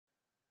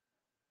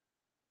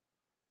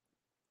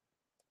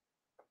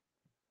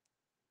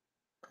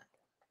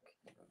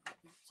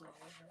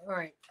All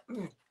right.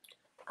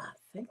 I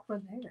think we're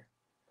there.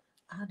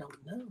 I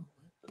don't know.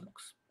 It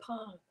looks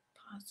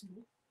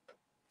possible.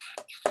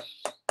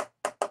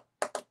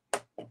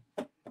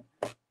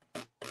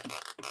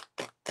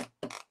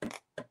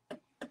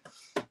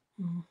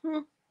 Mm-hmm.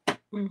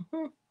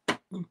 Mm-hmm.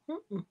 Mm-hmm.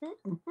 Mm-hmm.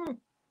 Mm-hmm.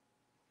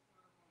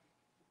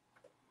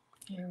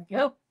 Here we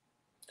go.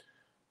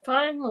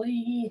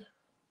 Finally.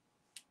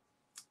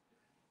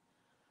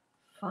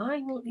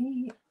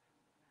 Finally.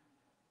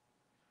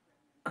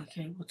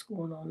 Okay, what's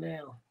going on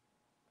now?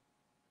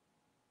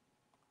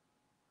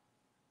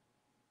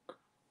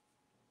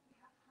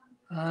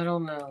 I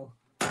don't know.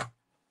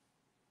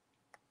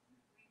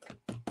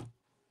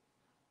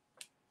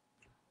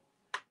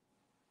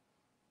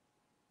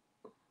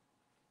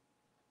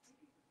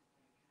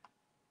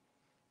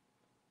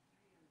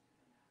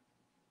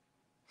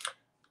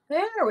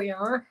 There we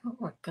are. Oh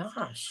my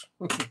gosh.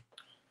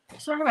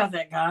 Sorry about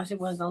that, guys. It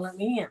wasn't gonna let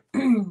me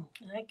in.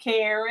 Hi,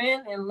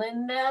 Karen and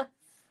Linda.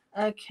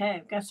 Okay,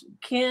 I've got some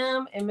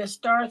Kim and Miss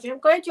Dorothy. I'm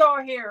glad y'all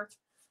are here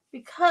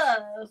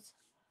because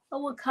I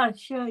want to kind of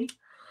show you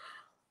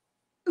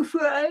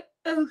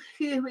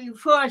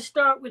before I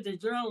start with the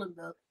journaling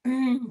book.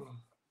 I'm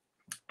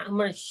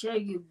going to show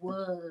you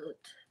what.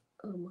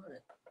 Oh my.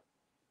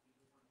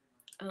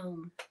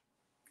 Um,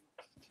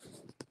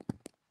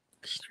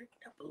 Straighten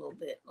up a little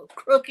bit, a little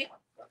crooked.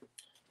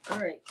 All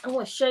right, I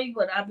want to show you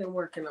what I've been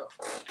working on.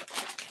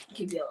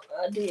 Give you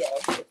an idea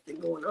of what's been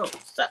going on.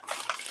 So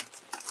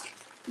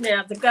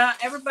now the guy,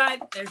 everybody,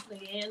 there's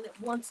Leanne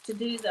that wants to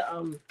do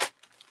the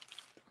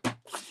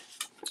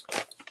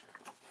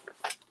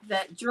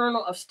that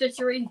journal of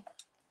stitchery,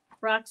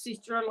 Roxy's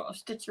journal of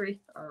stitchery,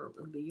 or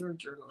it'll be your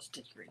journal of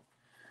stitchery.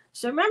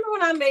 So remember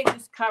when I made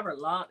this cover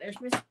lot? There's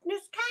Miss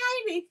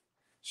Katie.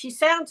 She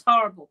sounds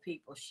horrible,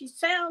 people. She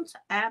sounds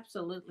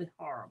absolutely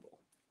horrible.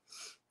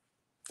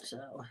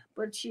 So,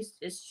 but it's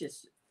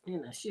just,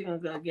 she's gonna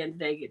go again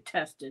today, get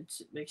tested,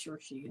 make sure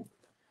she's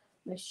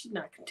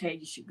not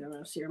contagious. She's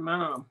gonna see her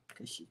mom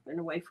because she's been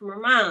away from her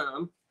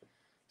mom.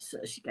 So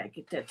she got to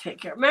get that taken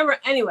care of. Remember,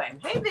 anyway,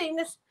 hey,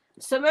 Venus.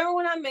 So remember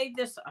when I made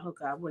this, oh,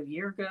 God, what, a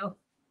year ago?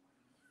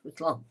 It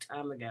was a long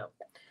time ago.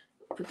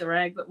 Put the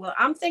rag, but, well,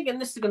 I'm thinking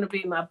this is going to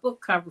be my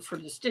book cover for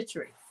the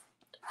stitchery.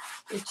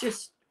 It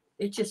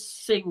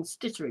just sings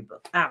stitchery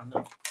book. I don't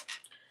know.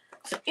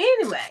 So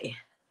anyway,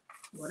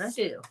 what I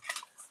do,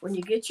 when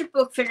you get your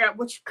book, figure out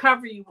which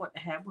cover you want to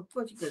have, what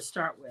book you're going to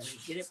start with.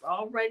 You get it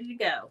all ready to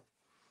go.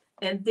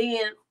 And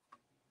then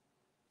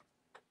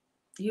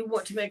you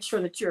want to make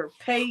sure that your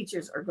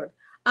pages are good.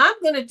 I'm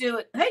going to do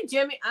it. Hey,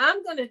 Jimmy,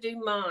 I'm going to do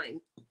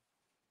mine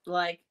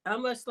like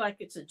almost like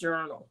it's a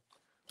journal.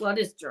 Well, it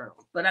is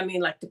journal, but I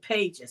mean like the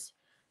pages.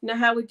 You know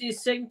how we do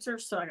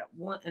signatures? So I got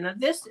one, and now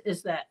this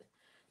is that.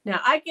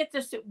 Now we get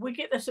this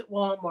at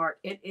Walmart.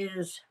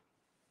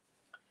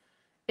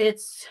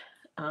 It's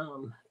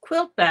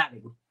quilt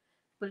batting,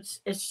 but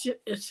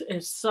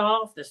it's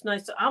soft. It's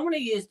nice. So I'm going to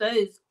use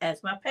those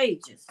as my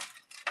pages.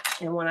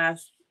 And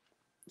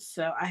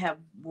so I have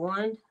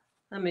one.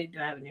 How many do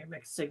I have in here?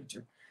 Make a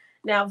signature.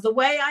 Now, the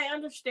way I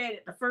understand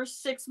it, the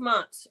first 6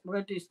 months, we're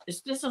going to do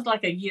this is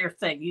like a year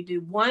thing. You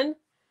do one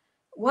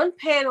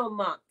panel a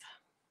month.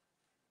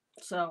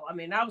 So, I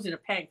mean, I was in a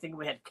panic thinking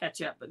we had to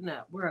catch up, but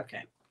no, we're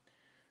okay.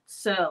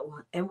 So,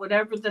 and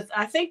whatever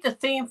I think the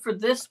theme for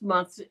this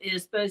month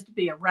is supposed to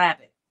be a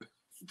rabbit.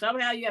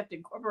 Somehow you have to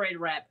incorporate a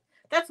rabbit.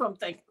 That's what I'm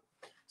thinking.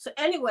 So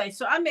anyway,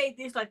 so I made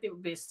these like they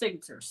would be a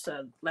signature.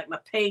 So like my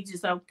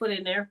pages I'll put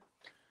in there.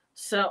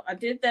 So I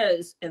did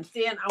those, and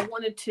then I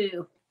wanted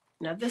to.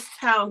 Now this is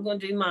how I'm going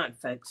to do mine,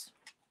 folks.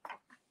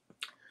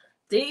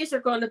 These are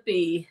going to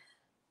be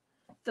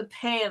the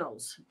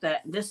panels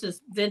that this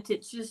is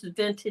vintage. This is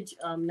vintage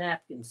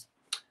napkins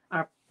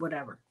or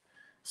whatever.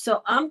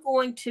 So I'm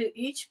going to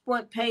each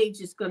one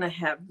page is going to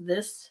have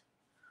this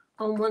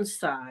on one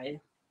side,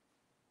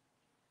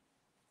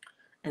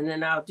 and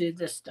then I'll do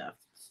this stuff,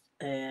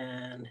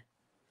 and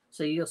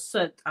so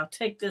I'll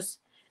take this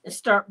and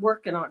start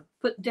working on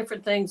putting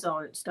different things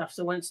on it and stuff.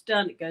 So when it's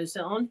done, it goes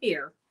on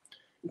here.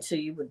 And so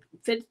you would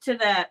fit it to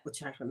that,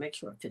 which I have to make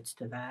sure it fits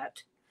to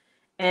that.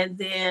 And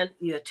then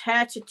you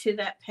attach it to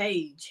that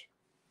page.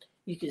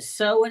 You can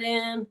sew it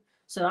in.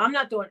 So I'm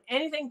not doing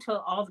anything till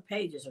all the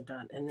pages are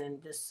done. And then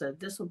this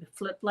will be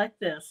flipped like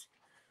this.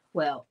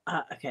 Well,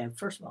 okay,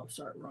 first of all, I'm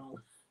starting wrong.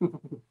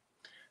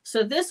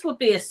 So this will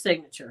be a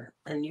signature.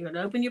 And you're going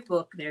to open your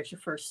book. There's your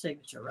first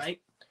signature, right?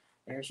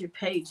 There's your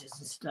pages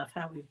and stuff,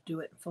 how we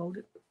do it and fold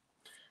it.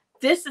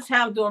 This is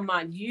how I'm doing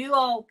mine. You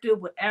all do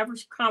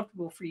whatever's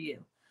comfortable for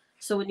you.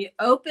 So when you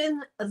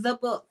open the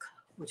book,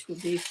 which will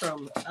be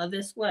from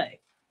this way,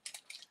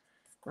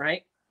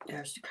 right?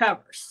 There's the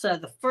cover. So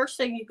the first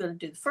thing you're going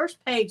to do, the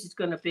first page is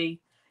going to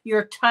be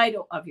your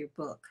title of your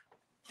book.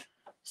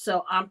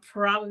 So I'm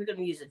probably going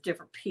to use a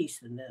different piece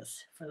than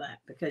this for that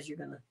because you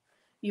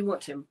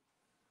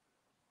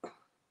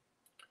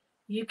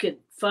can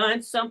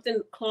find something,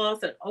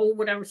 cloth, and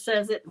whatever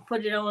says it, and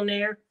put it on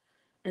there,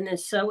 and then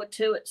sew it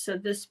to it. So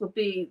this will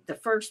be the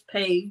first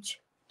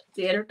page,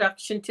 the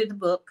introduction to the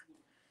book.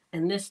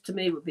 And this to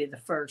me would be the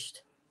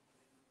first.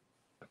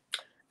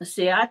 Let's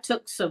see, I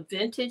took some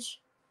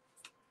vintage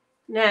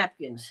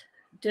napkins,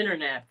 dinner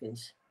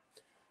napkins.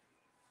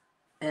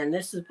 And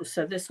this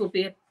will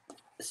be,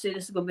 this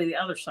is going to be the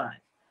other side.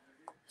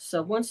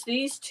 So once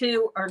these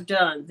two are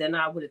done, then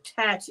I would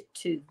attach it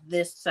to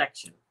this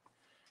section.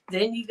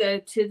 Then you go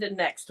to the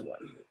next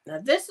one. Now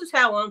this is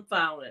how I'm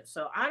filing it.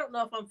 So I don't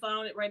know if I'm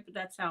filing it right, but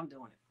that's how I'm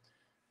doing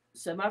it.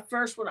 So my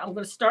first one, I'm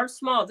going to start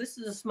small. This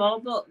is a small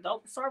book.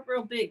 Don't start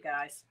real big,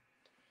 guys.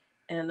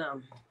 And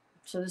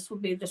so this will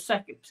be the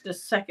second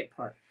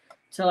part.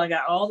 Till I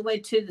got all the way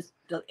to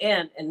the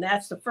end, and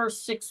that's the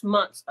first 6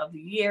 months of the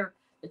year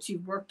that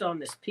you've worked on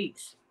this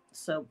piece.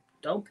 So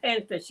don't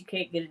panic that you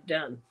can't get it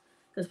done,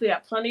 because we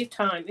got plenty of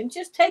time. And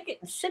just take it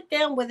and sit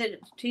down with it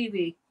at the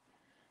TV,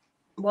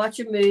 watch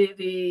your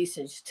movies,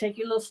 and just take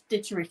your little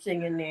stitchery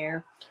thing in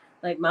there.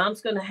 Like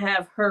Mom's gonna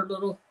have her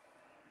little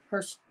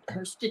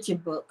her stitching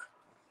book,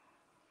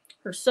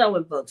 her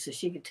sewing book, so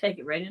she can take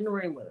it right in the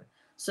room with her.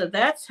 So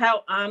that's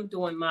how I'm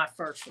doing my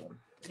first one,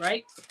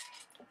 right?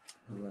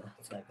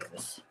 It's like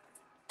this.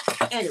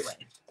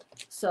 Anyway,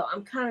 so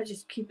I'm kind of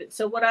just keep it.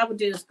 So what I would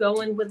do is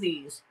go in with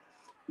these.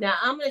 Now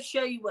I'm going to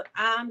show you what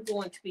I'm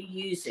going to be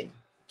using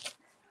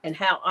and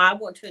how I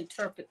want to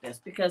interpret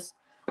this, because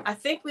I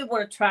think we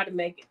want to try to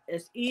make it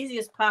as easy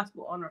as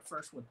possible on our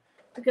first one.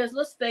 Because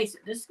let's face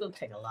it, this is going to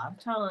take a lot of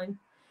time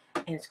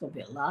and it's going to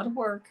be a lot of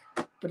work,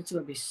 but it's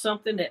going to be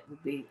something that will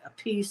be a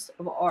piece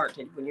of art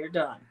when you're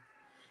done.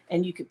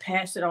 And you could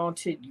pass it on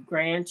to your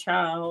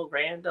grandchild,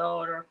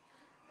 granddaughter,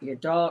 your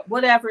dog,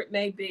 whatever it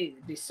may be.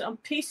 It'd be some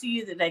piece of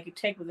you that they could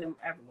take with them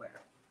everywhere.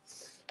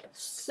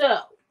 So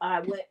I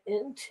went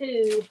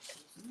into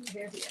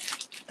here.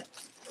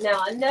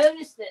 Now I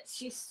noticed that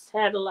she's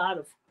had a lot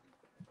of.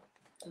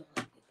 Oh, let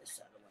me get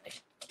this out of the way.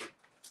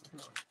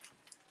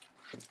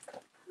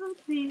 Oh,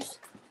 please.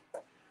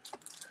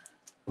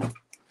 Let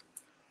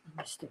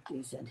me stick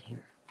these in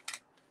here.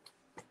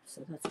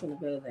 So that's going to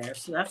go there.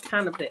 So that's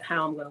kind of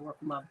how I'm going to work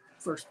with my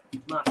first.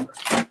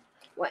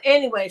 Well,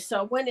 anyway, so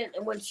I went in,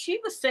 and when she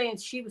was saying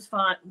she was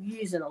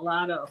using a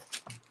lot of,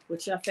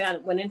 which I found,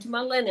 it went into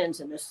my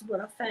linens, and this is what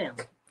I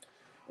found.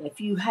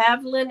 If you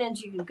have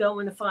linens, you can go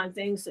in and find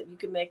things that you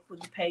can make with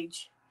the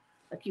page.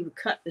 Like you would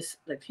cut this,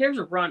 like here's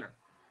a runner.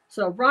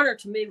 So a runner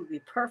to me would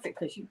be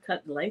perfect because you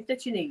cut the length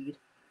that you need,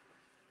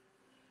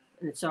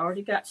 and it's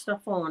already got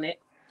stuff on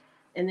it,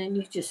 and then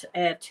you just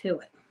add to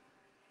it.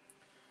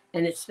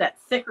 And it's that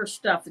thicker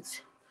stuff.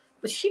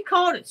 But she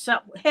called it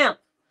something hemp.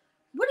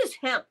 What is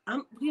hemp?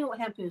 You know what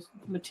hemp is?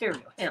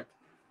 Material. Hemp.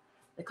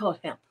 They call it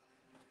hemp.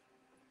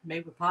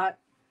 Made with pot?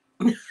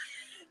 Not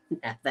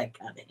that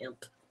kind of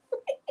hemp.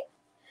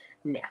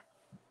 No.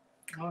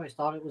 I always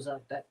thought it was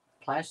that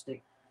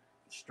plastic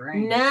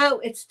string. No,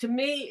 it's to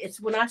me,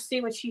 it's when I see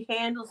when she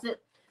handles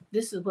it,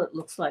 this is what it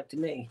looks like to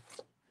me.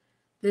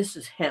 This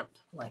is hemp,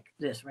 like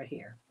this right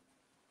here.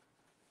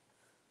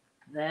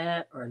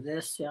 That or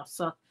this. Yeah,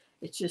 so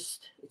it's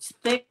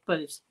thick,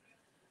 but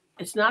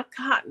it's not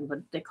cotton, but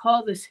they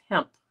call this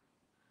hemp.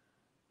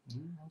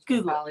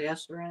 Google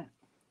polyester in it.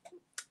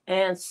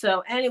 And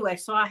so anyway,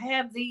 so I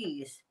have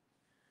these,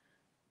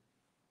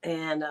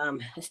 and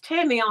is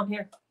Tammy on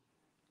here?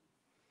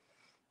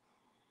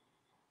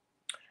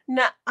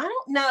 No, I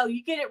don't know.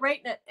 You get it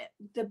right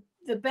in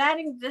the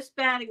batting. This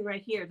batting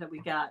right here that we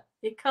got,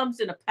 it comes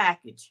in a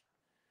package.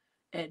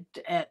 At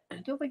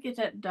don't we get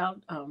that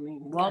down? I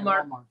mean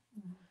Walmart.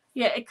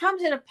 Yeah, it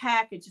comes in a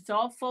package. It's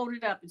all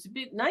folded up. It's a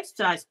big, nice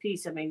size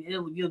piece. I mean,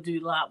 you'll do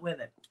a lot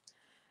with it.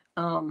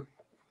 But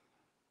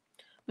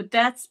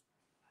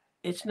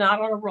it's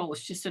not on a roll.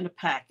 It's just in a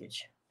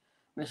package.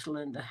 Miss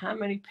Linda, how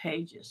many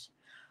pages?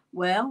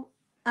 Well,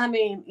 I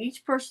mean,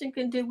 each person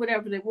can do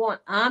whatever they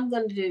want. I'm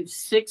going to do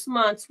 6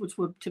 months, which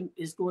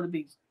is going to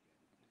be,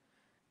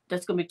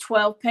 that's going to be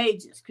 12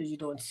 pages because you're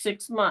doing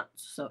 6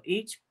 months. So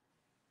each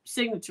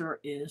signature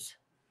is,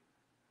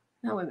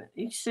 no, wait a minute.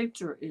 Each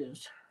signature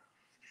is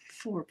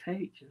 4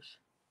 pages.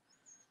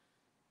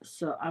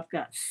 So I've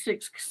got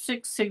six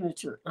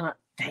signatures. Not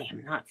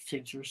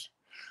signatures.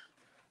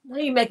 Now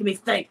you're making me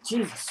think.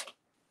 Jesus.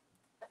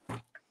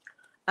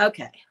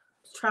 Okay.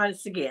 Let's try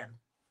this again.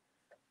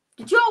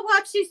 Did you all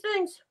watch these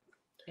things?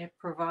 It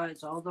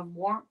provides all the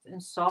warmth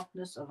and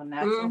softness of a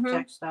natural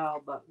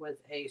textile, but with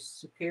a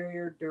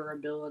superior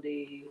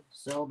durability,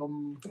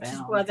 seldom found. Which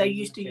is why they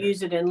used to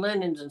use it in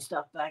linens and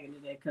stuff back in the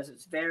day, because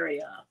it's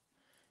very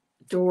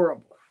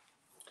durable.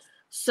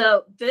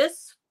 So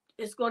this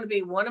is going to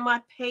be one of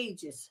my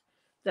pages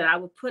that I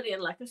would put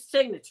in like a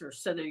signature,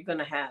 so that you're going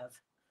to have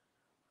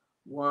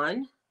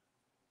 1,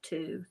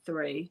 2,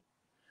 3.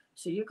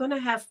 So you're going to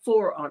have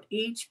 4 on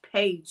each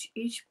page.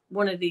 Each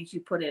one of these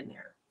you put in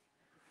there.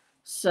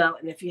 So,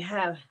 and if you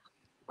have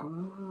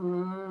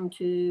 1,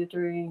 2,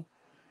 3,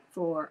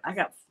 4, I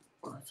got,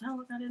 what's that I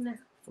got in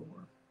there? 4.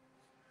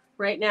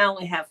 Right now I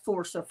only have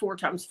 4. So 4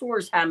 times 4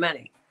 is how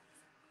many?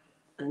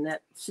 And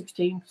that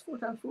 16. 4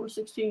 times 4 is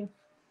 16.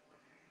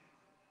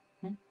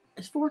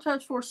 Is 4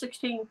 times 4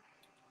 16?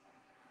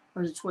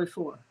 Or is it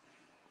 24?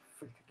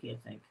 I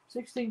can't think.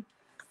 16.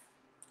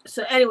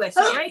 So anyway,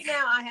 so right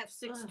now I have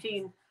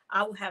 16.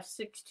 I will have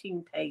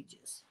 16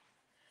 pages,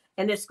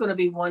 and it's going to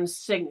be one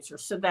signature.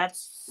 So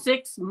that's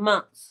 6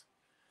 months.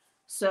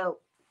 So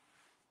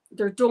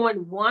they're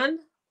doing one.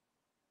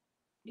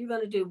 You're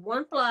going to do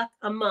one block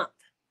a month.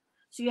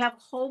 So you have a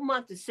whole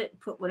month to sit and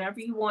put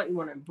whatever you want. You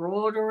want to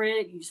embroider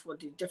it. You just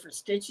want to do different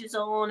stitches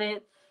on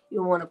it.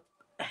 You want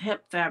a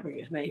hemp fabric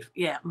is made.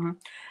 Yeah. Mm-hmm.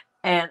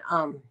 And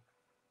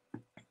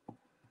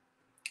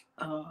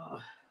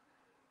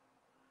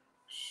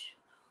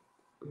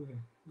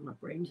my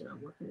brain's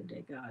not working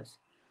today, guys.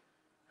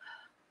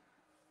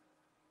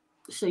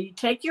 So you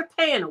take your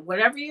panel,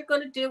 whatever you're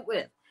going to do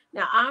with.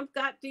 Now I've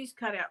got these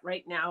cut out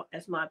right now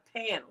as my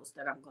panels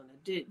that I'm going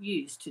to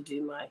use to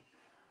do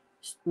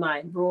my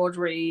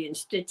embroidery and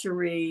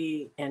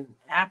stitchery and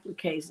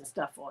appliques and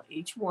stuff on.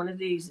 Each one of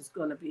these is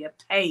going to be a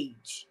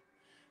page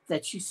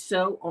that you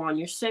sew on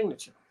your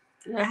signature.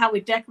 You know how we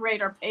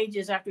decorate our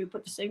pages after we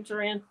put the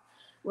signature in?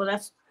 Well,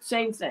 that's the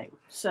same thing.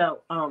 So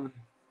I'm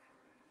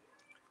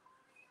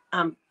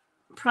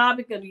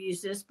probably going to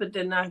use this, but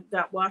then I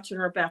got watching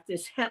her about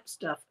this hemp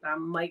stuff. I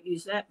might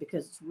use that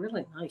because it's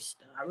really nice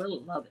stuff. I really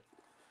love it.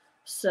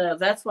 So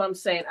that's what I'm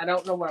saying. I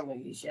don't know what I'm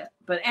going to use yet.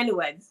 But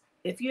anyway,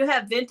 if you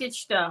have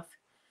vintage stuff,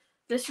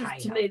 this is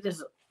to me, this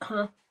is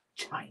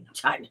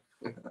China.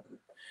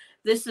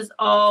 This is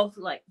all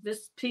like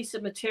this piece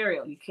of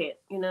material. You can't,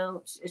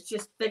 it's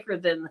just thicker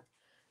than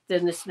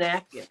this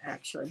napkin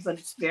actually, but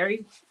it's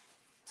very,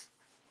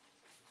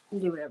 you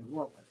do whatever you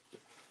want with it.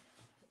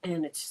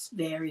 And it's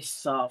very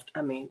soft.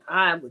 I mean,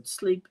 I would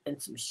sleep in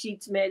some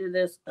sheets made of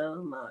this.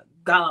 Oh my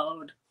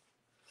God.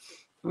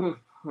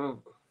 Mm-hmm.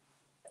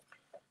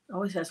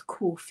 Always has a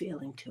cool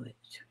feeling to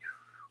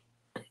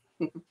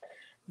it.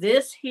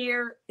 This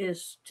here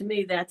is, to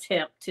me, that's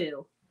hemp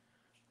too.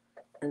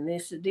 And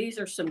these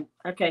are some,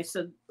 okay,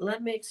 so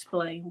let me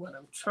explain what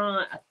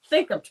I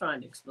think I'm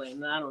trying to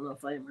explain. I don't know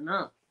if I am or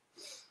not.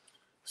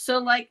 So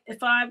like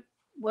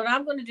what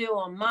I'm going to do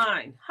on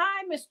mine.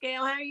 Hi, Miss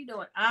Gail, how are you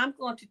doing? I'm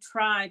going to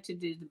try to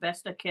do the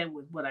best I can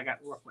with what I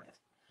got to work with.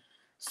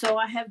 So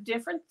I have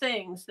different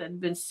things that have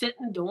been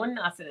sitting doing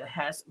nothing that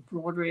has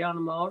embroidery on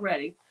them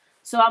already.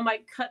 So I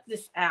might cut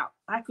this out.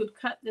 I could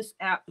cut this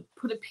out,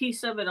 put a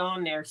piece of it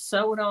on there,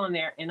 sew it on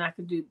there, and I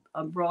could do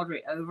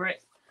embroidery over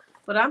it.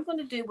 But I'm going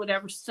to do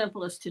whatever's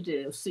simplest to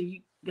do. So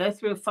you go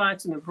through and find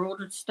some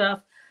embroidered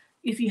stuff.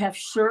 If you have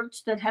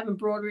shirts that have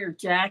embroidery or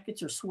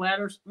jackets or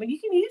sweaters, I mean, you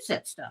can use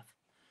that stuff.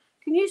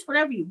 You can use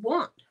whatever you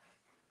want.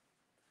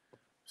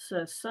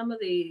 So some of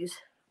these,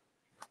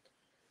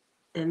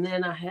 and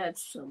then I had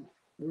some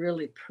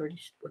really pretty,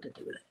 what to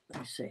do with it?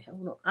 Let me see.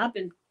 Hold on. I've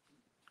been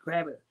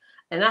grabbing it.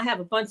 And I have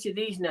a bunch of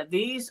these. Now,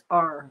 these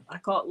are, I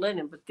call it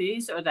linen, but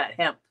these are that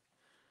hemp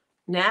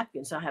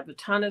napkins. I have a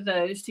ton of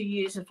those to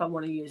use if I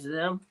want to use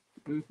them.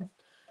 Mm-hmm.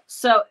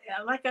 So,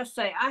 like I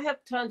say, I have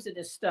tons of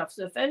this stuff.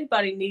 So if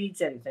anybody needs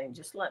anything,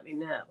 just let me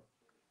know.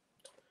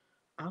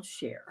 I'll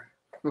share.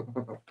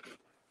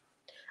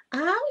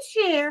 I'll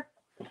share.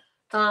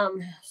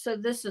 So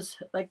this is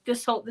like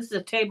this is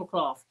a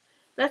tablecloth.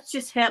 That's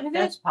just hemp.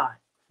 That's pot.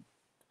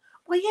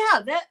 Well, yeah,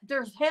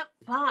 there's hemp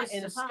pot It's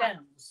in the the pot.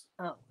 stems.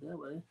 Oh, that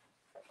was.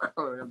 I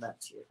don't know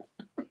about you.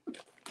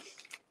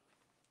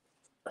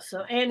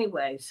 So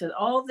anyway, so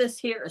all this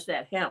here is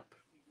that hemp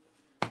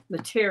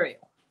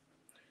material.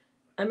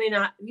 I mean,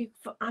 I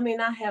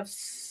have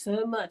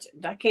so much.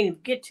 I can't even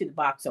get to the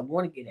box I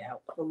want to get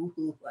out.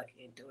 Ooh, I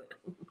can't do it.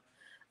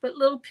 But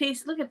little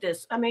piece, look at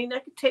this. I mean, I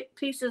could take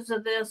pieces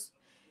of this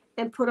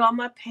and put on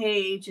my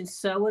page and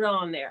sew it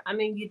on there. I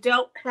mean, you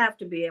don't have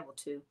to be able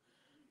to.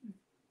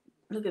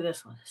 Look at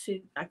this one.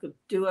 See, I could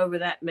do over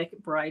that and make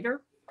it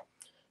brighter.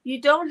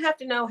 You don't have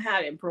to know how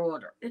to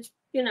embroider. It's,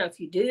 if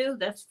you do,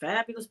 that's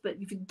fabulous. But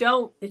if you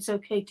don't, it's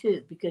okay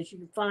too, because you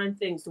can find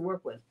things to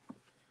work with.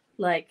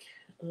 Like,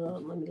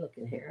 let me look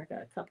in here. I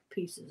got a couple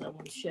pieces I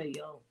want to show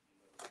y'all.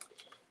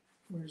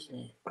 Where's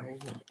that?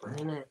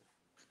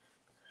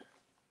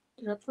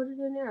 Did I put it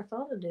in there? I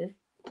thought I did.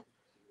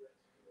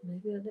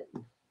 Maybe I didn't.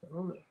 I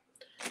don't know.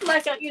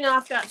 Like,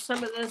 I've got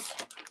some of this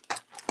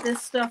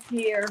stuff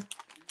here.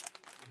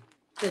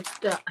 That's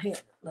here,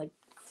 like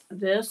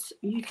this.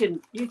 You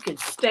can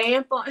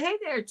stamp on. Hey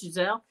there,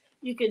 Giselle.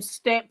 You can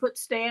put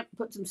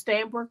some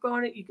stamp work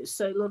on it. You can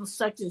sew little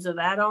sections of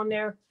that on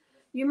there.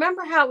 You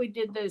remember how we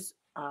did those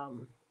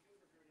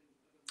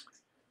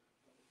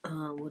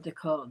what they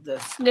call the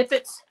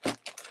snippets?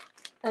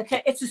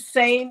 Okay, it's the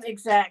same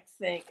exact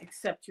thing,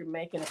 except you're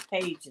making a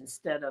page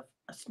instead of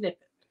a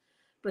snippet.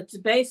 But it's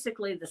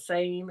basically the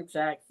same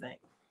exact thing.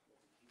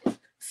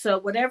 So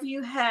whatever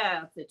you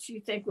have that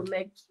you think will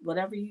make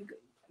whatever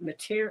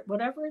material,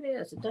 whatever it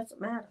is, it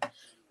doesn't matter.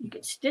 You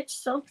can stitch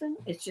something.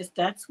 It's just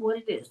that's what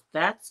it is.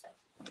 That's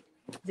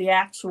the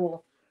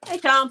actual. Hey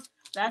Tom,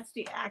 that's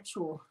the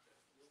actual.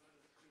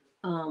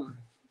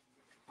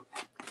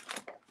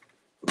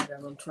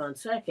 Whatever I'm trying to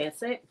say, I can't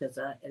say it because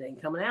it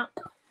ain't coming out.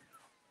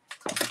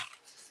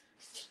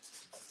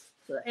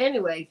 So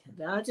anyway,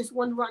 I just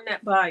wanted to run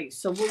that by you.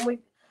 So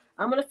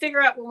I'm going to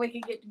figure out when we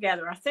can get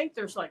together. I think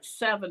there's like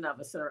 7 of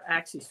us that are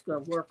actually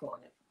going to work on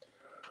it.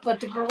 but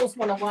the girls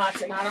want to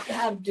watch, and I don't know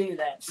how to do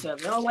that. So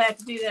the only way I have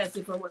to do that is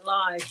if I went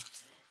live,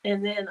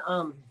 and then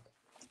I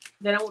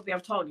won't be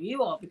able to talk to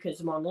you all because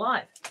I'm on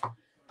live.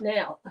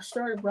 Now I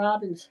started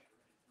Robin's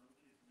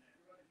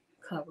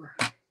cover.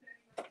 I'm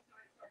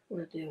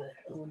gonna do it.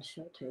 I want to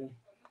show it to you.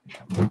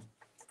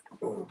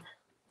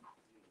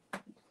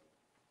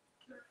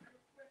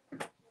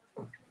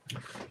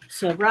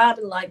 So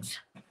Robin likes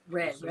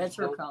red. Red's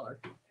her color.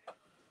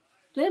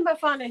 Did anybody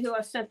find out who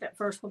I sent that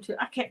first one to?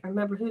 I can't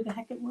remember who the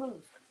heck it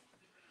was.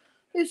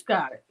 Who's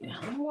got it? I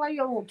don't know why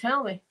y'all won't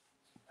tell me.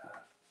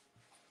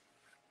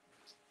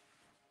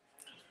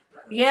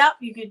 Yeah,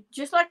 you could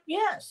just like,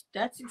 yes,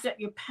 that's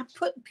exactly. You're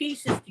putting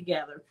pieces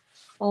together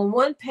on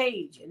one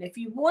page. And if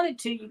you wanted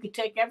to, you could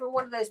take every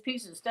one of those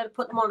pieces, instead of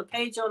putting them on a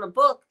page on a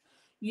book,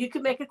 you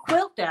could make a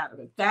quilt out of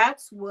it.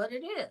 That's what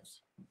it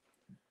is.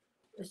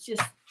 It's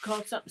just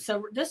called something.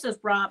 So this is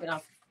Robin.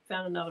 I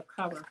found another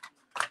cover.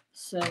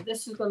 So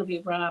this is going to be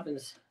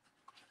Robin's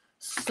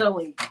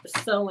sewing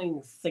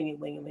thingy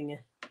wingy.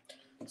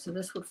 So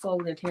this would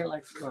fold in here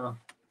like, well,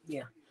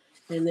 yeah.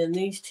 And then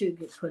these two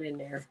get put in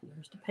there.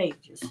 There's the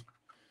pages.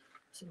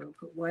 So we'll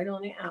put white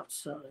on the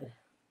outside.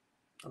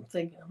 I'm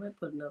thinking I might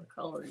put another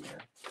color in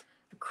there.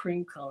 A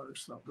cream color or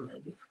something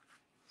maybe.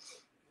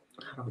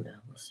 I don't know.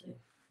 We'll see.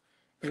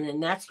 And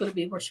then that's going to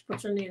be where she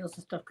puts her needles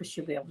and stuff, because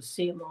she'll be able to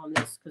see them on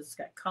this because it's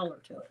got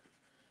color to it.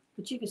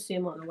 But you can see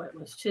them on the white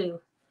ones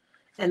too.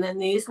 And then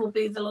these will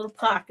be the little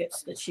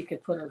pockets that she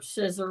could put her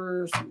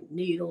scissors and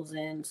needles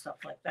in,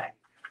 stuff like that.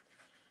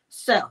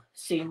 So,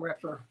 seam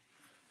ripper.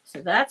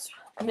 So that's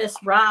Miss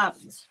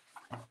Robin's.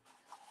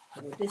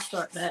 And we did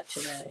start that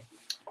today.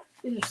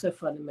 These are so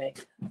fun to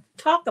make.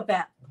 Talk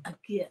about a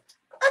gift.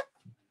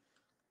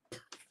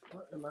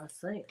 What am I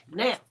saying?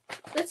 Now,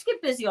 let's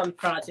get busy on the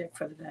project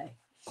for the day.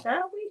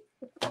 Shall we?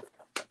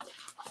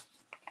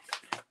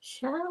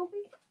 Shall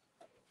we?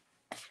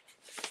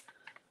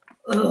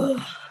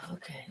 Ugh,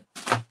 okay.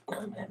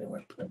 I'm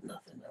everywhere putting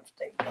nothing else.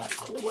 Take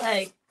that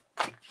away.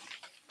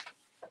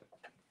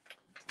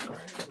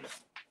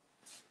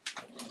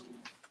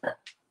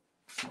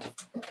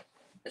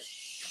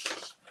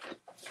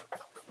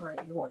 All right,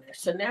 you want there.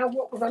 So now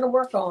what we're going to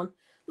work on,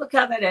 look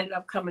how that ended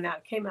up coming out.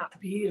 It came out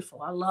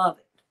beautiful. I love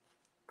it.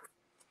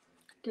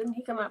 Didn't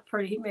he come out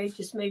pretty? He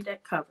just made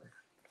that cover.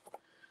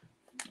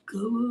 Go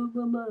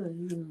over my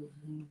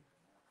line.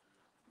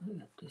 I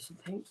got to do some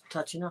paint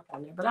touching up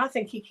on there, but I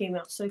think he came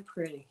out so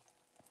pretty.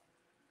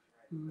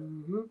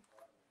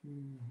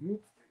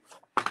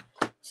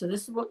 So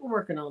this is what we're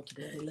working on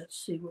today. Let's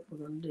see what we're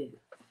going to do.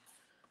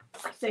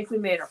 I think we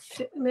made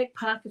make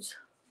pockets.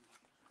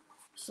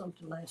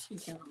 Something last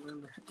week, I don't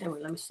remember. Anyway,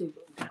 let me see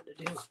what we got to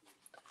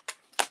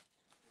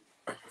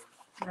do.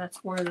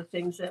 That's one of the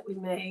things that we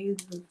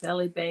made, the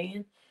belly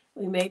band.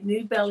 We made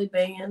new belly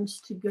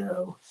bands to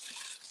go.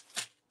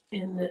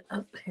 And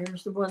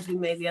here's the ones we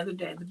made the other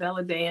day, the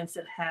belly bands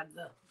that have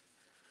the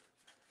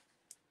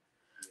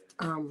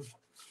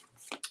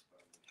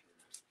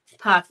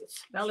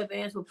pockets. Belly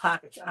bands with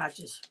pockets. I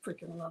just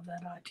freaking love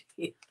that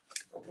idea.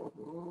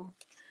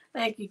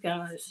 Thank you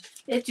guys.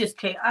 It just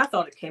came, I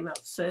thought it came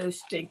out so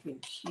stinking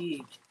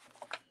cute.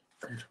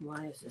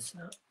 Why is this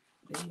not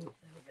being, there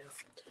we go.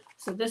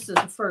 So this is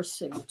the first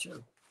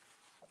signature.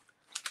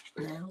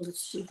 Now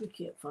let's see if we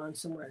can't find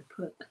somewhere to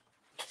put.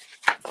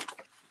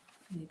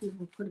 Maybe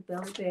we'll put a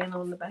belly band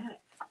on the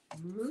back.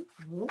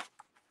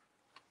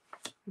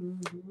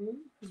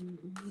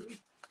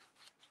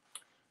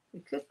 We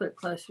could put it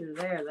closer to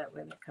there, that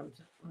way that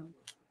comes up.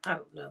 I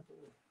don't know.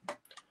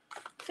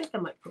 I think I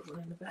might put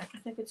one in the back. I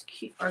think it's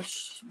cute. Or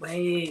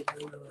way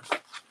lower.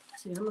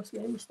 See, I almost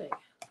made a mistake.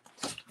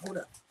 Hold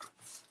up.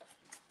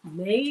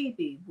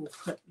 Maybe we'll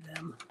put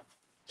them,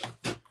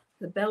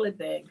 the belly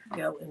bag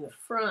go in the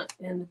front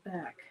and the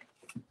back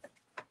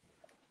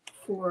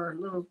for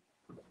little,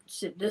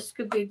 this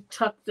could be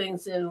tuck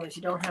things in when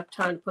you don't have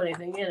time to put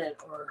anything in it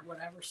or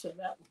whatever. So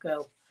that will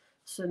go.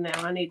 So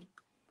now I need,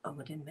 oh,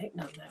 I didn't make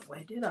none that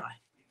way, did I?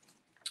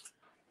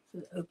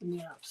 So open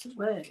the opposite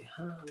way.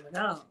 Oh my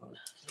God.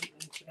 That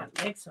means you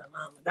gotta make some.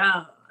 Oh my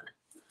God.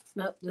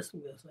 Nope, this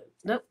one goes like,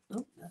 nope,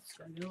 that's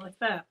gonna go like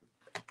that.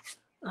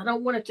 I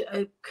don't want it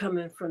to come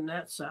in from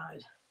that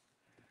side.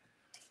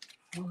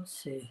 Well, let's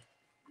see.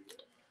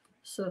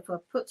 So if I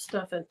put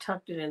stuff and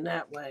tucked it in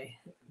that way,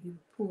 you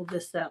pull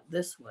this out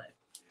this way.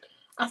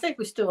 I think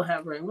we still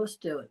have room. Let's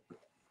do it.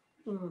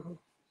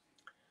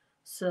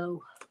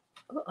 So,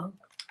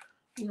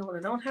 you know what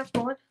I don't have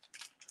going?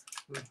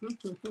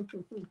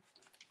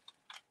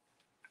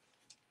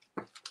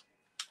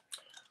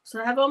 So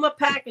I have all my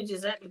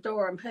packages at the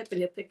door. I'm hoping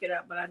to pick it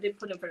up, but I did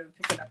put it for them to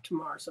pick it up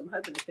tomorrow, so I'm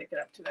hoping to pick it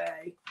up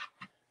today.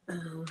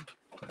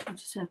 I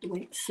just have to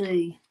wait and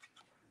see.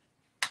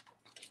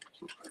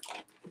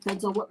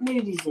 Depends on what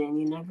mood he's in.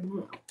 You never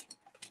know.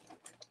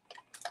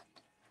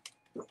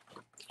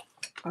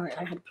 All right,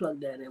 I had to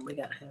plug that in. We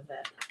got to have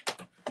that.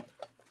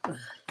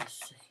 Let's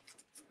see.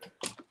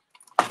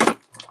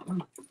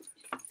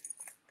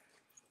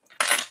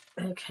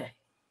 Okay.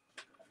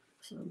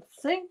 So I'm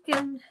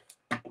thinking.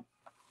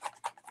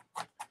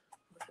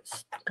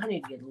 I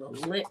need to get a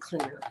little lint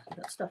cleaner.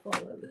 Got stuff all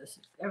over this.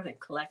 Everything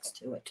collects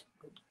to it.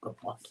 Good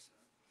God.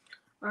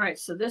 All right,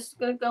 so this is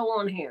going to go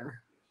on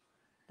here.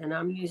 And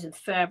I'm using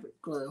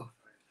fabric glue.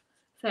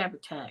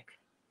 Fabri-Tac.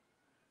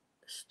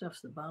 This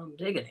stuff's the bomb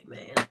diggity,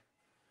 man.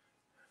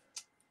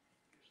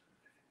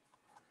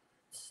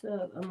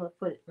 So I'm going to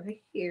put it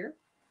right here.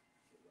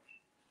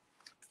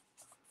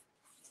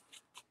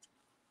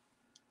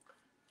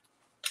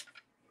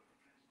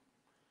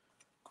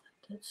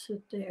 Let that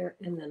sit there,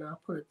 and then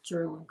I'll put a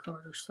German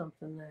card or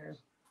something there.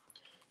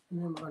 And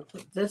then I'm going to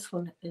put this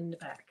one in the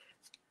back.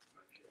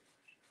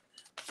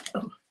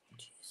 Oh,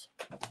 jeez.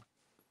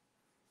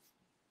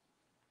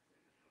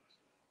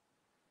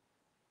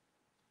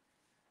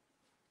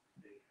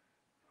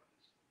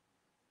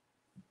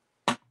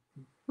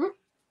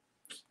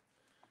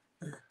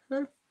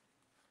 And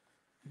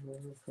then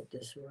we'll put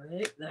this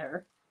right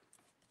there.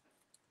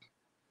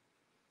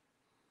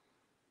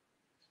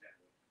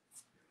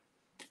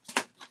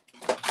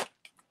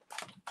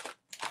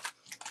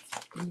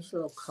 These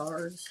little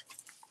cards.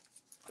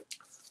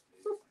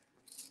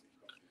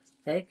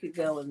 They could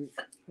go in.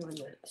 Wait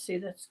a minute. See,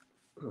 that's.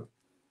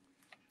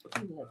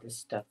 Let this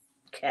stuff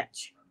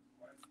catch.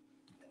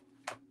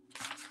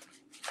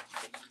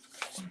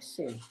 Let's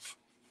see.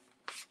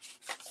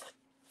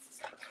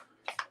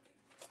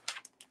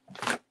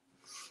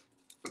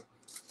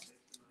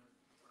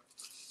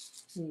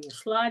 You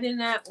slide in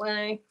that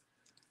way.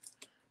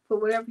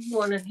 Put whatever you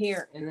want in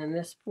here, and then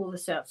this. Pull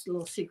this out. It's a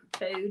little secret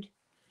code.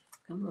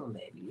 Come on,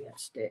 baby. You got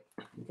to stick.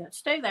 You got to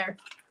stay there.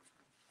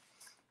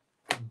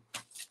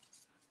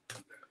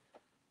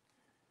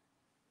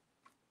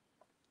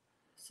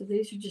 So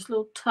these are just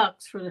little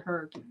tucks for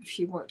her if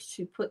she wants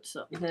to put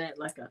something in it,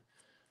 like a,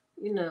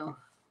 you know,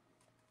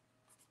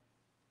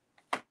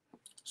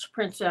 she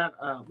prints out,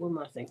 what am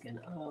I thinking?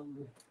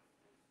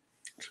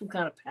 Some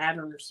kind of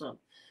pattern or something.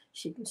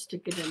 She can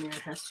stick it in there.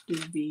 It has to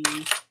do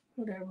these,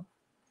 whatever.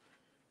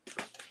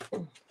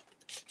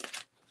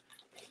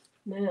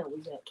 Now we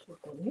got to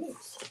work on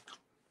these.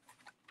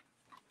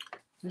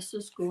 This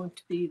is going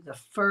to be the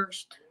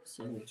first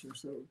signature,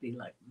 so it would be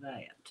like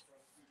that.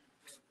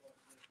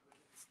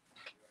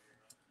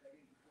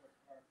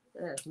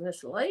 There's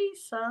Miss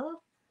Lisa.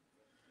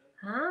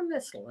 Hi,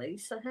 Miss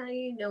Lisa. How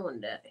you doing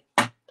today?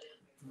 I'll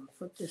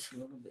put this a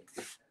little bit.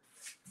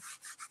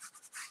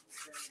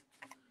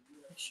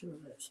 Make sure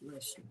that's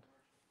nice.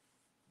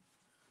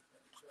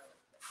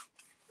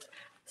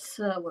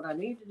 So what I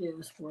need to do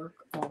is work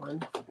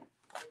on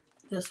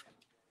this one.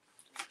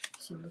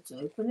 So let's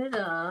open it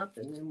up,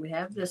 and then we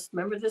have this.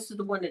 Remember, this is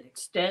the one that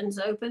extends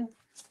open.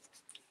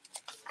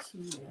 So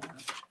yeah.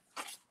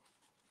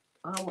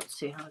 I want to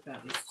see how I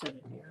got this set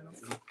in here. I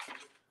don't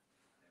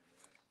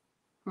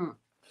know.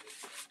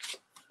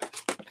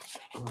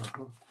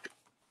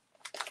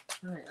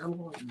 All right, I'm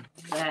going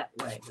that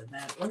way with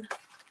that one.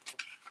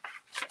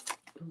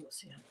 Let's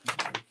see how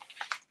I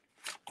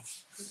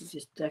can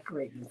just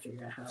decorate and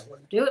figure out how I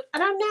want to do it. I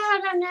don't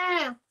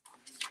know.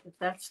 But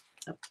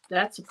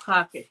that's a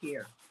pocket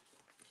here.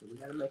 So we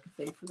got to make a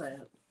thing for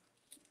that.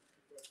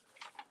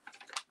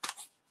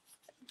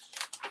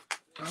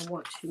 I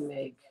want to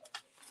make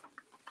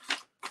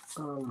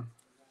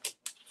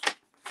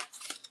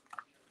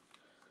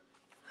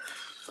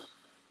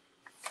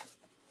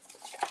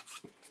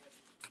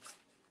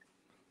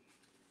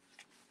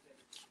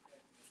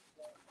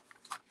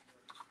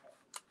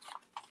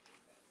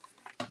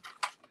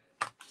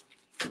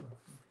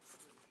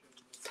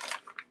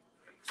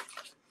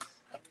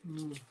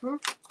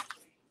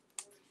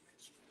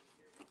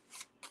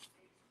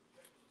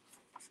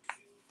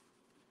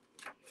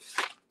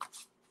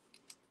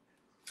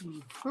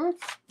All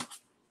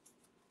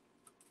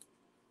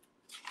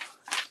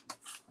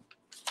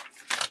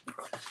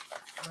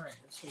right,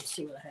 let's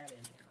see what I have in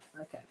here.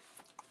 Okay.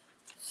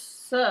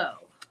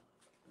 So,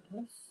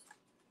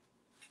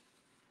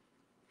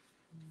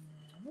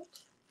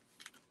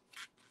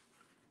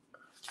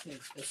 this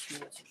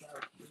needs to go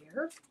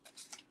here.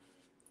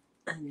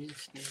 And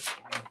this needs to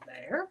go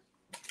there.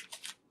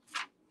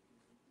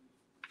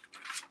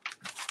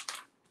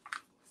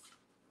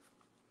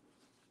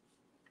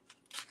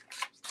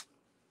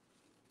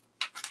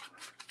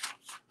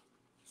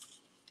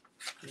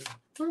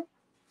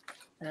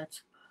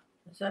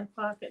 Is that a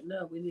pocket?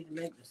 No, we need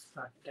to make this a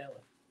pocket, don't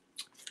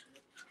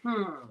we?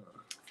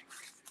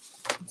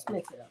 Let's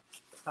make it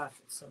a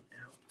pocket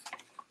somehow.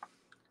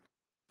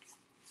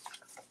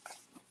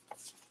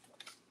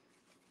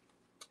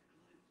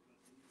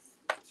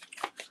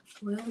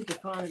 Well, we can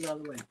find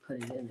another way to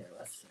put it in there.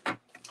 Let's see.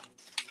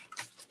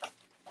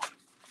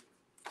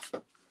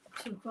 So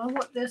if I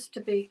want this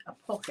to be a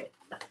pocket,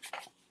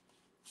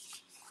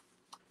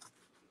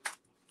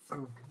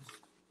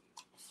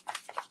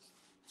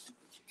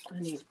 I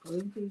need to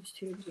glue these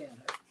two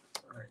together.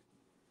 All right,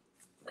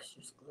 let's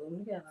just glue them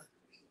together.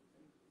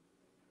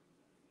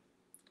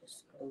 This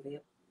is going to be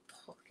a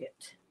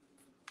pocket.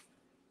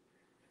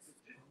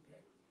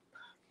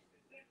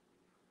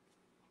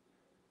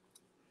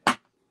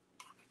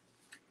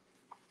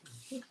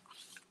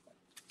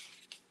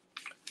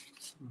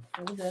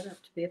 Fold that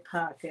up to be a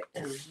pocket,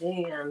 and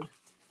then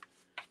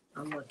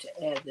I want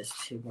to add this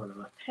to one of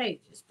my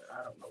pages, but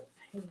I don't know what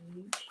page.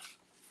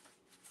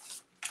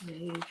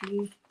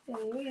 Maybe.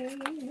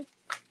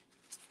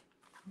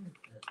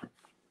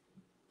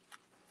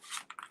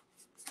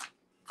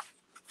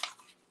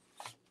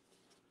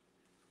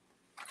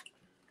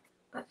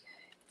 Okay.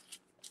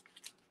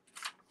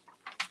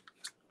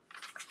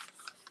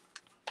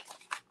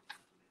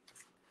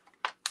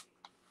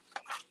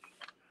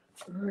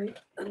 All right,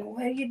 and the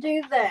way you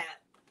do that,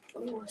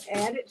 I'm going to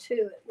add it to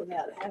it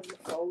without having to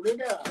fold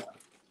it up.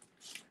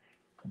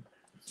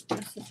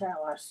 This is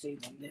how I see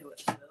them do it,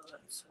 so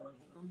that's what I'm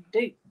going to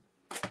do.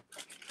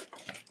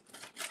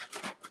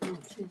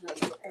 She's going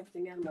to put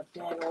everything out of my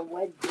daggone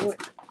way to do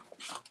it.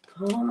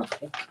 Oh my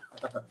God.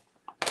 Okay.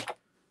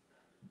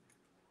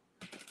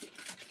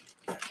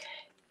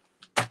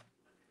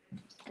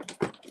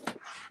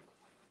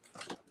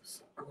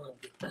 So I'm going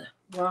to get the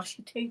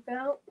washi tape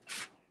out.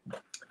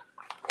 Get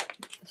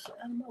this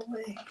out of my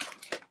way.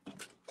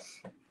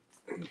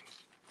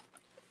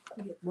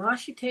 Get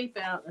washi tape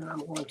out, and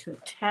I'm going to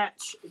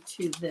attach it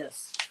to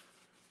this.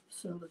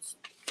 So let's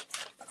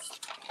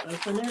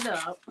open it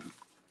up.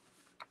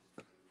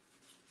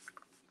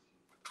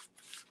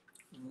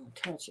 And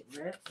attach it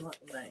right like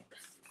that.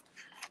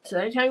 So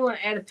anytime you want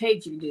to add a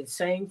page, you can do the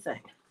same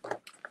thing.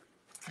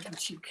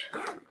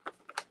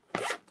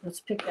 Let's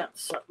pick out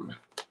something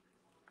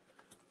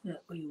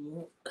that we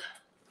want.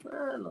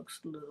 That looks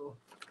a little.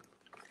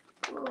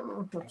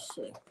 Oh, let's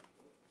see.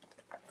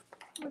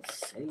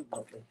 Let's see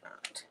what we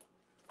got.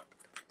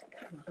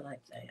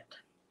 Like that.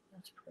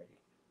 That's pretty.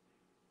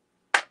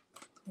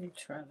 Let me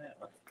try that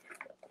one.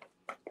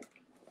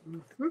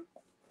 Wait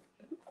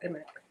a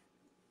minute.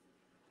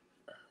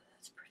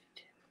 That's pretty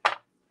too.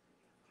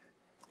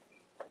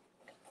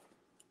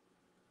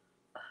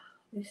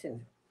 These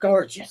things are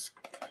gorgeous.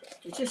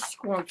 They're just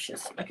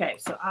scrumptious. Okay,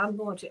 so I'm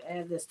going to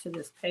add this to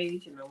this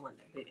page, and I want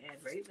it to add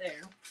right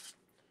there.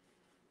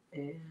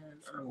 And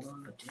I'm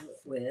going to do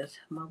it with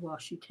my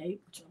washi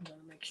tape, which I'm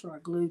going to make sure I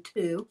glue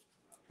to.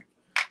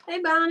 Hey,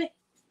 Bonnie.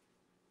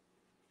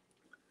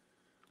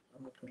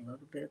 I'm going to put a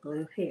little bit of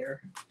glue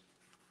here.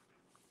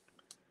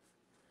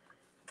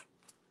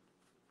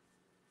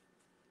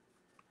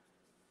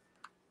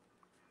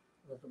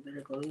 A little bit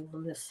of glue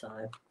on this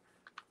side.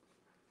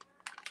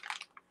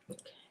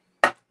 Okay.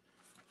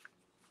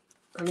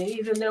 I mean,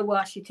 even though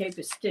washi tape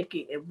is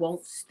sticky, it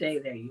won't stay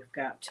there. You've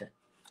got to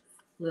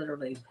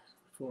literally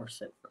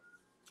force it.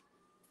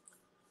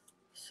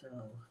 So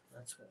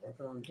that's what we're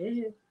going to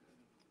do.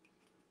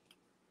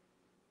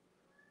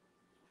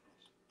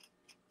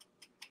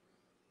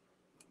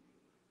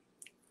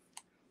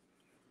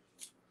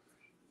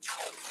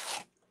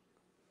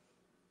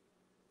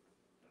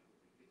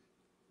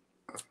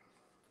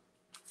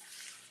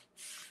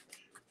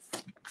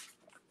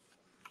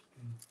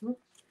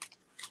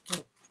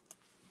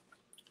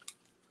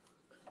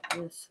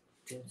 This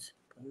is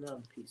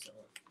another piece of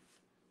it.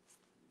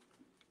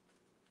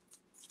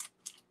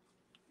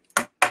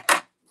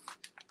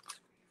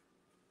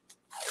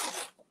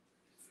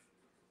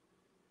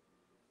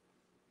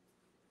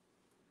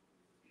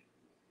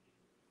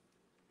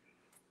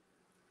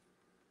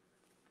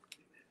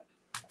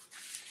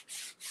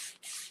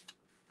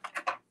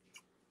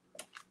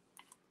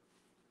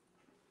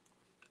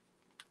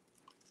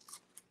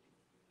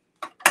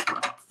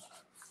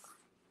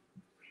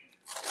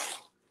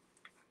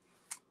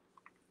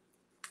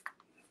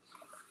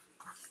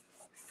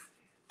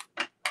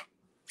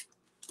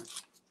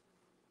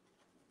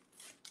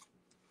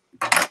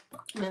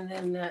 And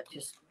then that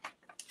just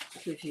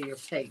gives you your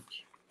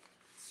page.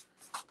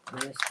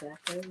 Bring this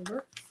back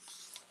over.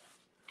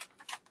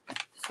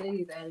 See,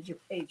 you've added your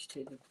page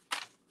to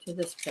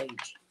this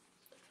page.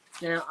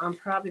 Now I'm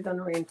probably going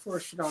to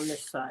reinforce it on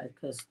this side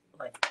because,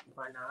 like,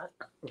 why not?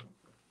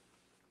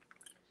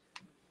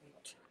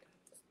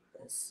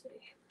 Let's see.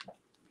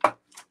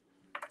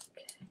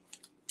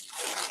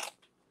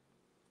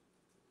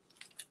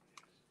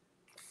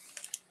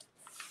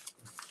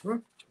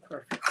 Okay.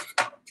 Perfect.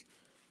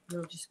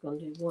 I'm just going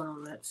to do one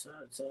on that side.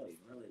 That's all you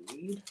really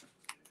need.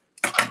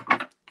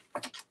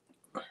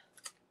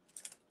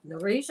 And the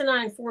reason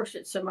I enforce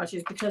it so much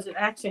is because it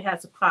actually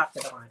has a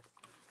pocket on it.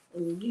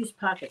 And you use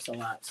pockets a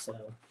lot,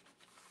 so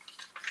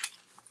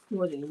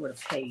more than you would a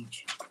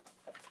page.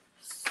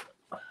 So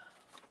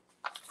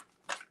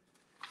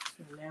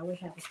now we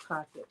have a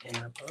pocket in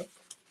our book.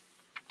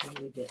 And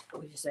we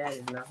just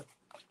added another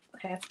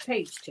half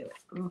page to it.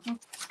 I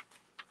think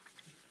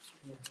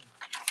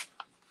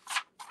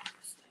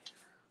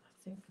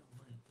I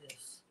wanted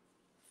this.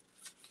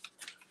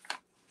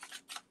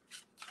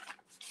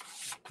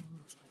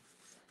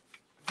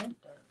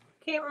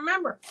 Can't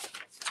remember.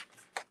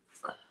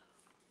 I'm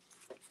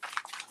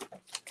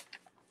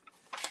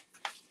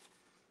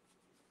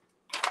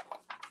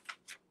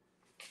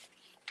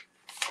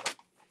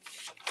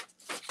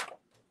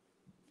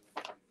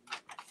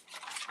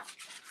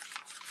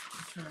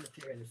trying to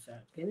figure this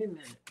out. Give me a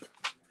minute.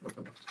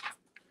 Okay.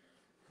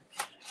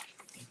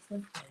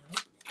 Put that.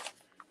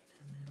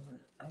 And then I'm going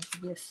to open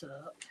this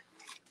up.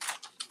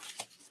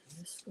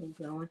 This will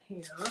go in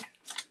here.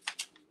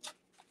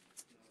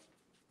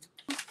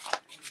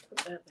 Put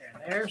that there.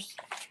 There's.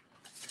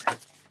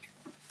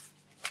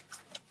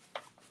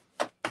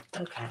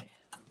 Okay.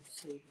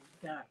 Let's see.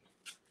 We've got.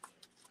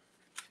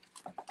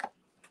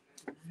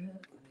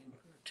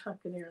 Tuck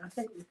in there. I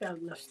think we've got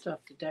enough stuff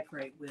to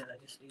decorate with. I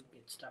just need to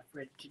get stuff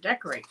ready to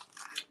decorate.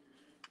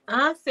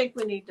 I think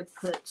we need to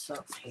put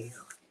something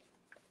here.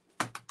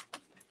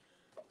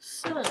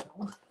 So,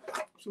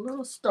 it's a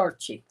little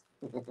starchy.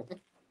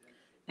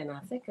 And I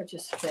think I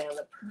just found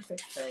the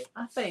perfect thing.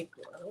 I think,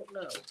 I don't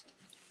know.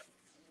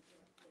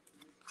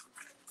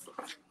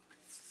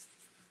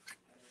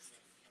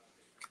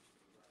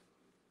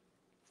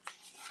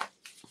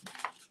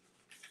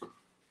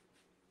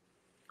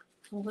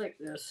 I like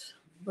this,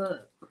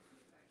 but I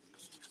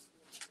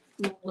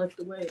don't like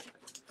the way it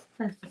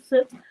has to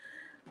sit.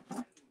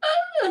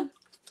 Ah,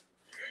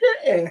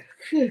 there.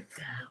 Good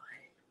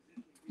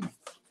golly.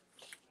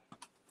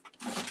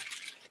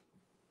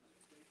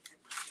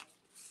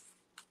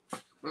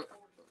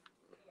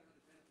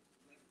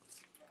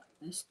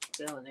 This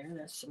go in there.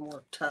 That's some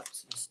more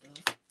tucks and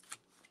stuff.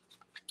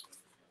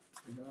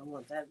 Do I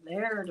want that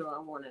there or do I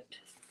want it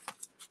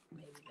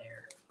maybe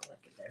there? I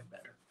like it there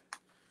better.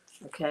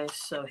 Okay,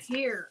 so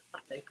here I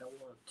think I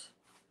want.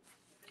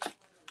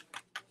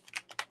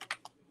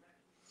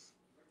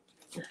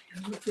 I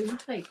gotta look through the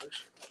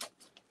papers.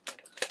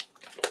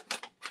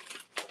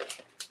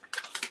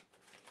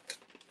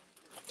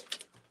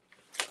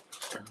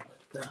 Oh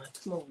my God,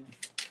 come on.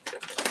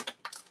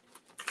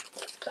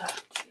 Ah,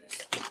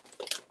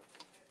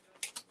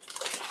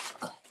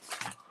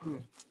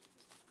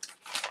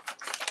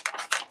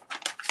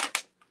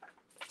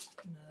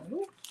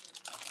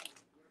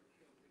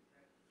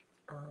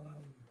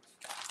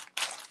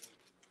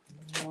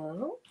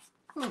 No.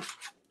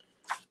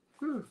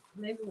 No.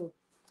 Maybe we'll.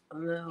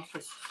 No,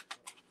 because.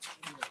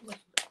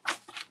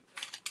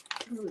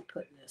 Where are we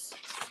putting this?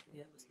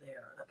 Yeah, it was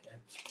there. Okay.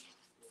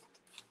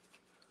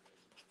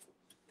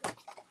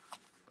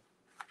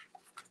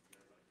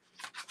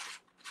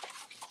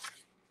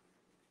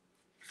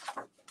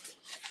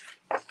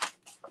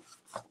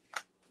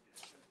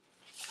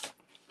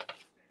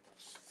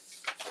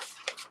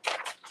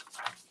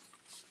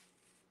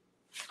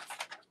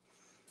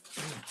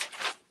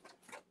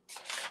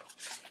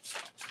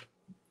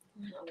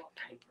 What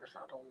papers? I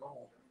don't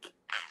know.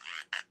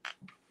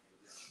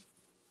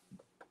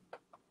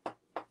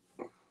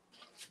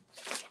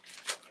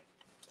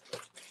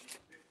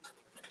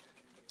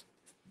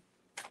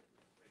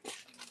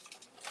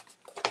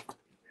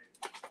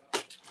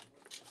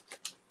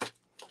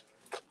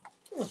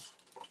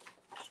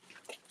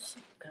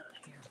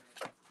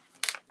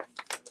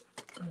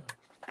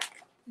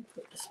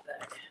 Put this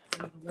back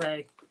out of the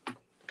way.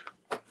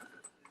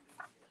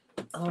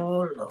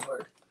 Oh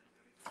Lord.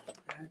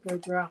 I go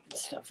dropping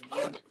stuff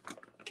again.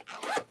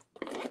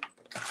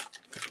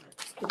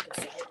 Let's get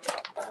this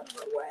out of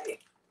the way.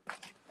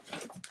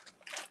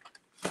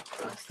 I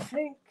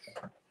think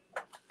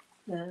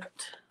that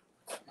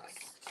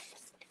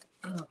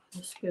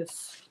this goes,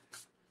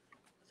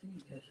 I think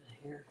it goes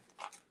in here.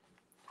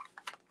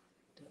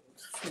 That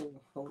was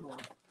full. Hold on.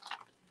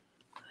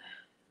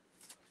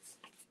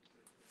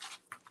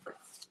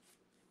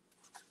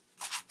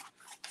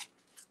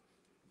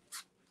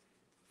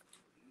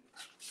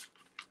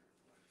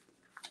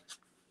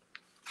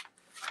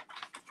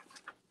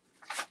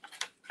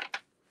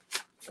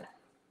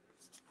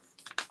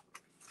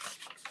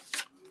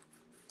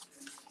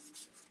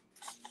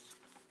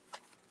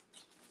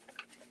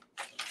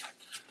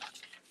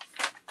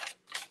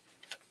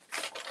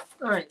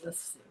 All right,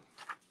 let's see.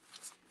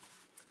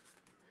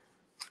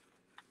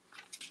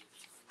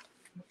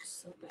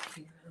 Something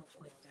here. I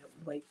don't like that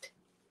weight.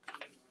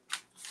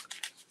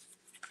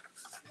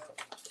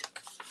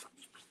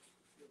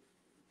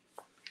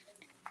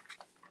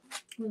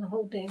 Well, the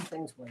whole damn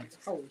thing's weight.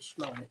 Holy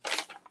schmoly.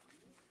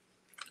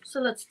 So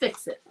let's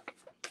fix it,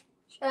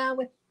 shall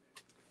we?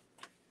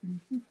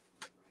 Mm-hmm.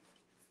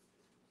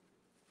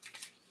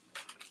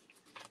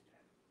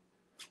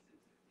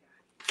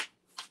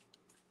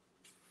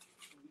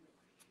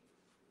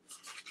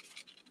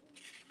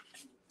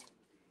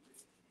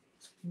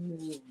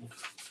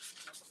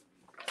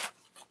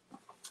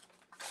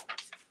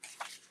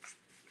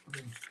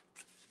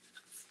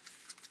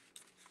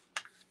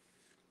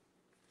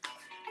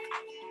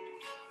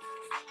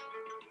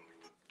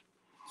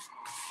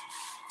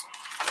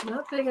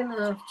 Not big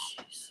enough.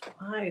 Jeez,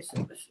 why is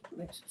it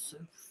makes it so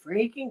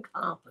freaking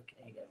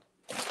complicated?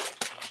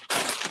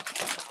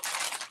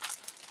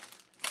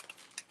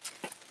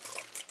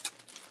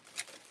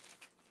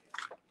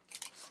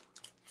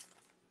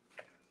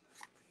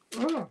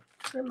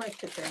 That might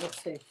fit there.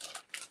 Let's see.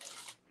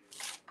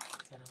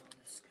 Got all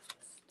this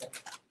stuff.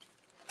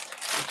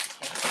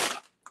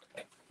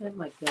 That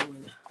might go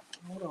in.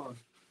 Hold on.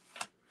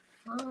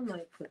 I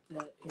might put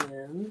that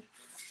in.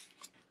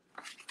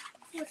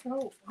 Where's the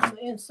whole on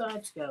the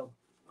insides go?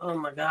 Oh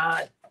my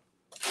God.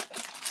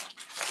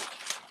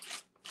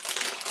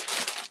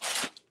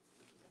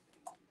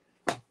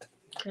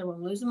 Okay, well,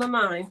 I'm losing my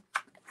mind.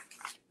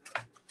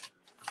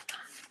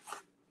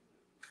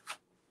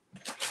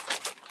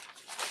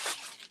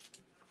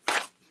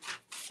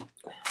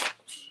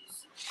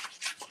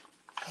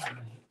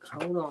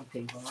 Hold on,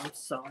 people. I'm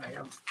sorry.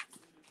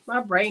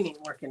 My brain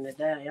ain't working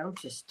today. I'm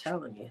just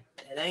telling you.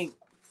 It ain't.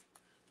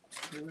 I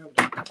don't know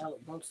what the hell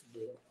it wants to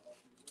do.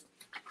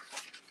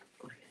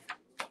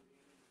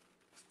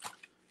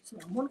 So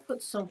I want to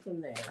put something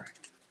there.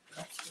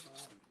 That's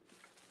what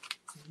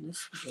and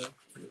this will go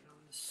here on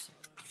this side.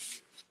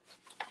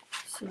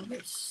 So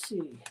let's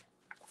see.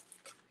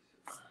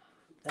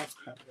 That's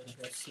probably going to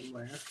go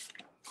somewhere.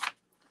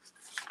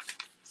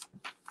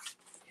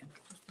 Can I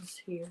put this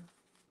here?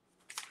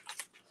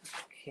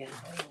 Okay,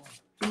 hold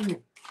on. I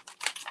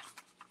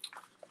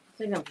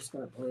think I'm just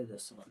going to glue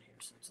this on here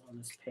so it's on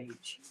this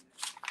page.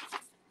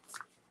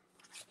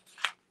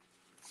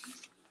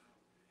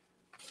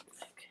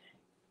 Okay,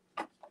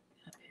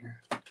 up here.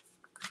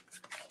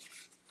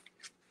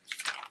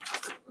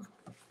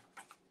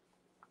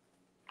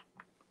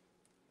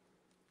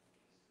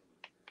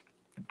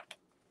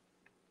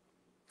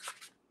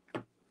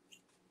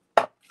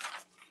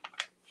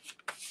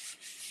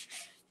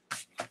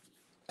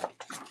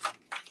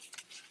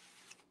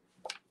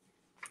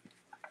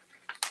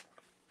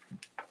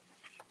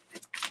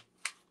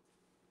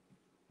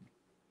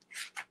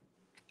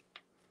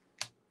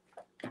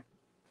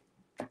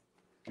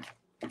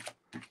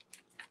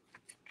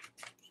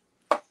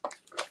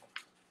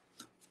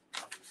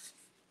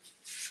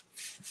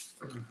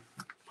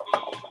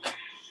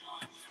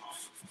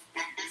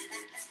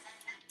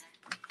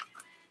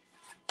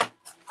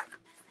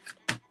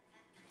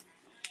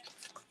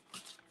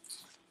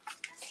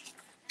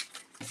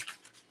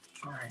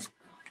 All right,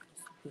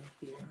 go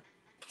here.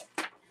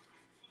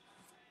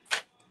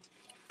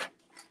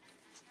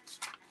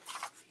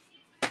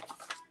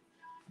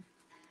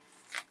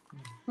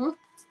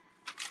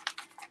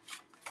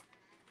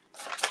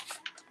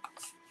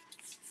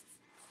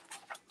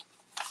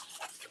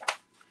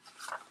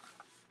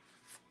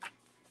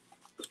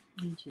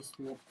 Just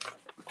look.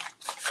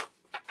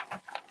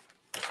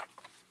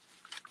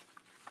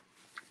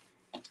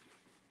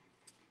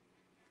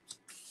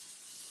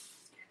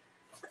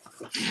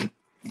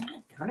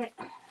 Darn it.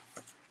 I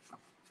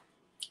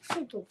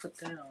think we'll put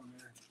that on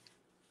there.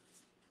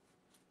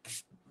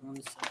 On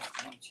the side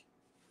page.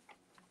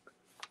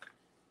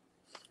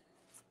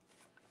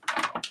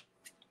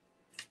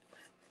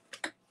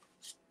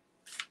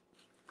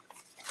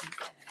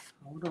 Okay,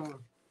 hold on.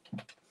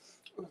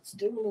 Let's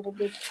do a little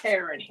bit of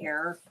tearing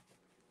here.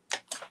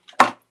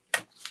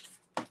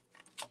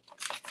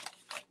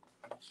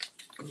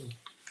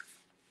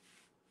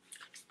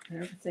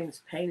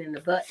 Everything's pain in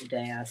the butt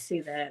today. I see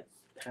that,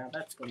 how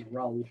that's going to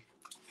roll.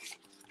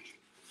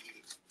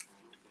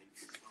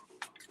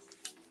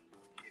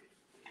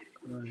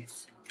 Right.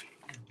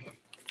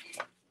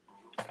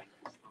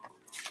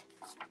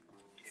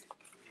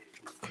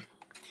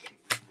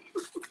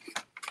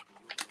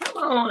 Come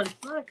on,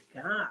 my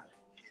God.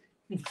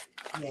 Yeah.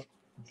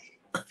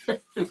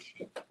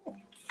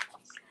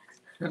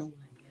 Oh my God.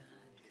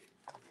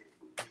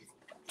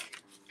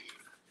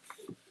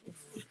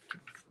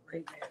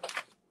 Right there.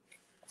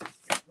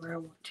 Where I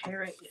will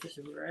tear it is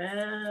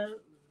right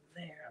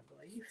there, I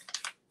believe.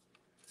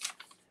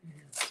 Yeah.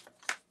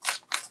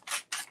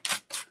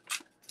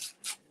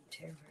 Didn't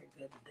tear very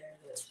good. There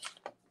it is.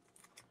 Now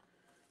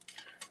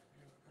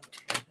we're going to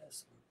tear this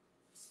one.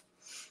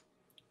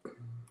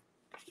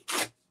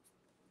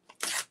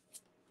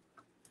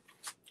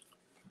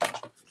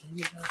 Then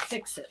you gotta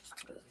fix it.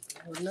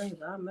 Lord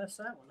knows I messed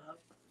that one up.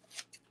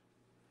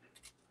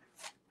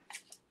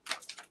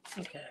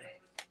 Okay.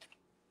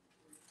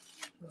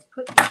 We'll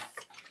put the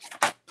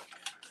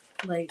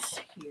lace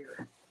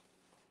here.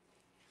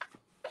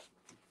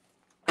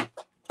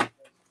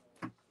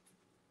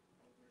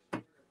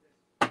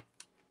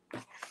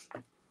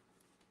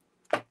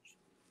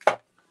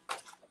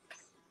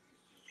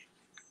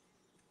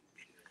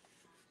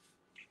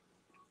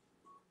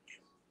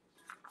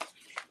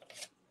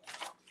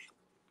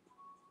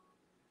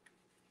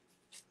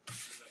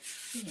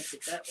 Make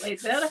it that way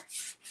better.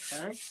 Okay.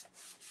 That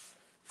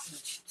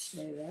should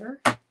stay there.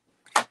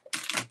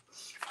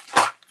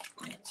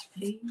 That's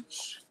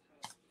page.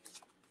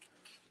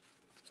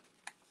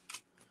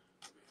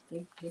 I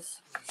think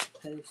this was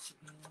supposed to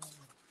be on.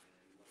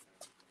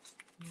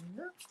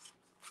 Yep.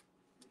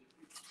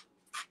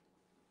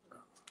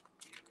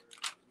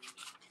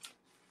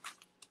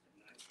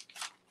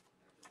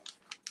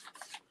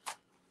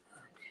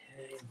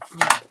 Okay.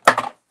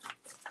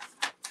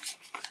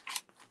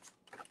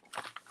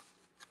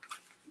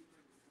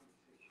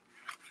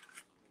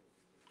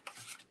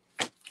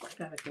 I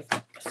gotta get.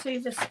 See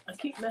this? I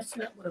keep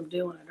messing up what I'm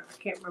doing. I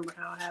can't remember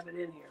how I have it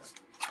in here.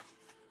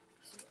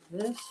 So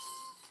this.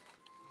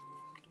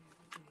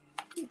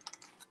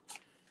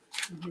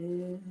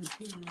 Then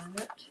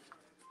that.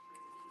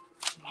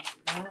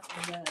 That.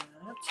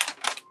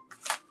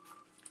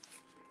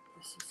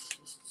 This is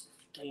just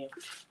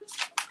stamped.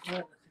 I don't think it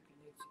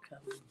needs to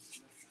come in.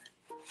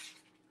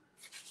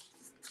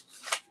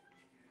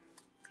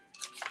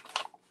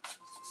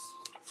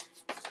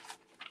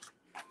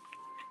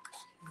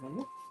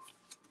 Mhm.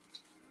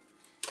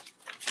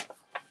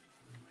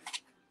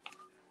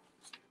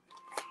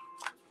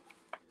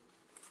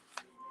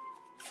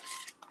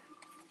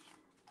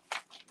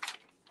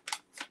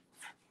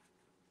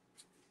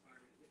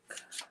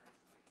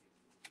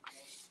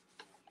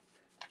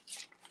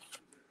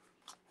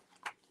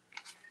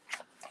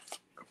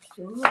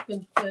 Still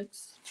looking,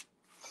 folks.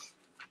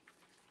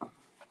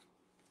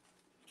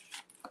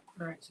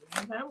 All right, so we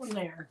have that one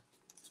there.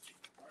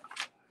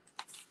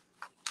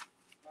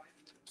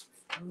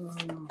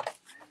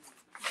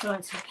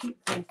 Trying to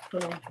keep things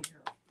put on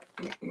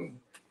here.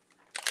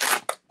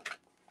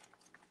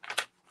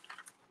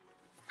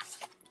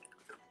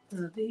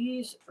 Now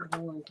these are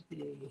going to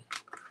be.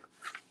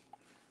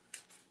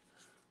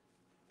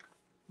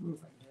 I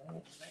don't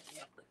know that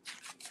yet.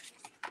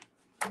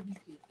 Let me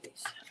get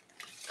these.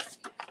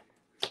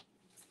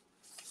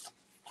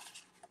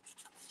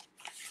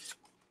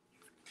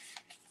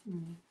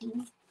 Mm-hmm.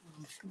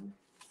 Mm-hmm.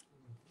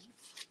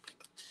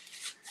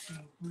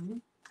 Mm-hmm.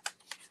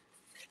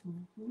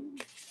 Mm-hmm.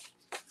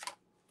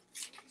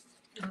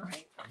 All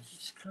right, I'm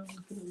just kind of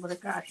looking at what I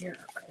got here.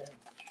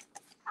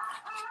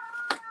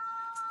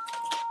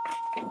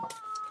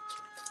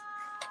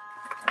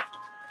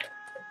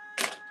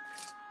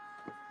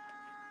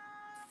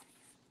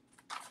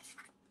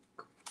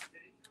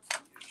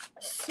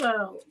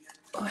 So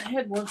I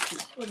had one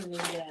piece. What did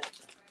I get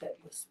that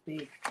was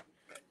big?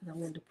 And I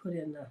wanted to put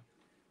in the.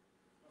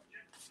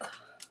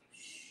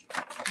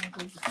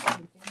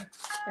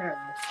 There it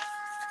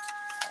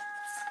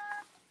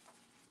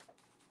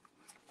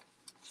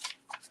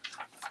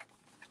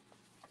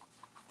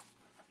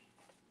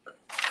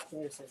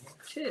is. There's in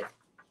here too.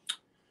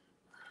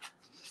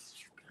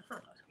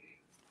 God.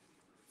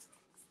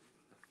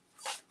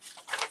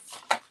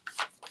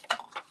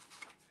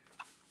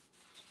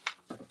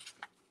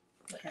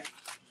 Okay.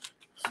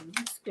 So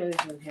this goes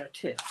in here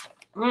too.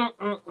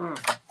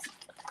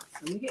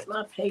 Let me get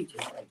my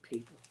pages right,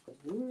 people. Because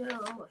you know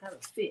I'm going to have a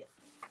fit.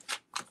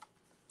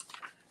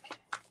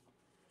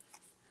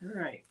 All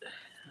right.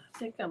 I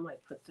think I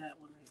might put that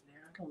one right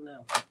there. I don't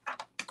know.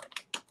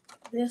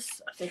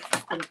 This, I think,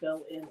 is going to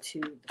go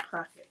into the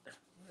pocket.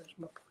 Where's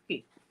my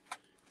pocket?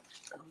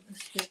 Oh,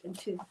 let's get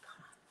into the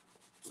pocket.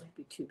 Might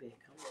be too big.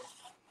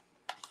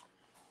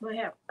 Might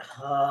have.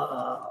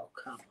 Oh,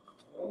 come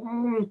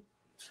on.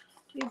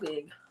 Too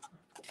big.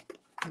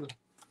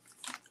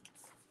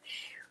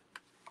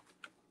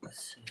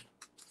 Let's see.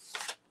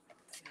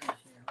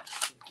 Let's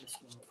see if this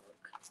will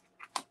work.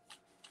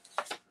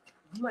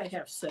 I might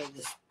have to say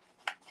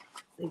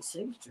these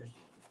signatures.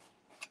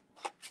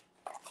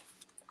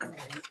 All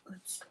right,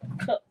 let's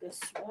cut this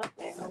right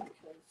now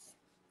because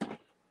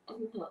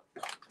I'm not.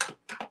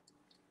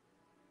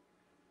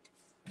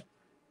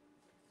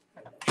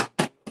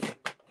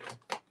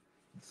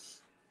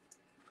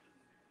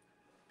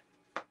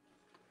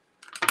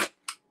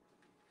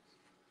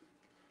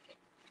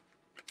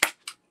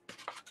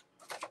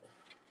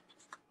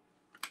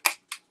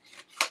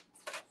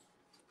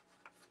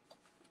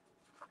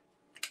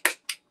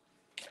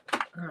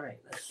 All right,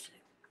 let's see.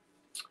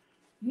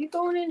 You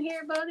going in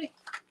here, buddy?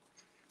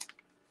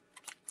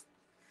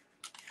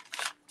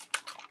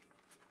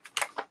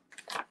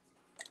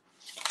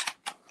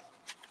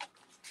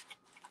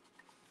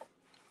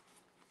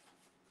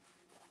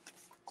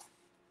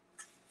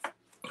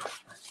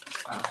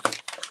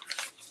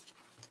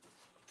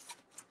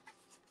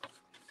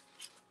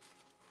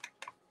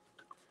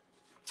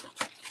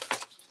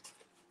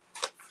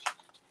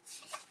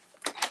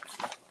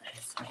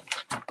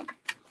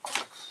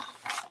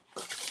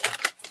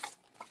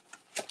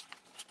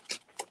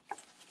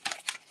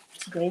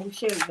 Baby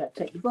sure you gotta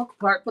take the book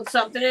apart, put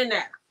something in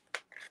there.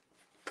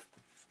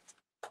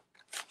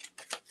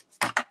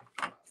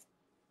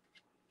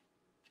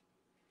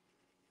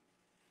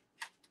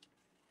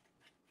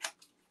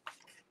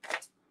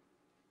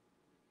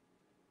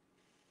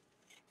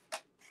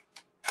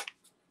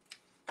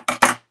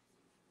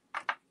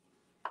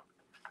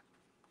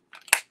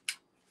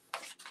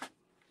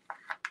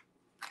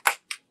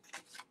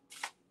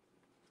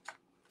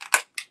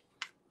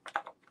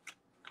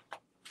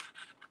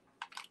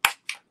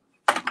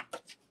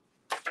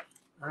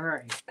 All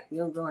right, you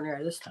don't go in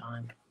there this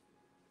time.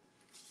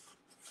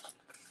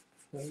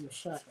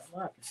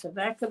 So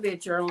that could be a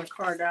journal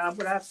card out,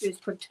 but I have to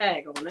just put a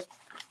tag on it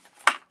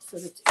so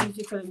that it's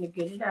easy for them to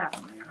get it out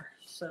of there.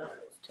 So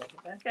let's take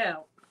it back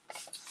out.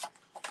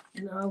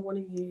 And I want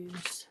to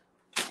use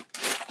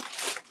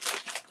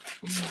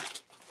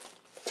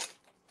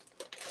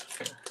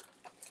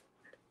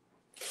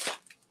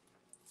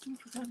I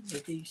forgot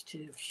about these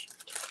two.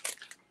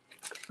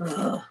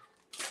 Ugh.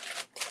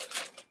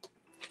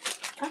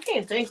 I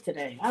can't think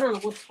today. I don't know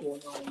what's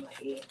going on in my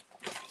head.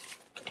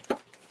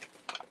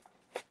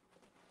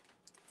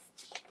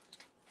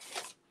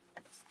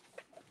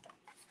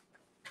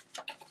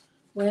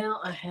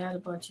 Well, I had a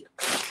bunch of.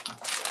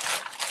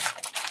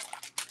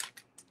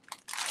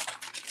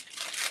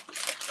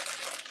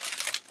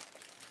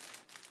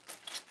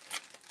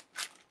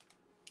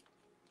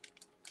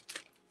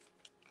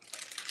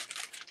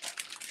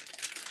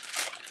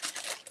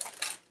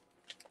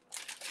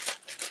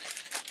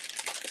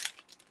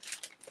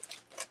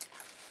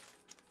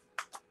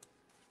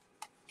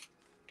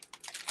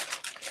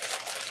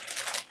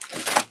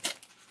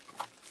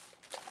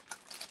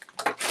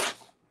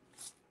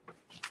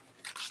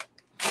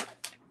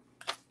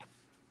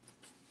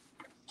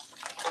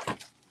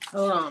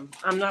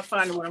 I'm not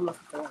finding what I'm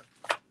looking for.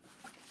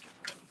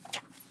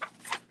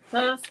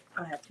 Plus,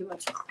 I have too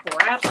much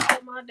crap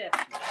on my desk.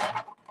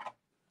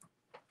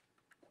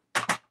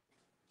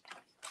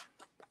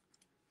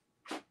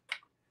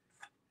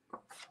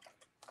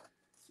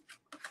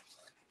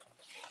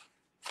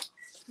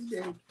 Too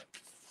big.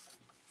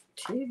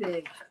 Too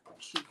big.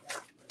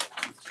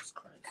 Jesus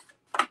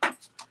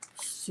Christ.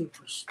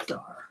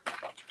 Superstar.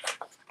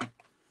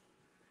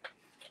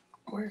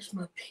 Where's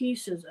my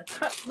pieces? I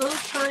cut little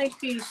tiny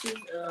pieces.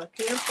 I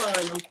can't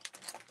find them.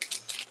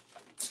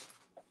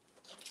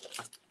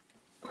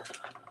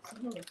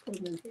 I know I put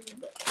them in here,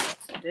 but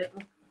I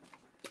didn't.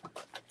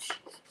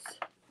 Jesus.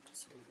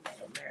 Sweet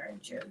little Mary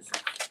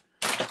Joseph.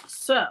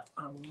 So,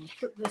 I'm going to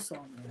put this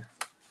on there.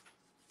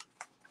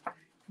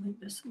 Make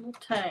this a little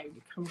tag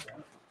that comes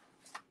out.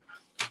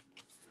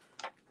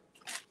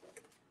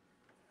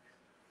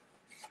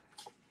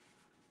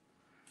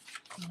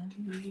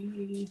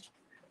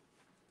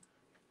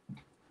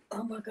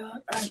 Oh my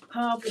God, I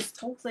piled this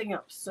whole thing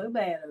up so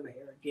bad over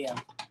here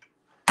again.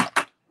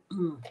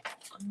 I'm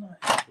not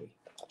happy.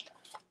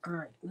 All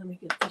right, let me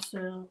get this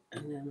out,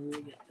 and then let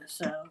me get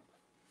this out.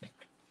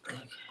 Okay,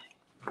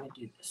 let me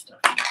do this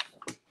stuff.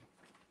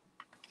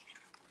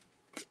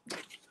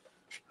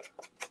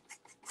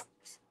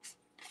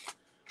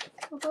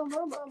 I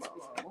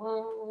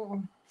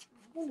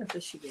wonder if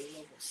this should be a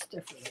little bit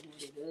stiffer than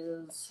what it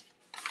is.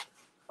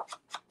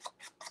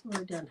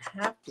 Well, it doesn't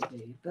have to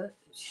be, but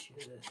it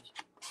should.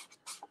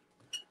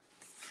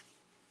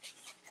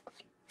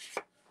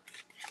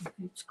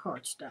 It's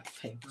cardstock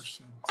paper,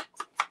 so.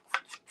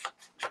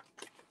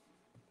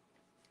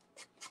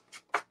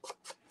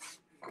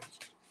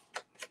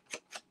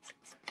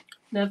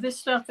 Now, this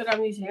stuff that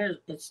I'm using here,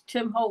 it's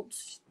Tim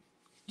Holtz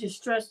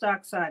Distressed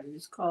Oxide.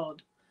 It's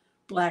called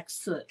Black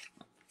Soot.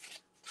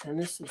 And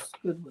this is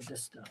good with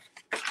this stuff.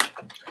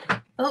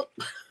 Oh.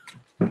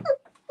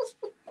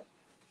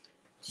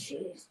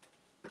 Jeez.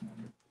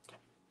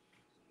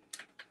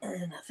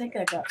 And I think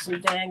I got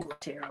some dangles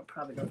here. I'm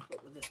probably going to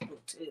put with this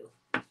book too.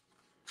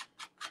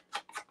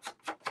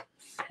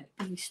 Had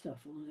bee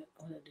stuff on it.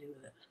 What do I do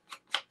with it?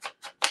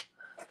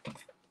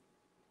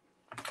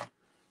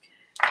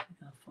 I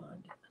gotta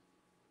find it.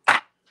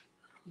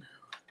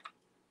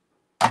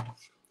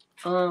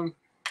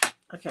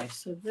 Okay,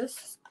 so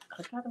this,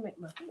 I gotta make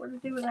my, what do I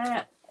do with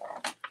that?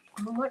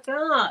 Oh my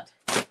God.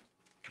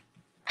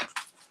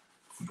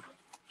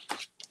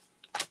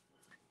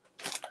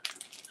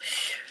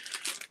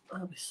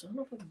 Oh, son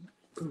of a,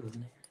 there it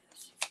is.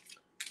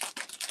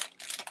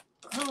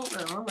 I don't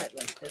know, I might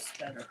like this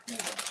better.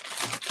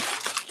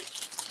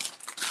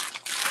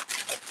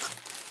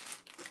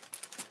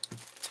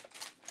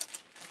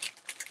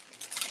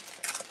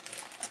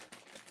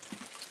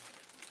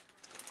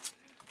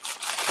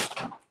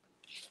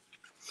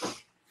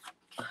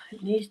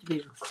 It needs to be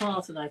with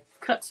cloth, and I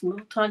cut some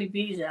little tiny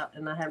bees out,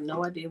 and I have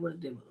no idea what to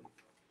do with them.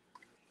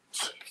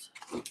 Jeez.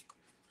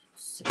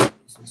 Sick of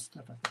these and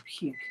stuff. I could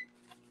puke.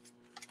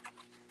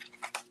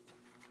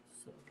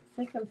 So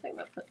I'm thinking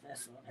about putting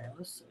this on here.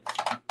 Let's see.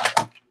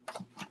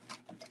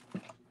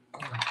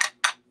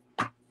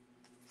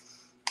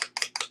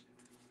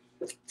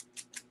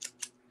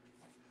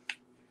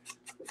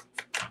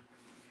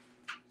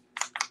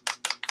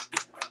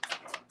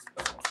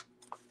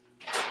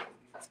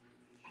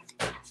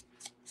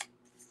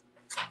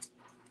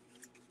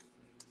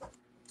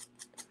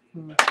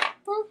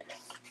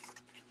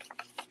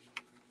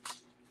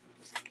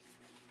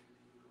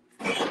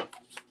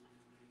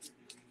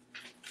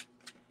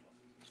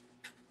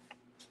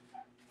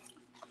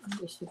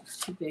 This is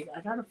too big. I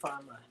gotta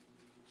find my.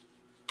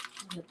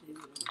 Let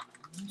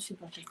me see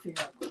if I can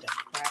figure out what the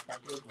crap I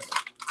did with it.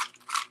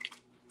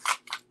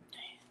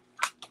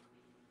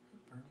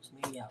 It burns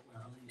me out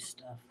when I lose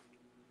stuff.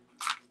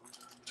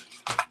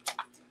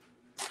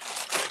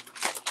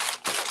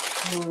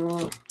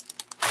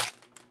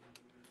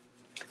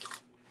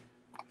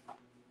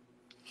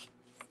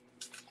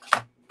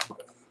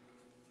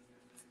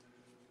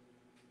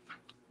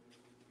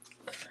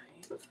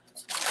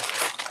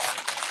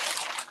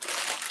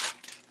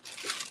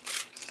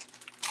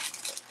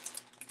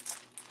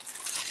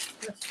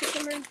 Let's put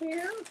them in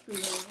here.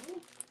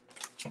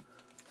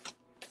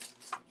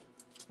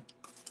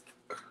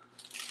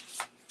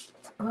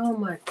 Oh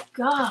my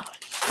God.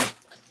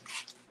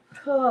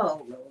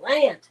 Oh,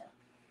 Atlanta.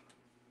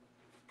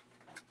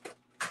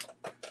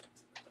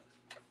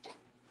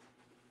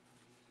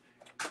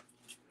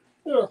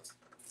 Ugh.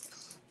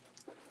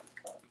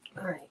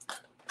 All right.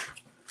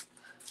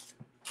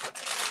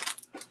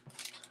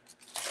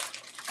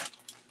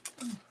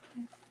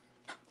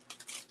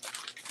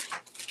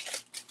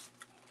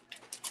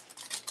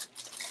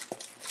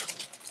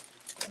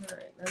 All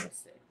right, let me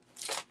see.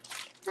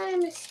 Let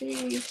me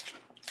see.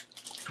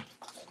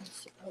 Let's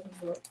see. Other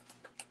book.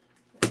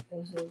 That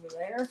goes over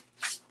there.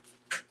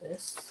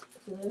 This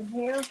is in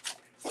here.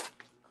 I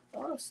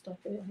thought I stuck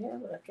it in here,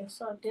 but I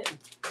guess I didn't.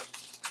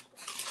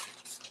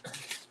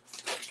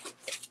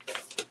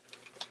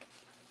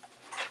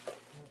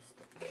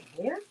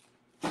 Here.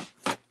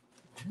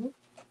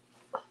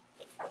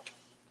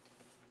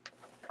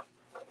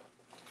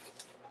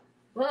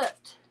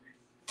 But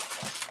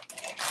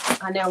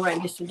I now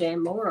ran just a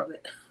damn more of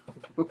it.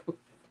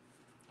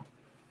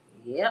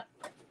 Yep.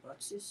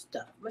 Watch this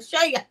stuff. I'm going to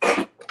show you.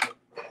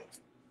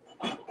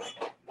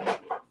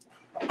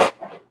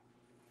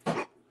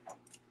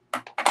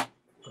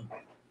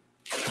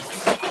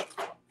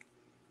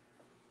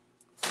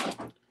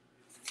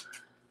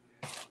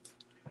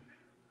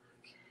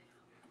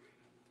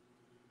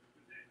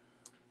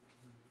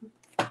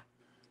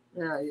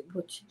 Now,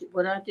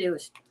 what I do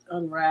is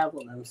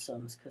unravel them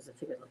some because I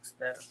think it looks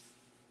better.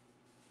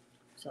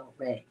 It's all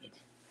ragged.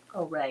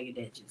 All ragged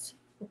edges.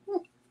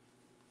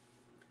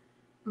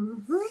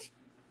 Mm-hmm.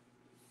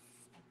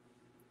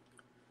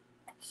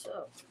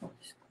 So,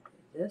 just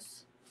do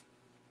this.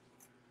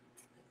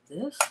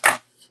 This.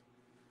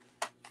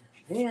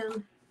 And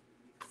then,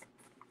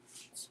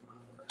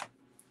 smaller.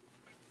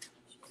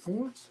 See?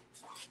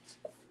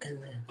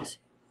 And then, let's see.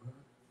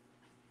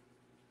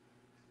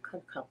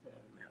 Cut a couple of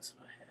them out so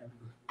I have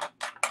them.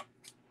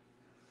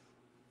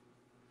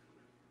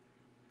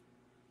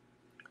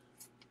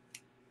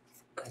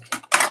 Okay.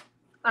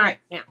 All right,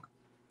 now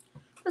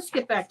let's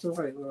get back to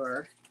where we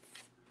were.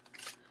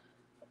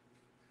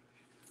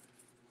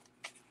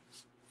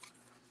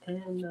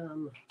 And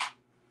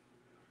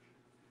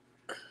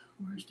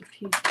where's the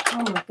piece?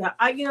 Oh my God!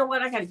 You know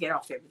what? I got to get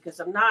off here because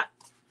I'm not.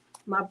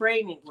 My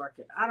brain ain't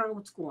working. I don't know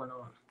what's going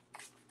on.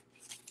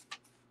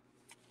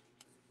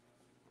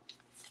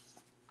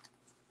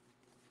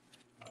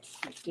 It's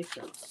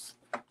ridiculous.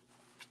 I'm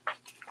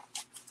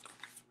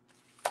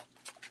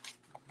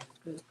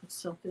gonna put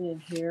something in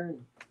here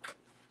and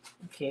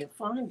I can't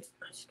find it.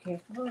 I just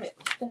can't find it.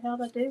 What the hell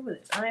did I do with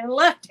it? I have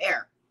left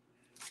here.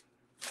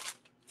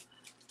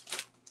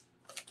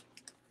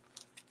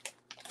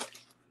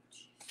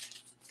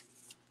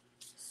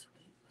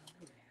 Sweet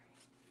Mother Mary.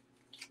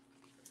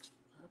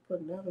 I'll put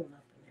another one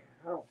up in there.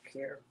 I don't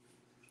care.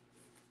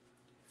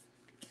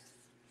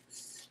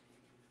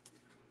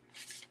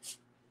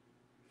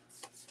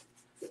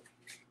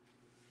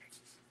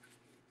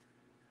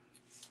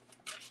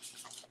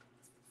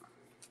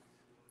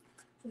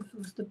 This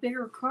was the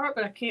bigger card,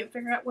 but I can't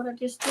figure out what I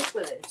just did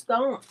with it. It's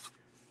gone.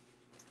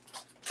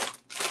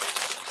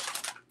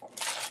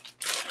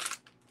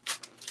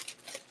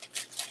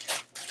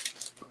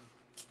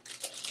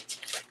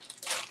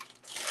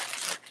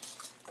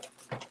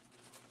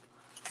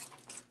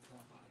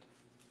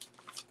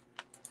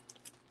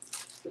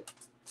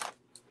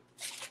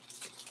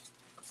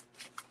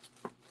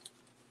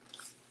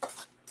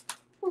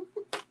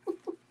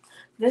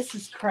 This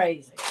is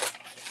crazy.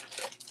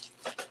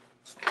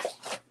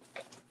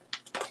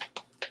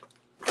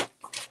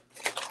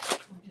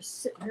 I'm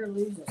just sitting here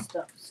losing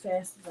stuff as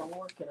fast as I'm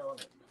working on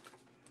it.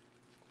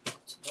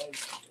 It's way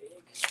too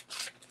big.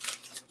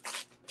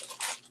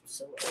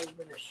 So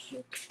over the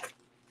shit.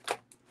 When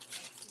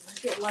I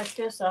get like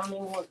this, I don't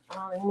even want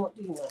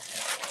to do nothing.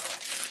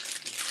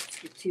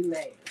 Get too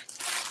mad.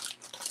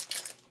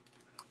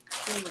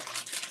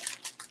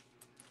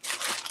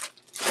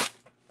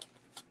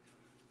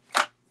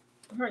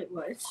 Alright,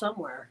 well, it's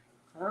somewhere.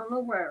 I don't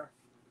know where.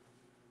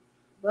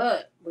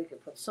 But we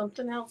could put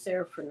something else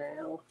there for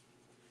now.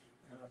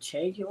 I'll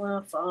change it when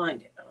I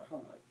find it. Oh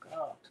my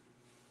God.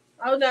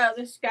 Oh no,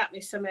 this got me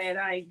so mad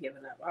I ain't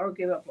giving up. I would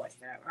give up like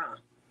that, huh?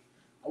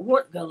 I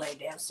would go lay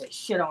down and say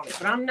shit on it,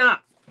 but I'm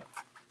not.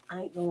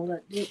 I ain't gonna let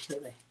it do it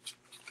to me.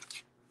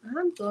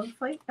 I'm gonna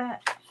fight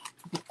back.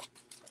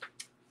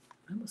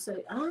 I'm gonna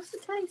say, I have to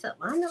tell you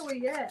something. I know where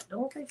you're at.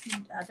 Don't think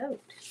I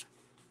don't.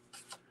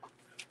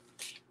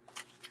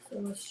 So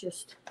let's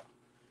just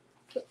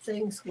put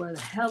things where the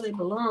hell they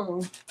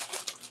belong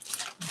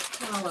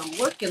while I'm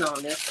working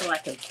on this so I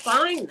can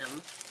find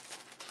them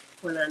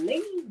when I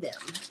need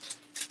them.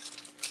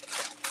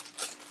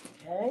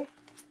 Okay?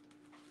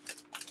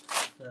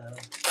 So,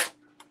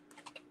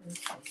 this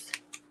is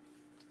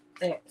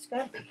there. It's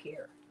got to be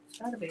here. It's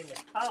got to be in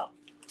the top.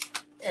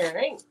 And it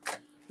ain't.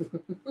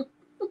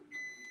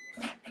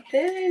 It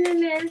ain't in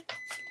there.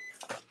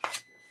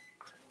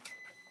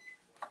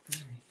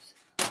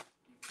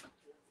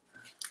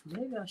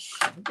 Maybe I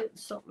should get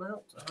something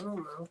else. I don't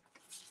know.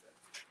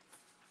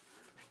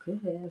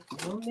 Could have.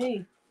 No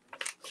me.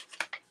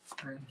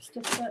 Alright,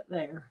 stick that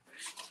there.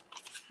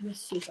 Let's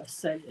see if I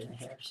set it in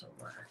here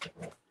somewhere.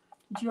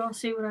 Did you all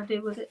see what I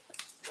did with it?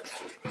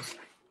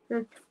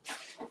 Here.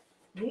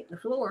 Eating the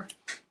floor.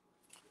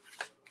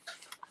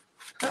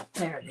 Oh,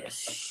 there it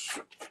is.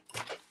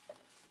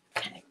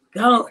 Okay,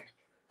 going.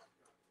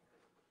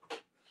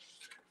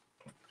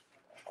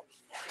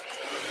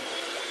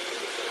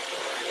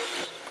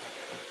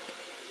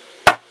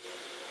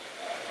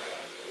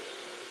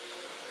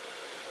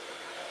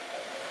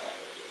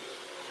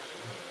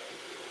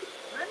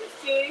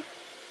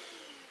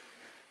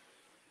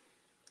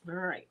 All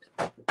right,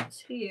 put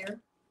this here.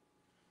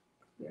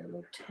 There are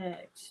little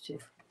tags too.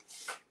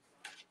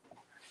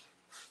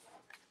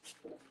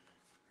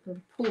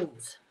 Little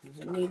pulls.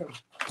 You need them.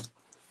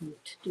 You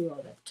need to do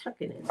all that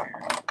tucking in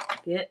there.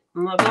 Get,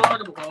 oh my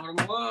God, oh my God, oh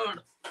my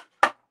God.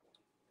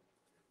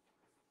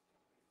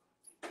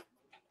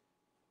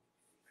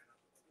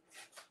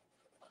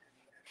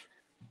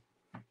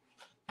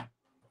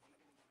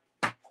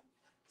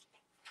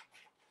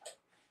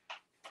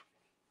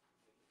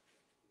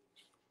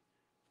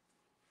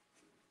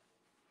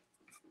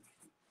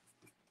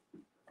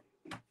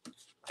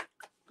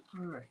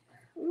 All right.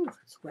 Ooh,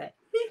 it's wet.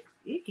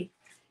 Icky.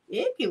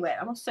 Icky wet.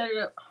 I'm going to set it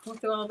up. I'm going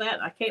to do all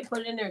that. I can't put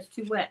it in there. It's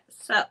too wet.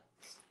 So,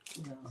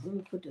 no, let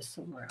me put this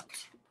somewhere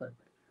else. Put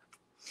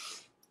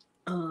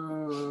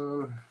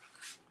it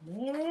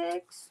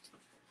next.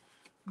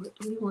 What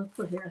do we want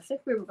to put here? I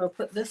think we were going to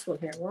put this one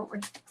here, weren't we?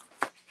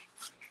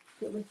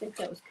 Didn't we think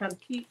that was kind of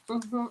cute?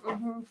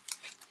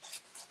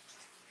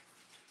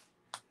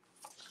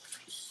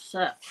 So,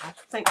 I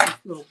think this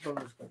little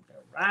bird's going to go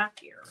right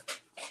here.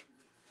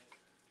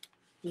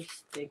 He's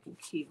stinking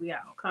cute. We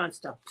got all kinds of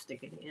stuff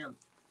sticking to him.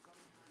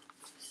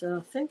 So,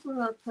 I think we're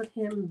going to put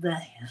him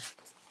there.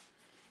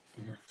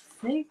 And I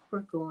think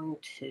we're going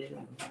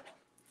to...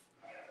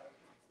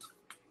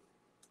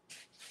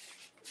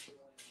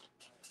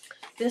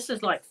 This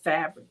is like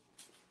fabric,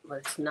 but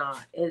it's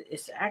not.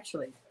 It's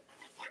actually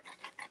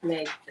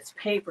made, it's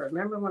paper.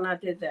 Remember when I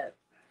did that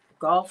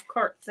golf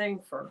cart thing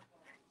for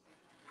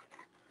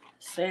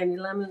Sandy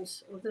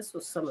Lemons? Well, this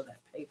was some of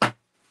that paper.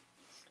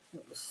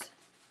 It was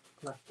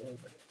left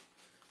over.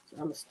 So I'm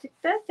going to stick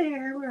that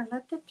there. We're going to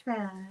let that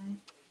dry.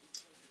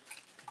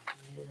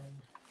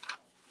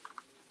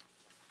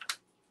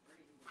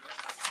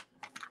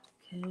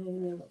 Okay, then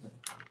we're going to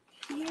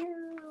go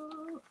here.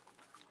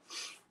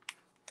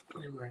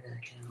 And we're going to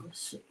go,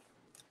 let's see.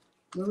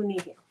 What do we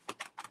need here?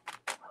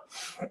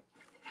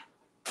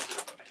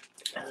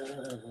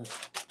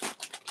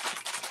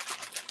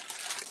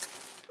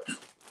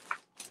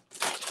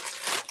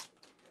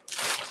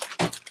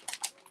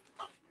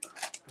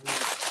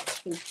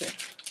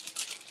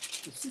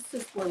 This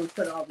is where we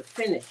put all the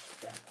finished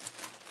stuff.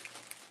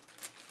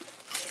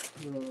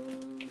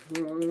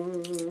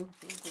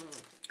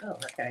 Oh,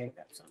 okay, I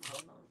got something.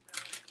 Hold on.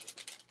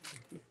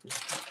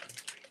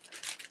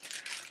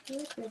 I'm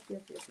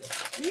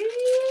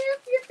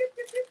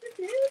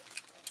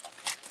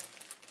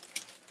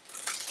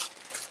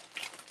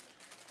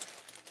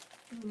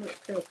going to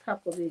throw a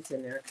couple of these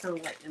in there. I kind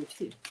of like them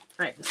too.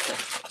 All right, let's go.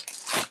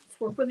 Let's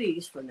work with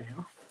these for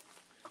now.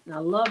 And I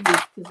love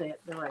these because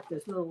they're like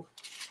those little,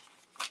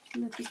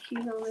 isn't that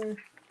cute on there?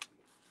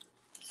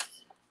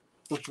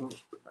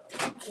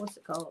 What's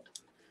it called?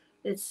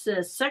 It's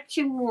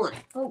section 1.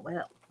 Oh,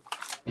 well.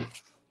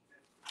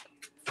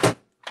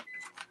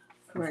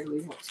 Where do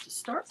we want to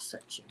start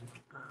section?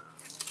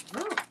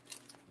 Oh.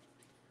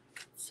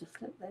 Set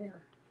that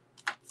there.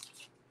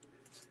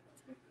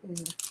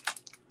 Okay.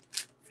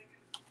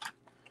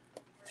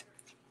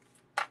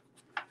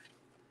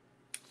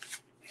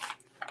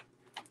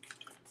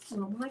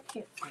 Well, I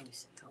can't find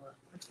this color.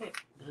 I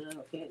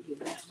can't do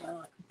that. Well,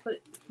 I can put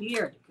it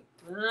here.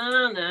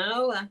 Oh,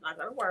 no, that's not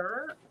going to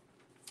work.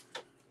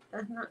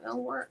 That's not going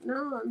to work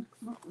none.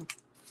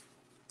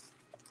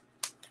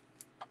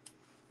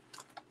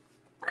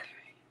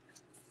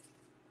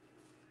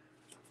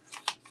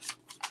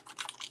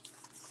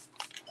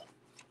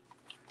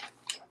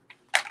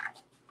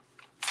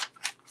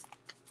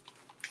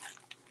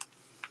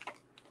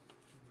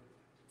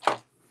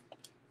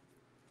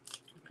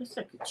 I guess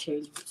I could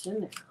change what's in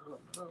there. I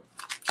don't know.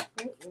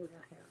 What do we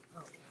got here?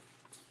 Oh, yeah.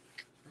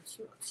 That's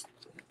not.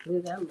 Do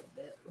that a little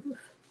bit.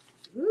 Oof.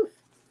 Oof.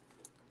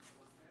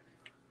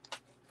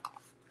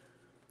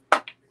 I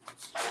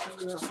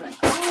don't know if that's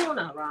going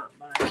on right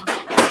by.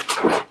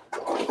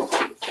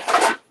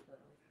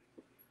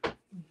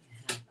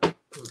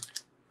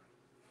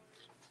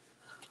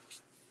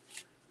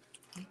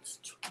 Let's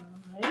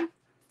try.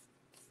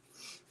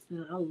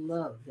 Now, I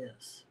love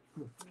this.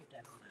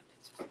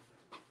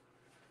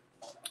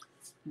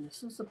 And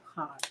this is a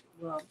pot.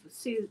 Well,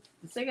 see,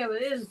 the thing of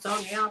it is, it's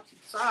on the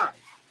opposite side.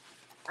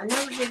 I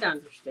never did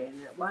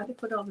understand that. Why they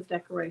put all the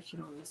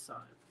decoration on this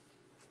side?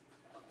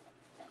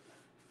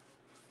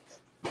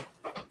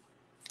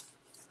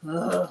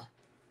 Ugh.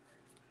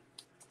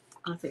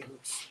 I think it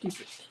looks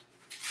stupid.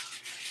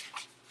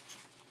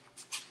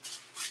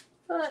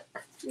 But,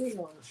 hang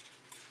on.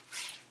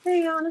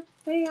 Hang on.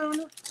 Hang on.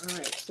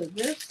 Alright, so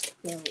this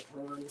go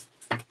on.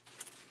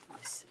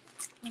 Let's see.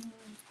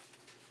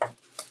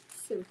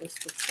 See what this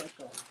looks like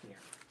on here.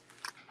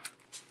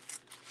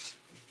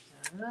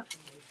 That,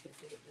 and we could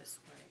do it this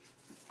way.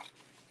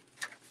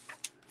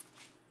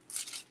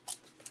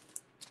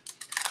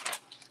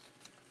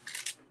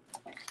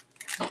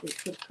 We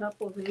put a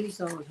couple of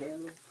these on here,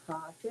 little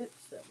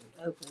pockets that we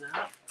open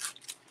up.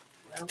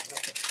 Well,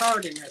 with the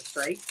card in there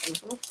straight.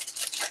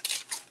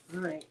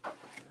 Alright,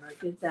 I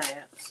did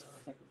that, so I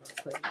think we're going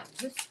to put it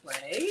this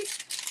way.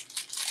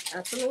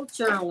 That's a little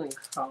journaling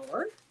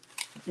card.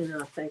 And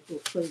I think we'll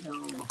put it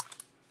on.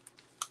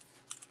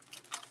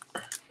 I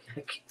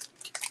can't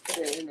put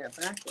it in there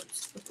backwards.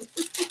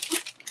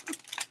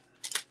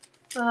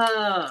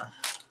 Robin,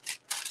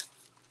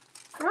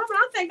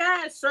 I think I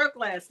had a stroke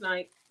last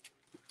night.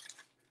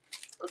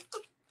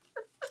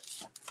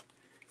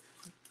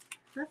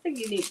 I think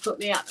you need to put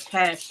me out to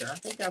pasture. I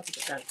think I'll put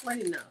it down. What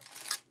do you know?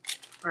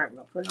 All right, we're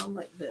going to put it on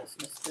like this.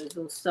 Let's do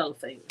those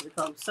cellophane. We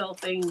call them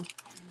cellophane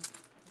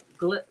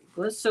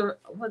glycer.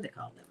 What do they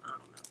call them? I don't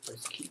know.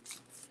 It's cute.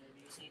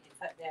 You need to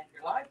cut down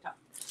your lifetime.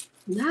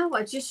 No,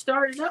 I just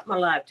started up my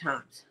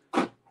lifetimes.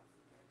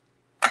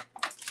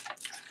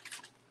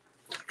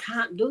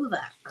 can't do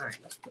that. All right,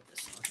 let's put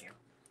this on here.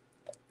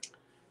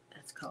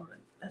 That's called it.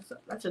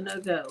 That's a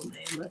no-go,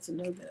 man. That's a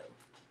no-go.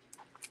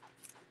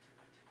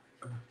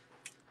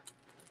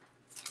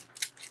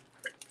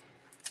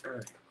 All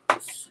right,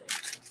 let's see.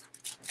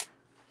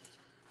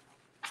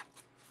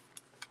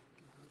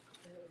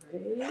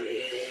 Right there.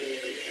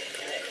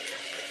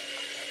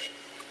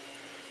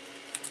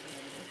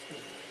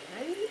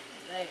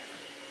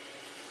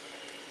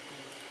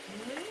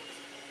 Okay.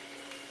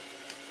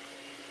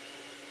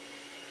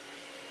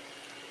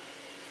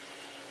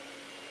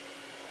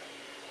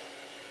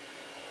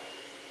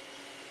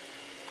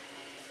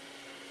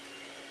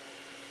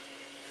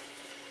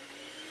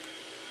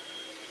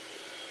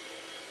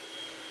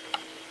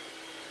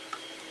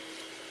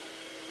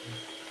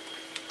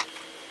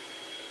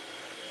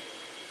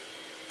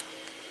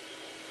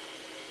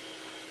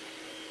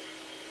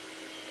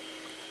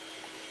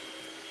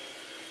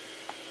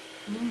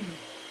 Well,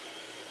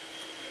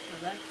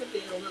 that could be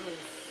a little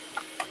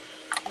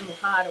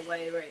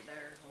hideaway right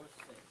there. Let's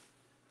see.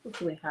 What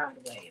can we hide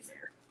away in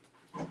there?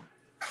 I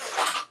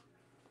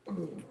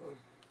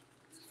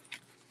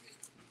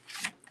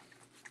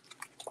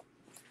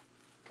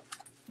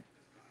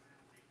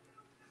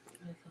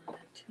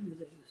had two of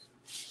those.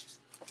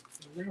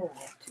 I know I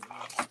have two of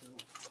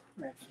those.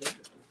 Wrap it up.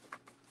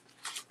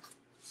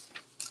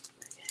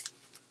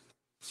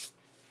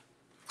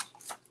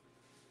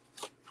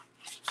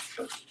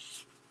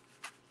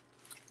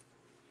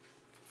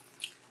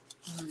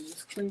 Alright,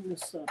 let's clean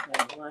this up. I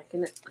ain't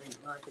liking it. I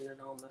ain't liking it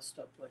all messed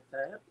up like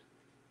that.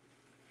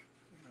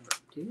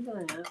 Do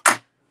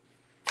that.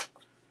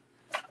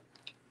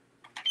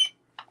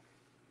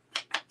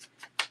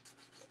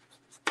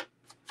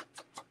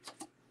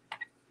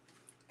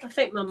 I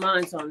think my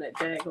mind's on that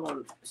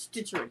daggone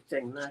stitchery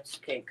thing and I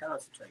just can't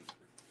concentrate.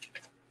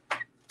 I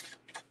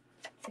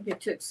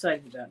get too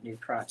excited about new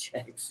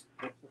projects.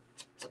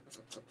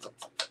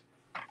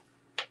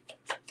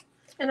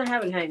 And I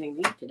haven't had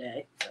anything to eat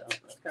today, so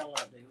that's got a lot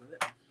to do with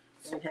it. I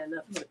ain't had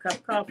nothing but a cup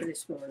of coffee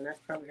this morning. That's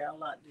probably got a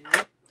lot to do with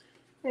it.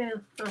 Yeah,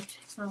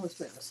 I always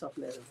make myself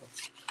miserable.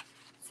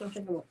 So I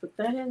think I'm going to put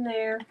that in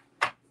there.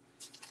 I'm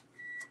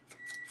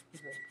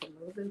going to put a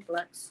little bit of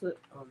black soot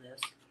on this.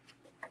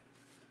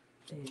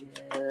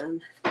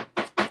 And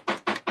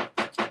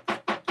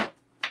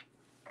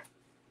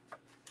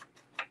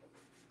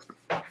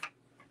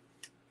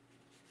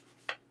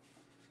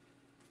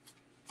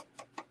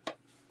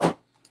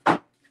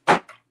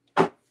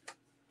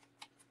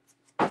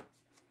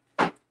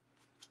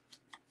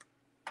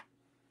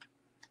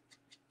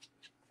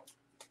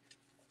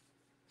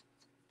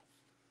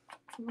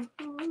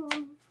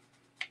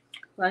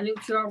well, I knew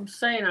what you all were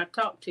saying. I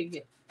talked to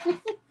you.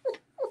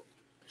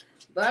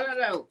 But I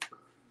don't.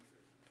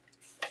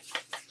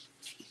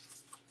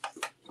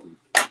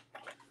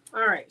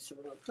 All right, so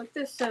we're going to put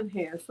this in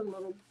here. Some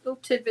little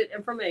tidbit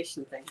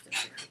information things in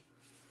here.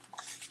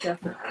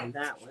 Definitely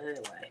that one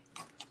anyway.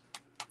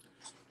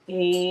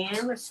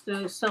 And let's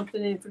do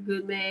something in for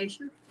good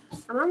measure.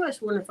 I'm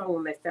almost wondering if I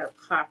want to make that a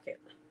pocket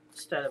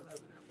instead of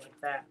opening it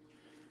like that.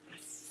 I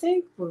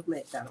think we'll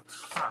make that a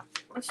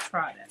pocket. Let's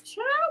try that,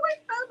 shall we?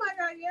 Oh my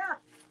God, yeah.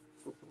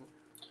 I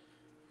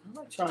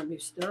like trying new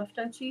stuff,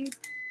 don't you?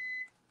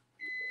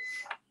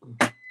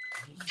 Get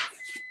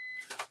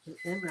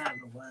them out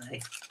of the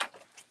way.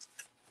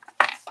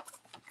 I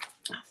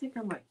think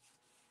I might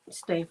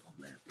staple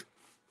that.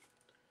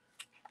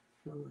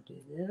 I'm going to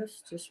do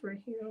this just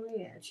right here on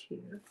the edge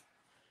here.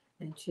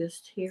 And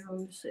just here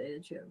on this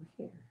edge over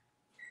here.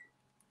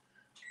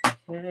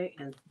 Okay,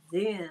 and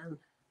then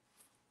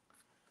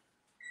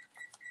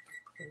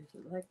close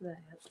it like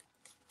that.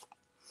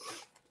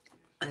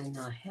 And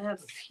I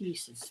have a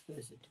piece that's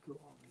supposed to go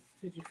on.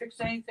 Did you fix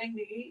anything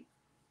to eat?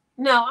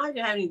 No, I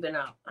haven't even been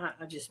out.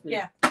 I just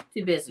been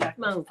too busy.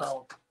 Exactly. My own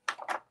fault.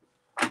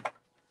 I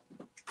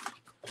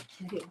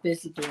get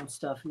busy doing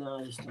stuff now.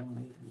 I just don't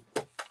even.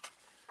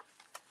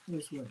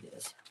 Here's what it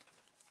is.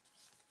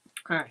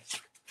 All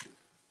right.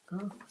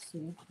 Oh,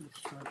 see,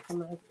 it's trying to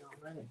come out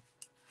already.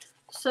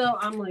 So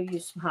I'm going to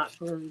use some hot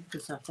glue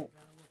because I think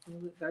that'll look a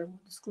little bit better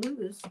with this glue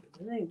is.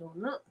 It ain't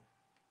doing nothing.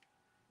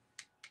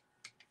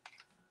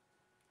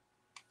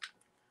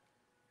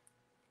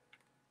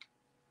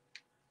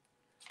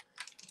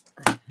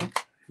 Okay.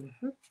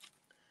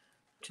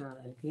 Try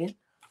that again.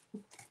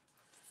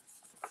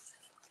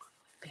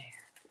 There.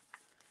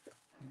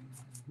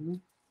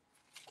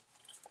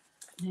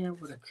 Now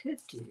what I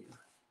could do,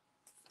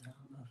 I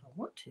don't know if I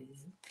want to,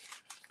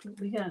 but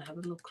we gotta have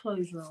a little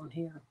closure on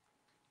here.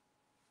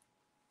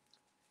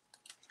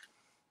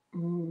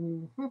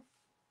 I'm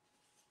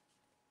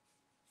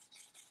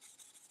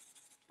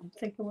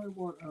thinking what I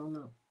want. I don't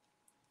know.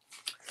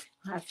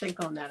 I have to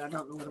think on that. I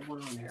don't know what I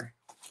want on there.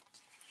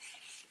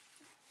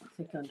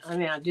 I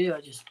mean, I do. I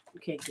just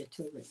can't get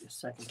to it right in a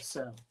second.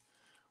 So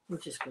we're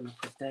just going to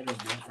put that in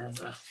there as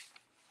a.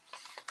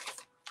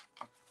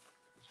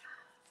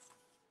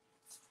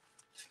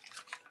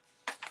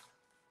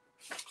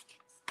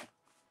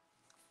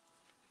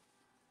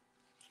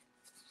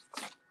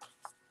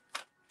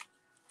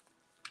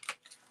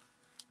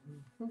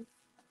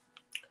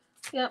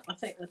 Yep, I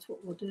think that's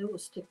what we'll do. We'll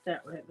stick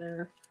that right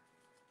there.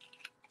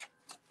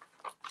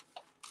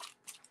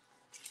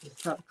 We'll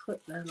try to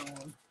clip that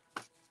on.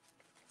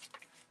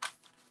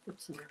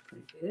 Fits in there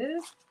pretty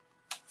good.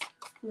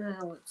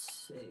 Now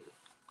let's see.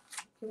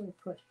 What can we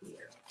put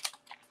here?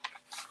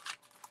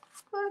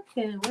 What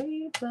can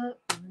we put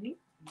right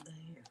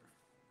there?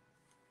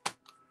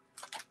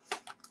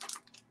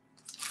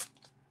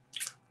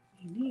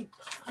 We need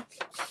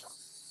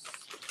pockets.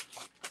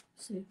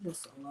 See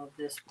this, I love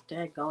this, but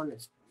daggone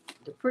it,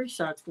 the pretty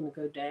side's gonna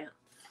go down.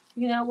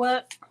 You know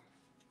what?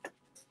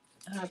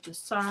 I've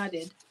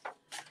decided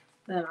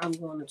that I'm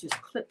gonna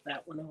just clip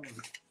that one on.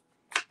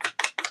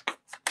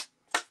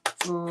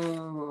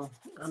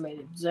 I made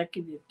an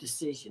executive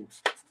decision.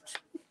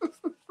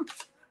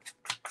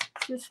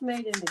 Just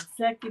made an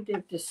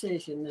executive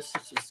decision. This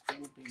is just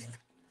gonna be a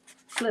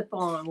clip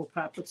on. We'll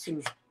probably put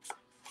some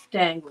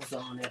dangles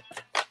on it.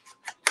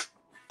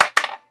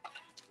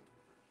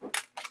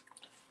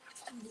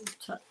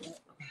 Tuck that.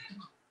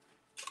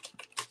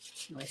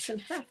 Nice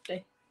and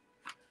hefty.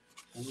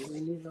 Maybe we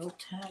need a little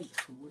tag to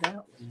pull it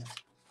out with.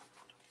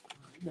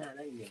 No, that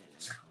ain't getting in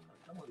there.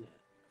 I want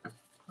that.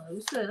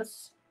 Close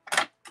this.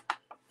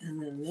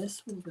 And then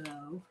this will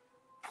go.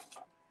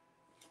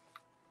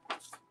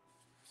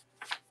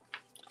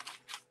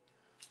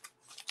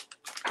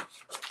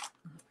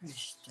 Very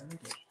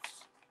sturdy.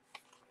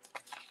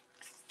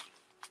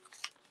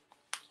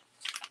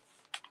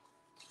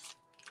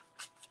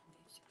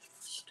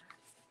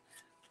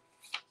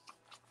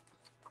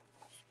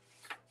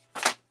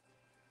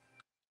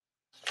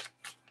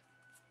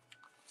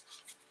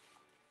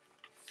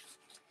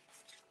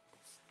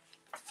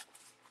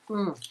 I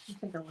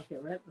think I like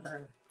it right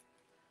there.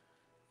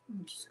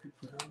 I'm just going to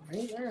put it on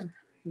right there.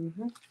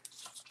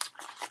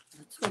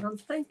 That's what I'm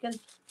thinking.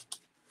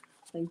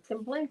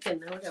 Thinking, blinking.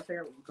 Now we got to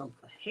figure out what we're going to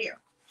put here.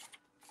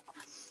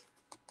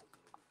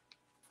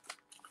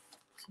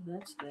 So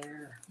that's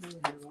there. Then we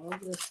have all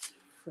this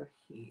for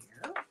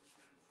here.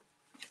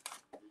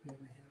 Then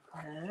we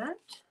have that.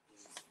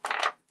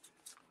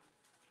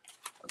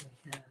 We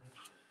have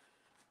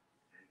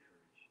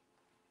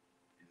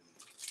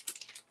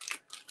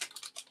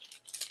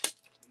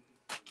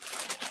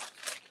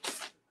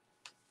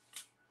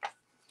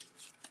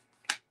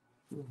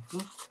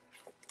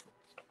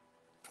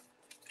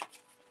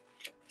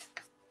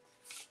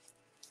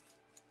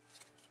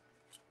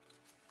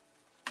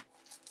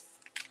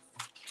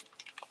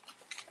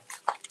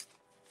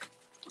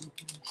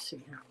Let's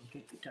see how we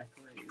get you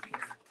decorated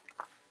here.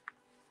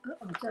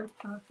 Uh-oh, is that a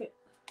pocket?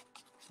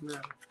 No.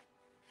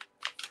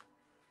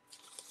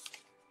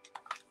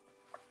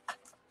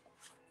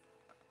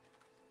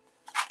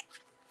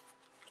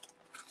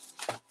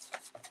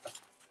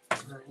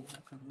 Let me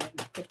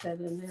put that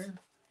in there.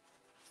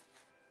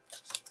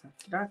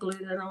 Did I glue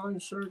that on?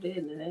 Sure did,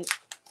 and it ain't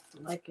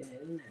liking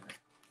it in there.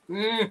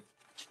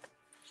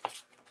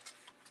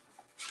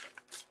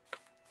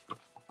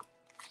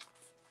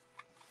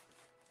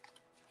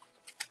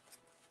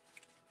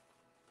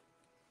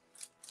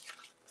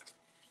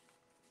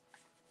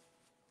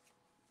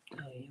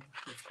 Oh yeah,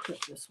 let's clip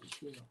this one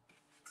too.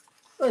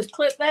 Let's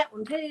clip that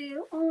one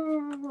too.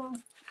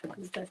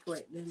 Let's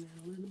decorate in there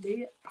a little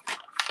bit.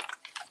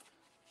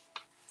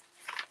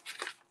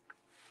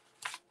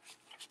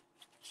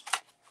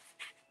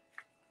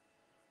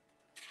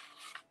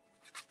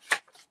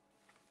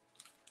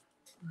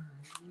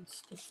 Let's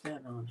stick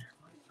that on there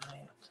like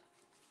that.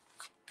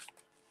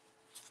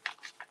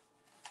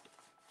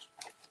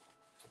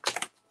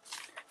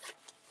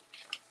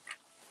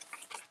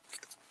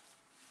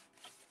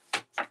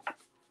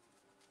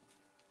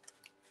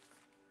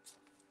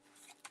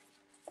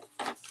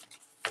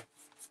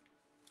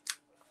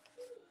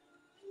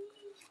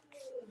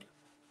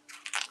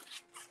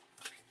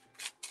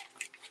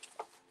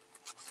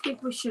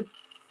 Think we should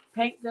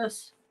paint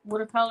this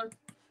watercolor.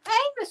 Hey,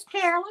 Miss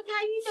Carolyn,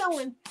 how you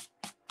doing?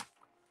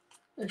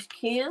 There's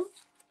Kim.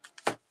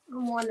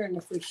 I'm wondering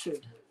if we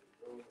should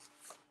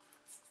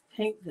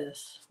paint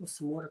this with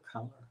some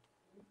watercolor.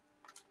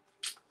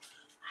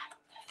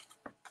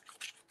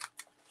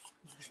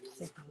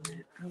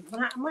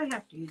 I might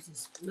have to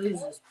lose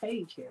this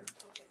page here.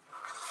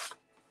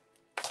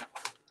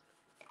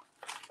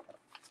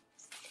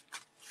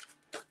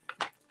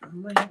 I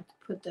might have to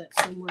put that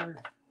somewhere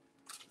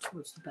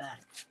towards the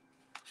back.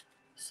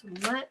 So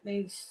let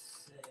me see.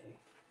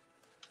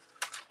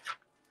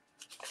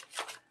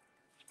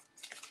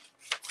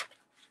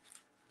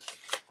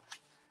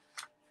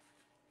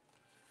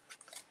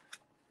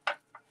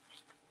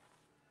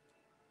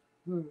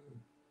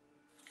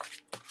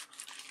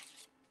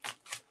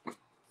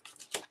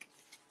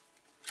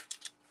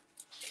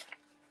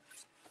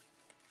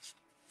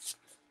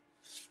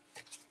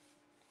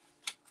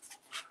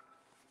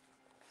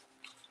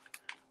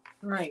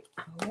 Right,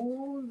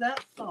 hold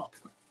that thought.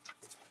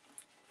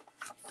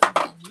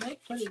 I might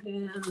put it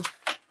in.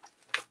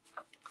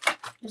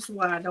 This is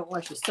why I don't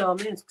like to sew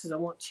them in, because I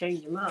won't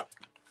change them up.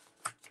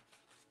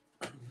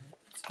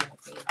 It's going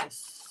to go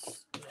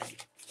this way.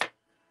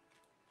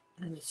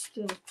 And it's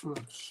still,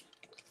 shit.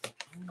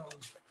 Hold on.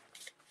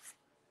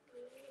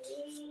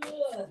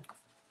 Okay.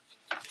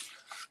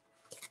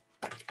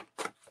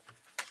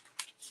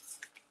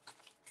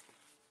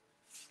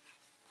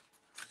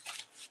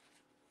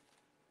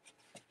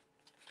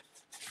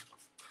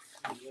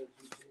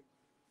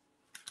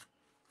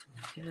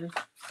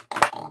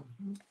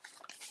 Mhm.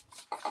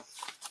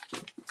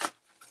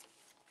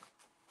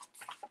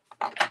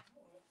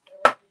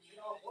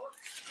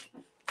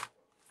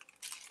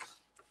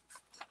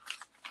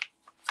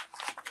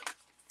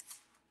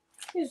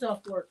 He's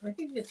off work. I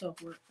think he gets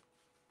off work.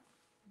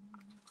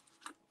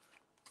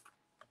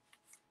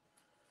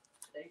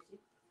 Stacy?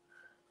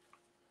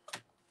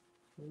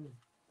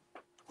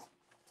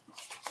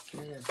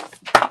 Yeah.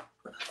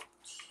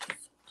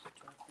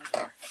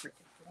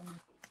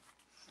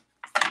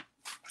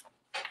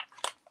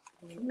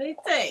 Let me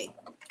think.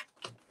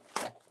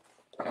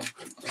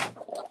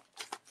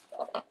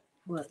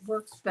 Well, it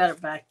works better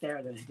back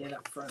there than it did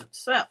up front.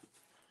 So,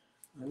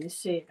 let me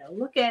see. Now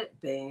look at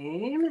it,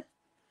 Bane.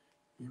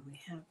 And we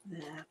have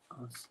that.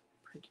 Oh, it's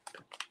pretty.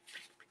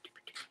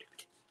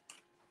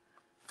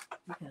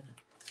 We gotta.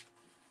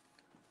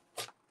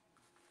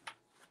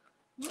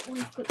 What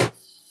we put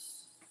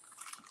this?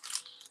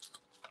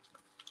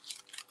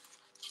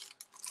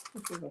 I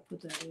think we're gonna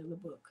put that in the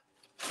book.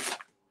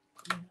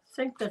 I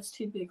think that's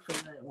too big for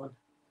that one.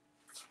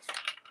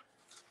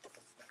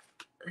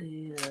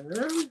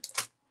 And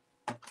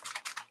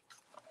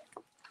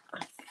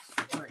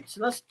all right,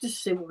 so let's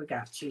just see what we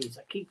got. Jeez,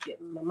 I keep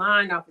getting my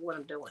mind off of what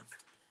I'm doing.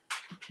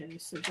 Okay,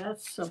 so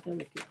that's something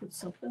we can put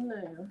something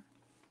there.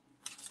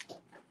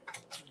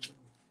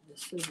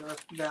 This is our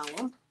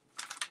vellum.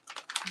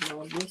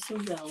 We'll do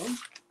some vellum.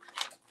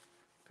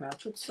 Probably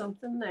put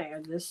something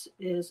there. This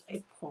is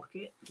a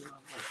pocket. Do I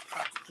want to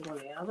pop it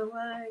going the other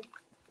way?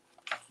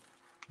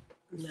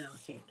 No, I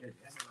can't do it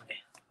the other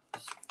way.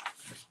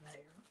 Just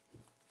there.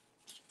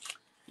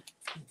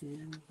 And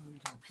then we're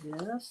going to do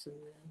this, and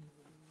then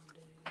we're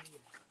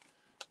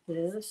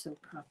going to do this, and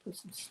probably put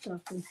some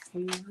stuff in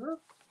here.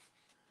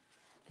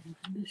 And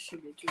this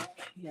should be dry.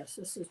 Yes,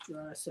 this is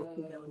dry, so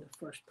we can go in the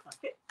first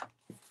pocket.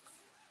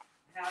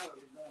 How are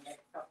we going to make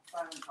a couple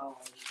phone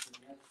calls to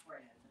the other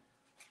friend?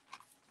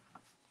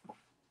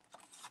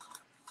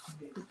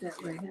 Put that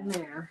right in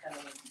there.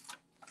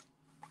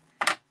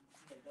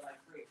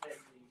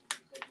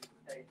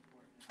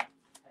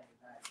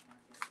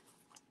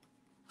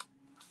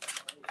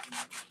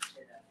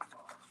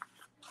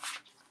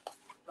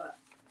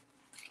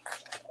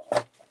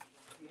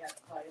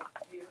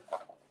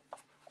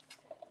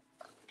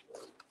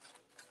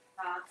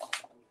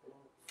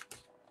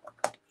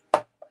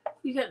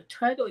 You got a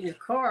title in your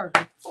car.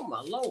 Oh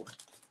my Lord.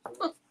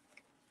 I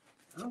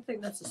don't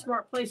think that's a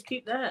smart place to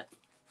keep that.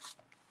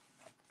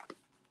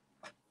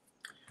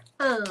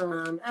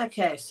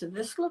 Okay, so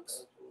this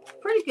looks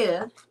pretty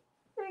good.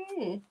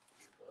 And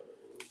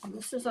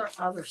this is our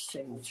other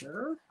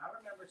signature. I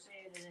remember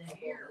seeing it in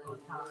here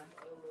one time.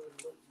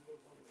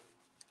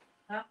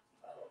 Huh?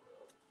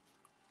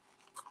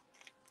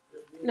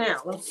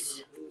 Now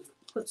let's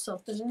put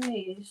something in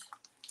these.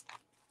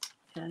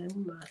 Okay,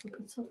 we might have to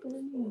put something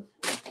in these.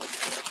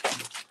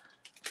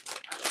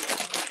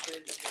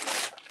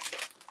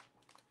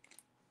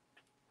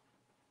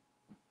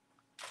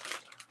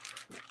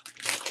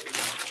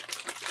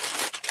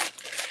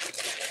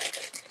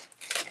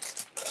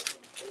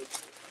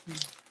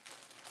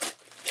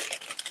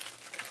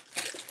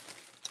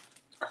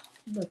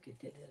 Look at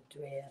that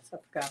dress. I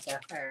forgot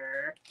about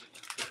her.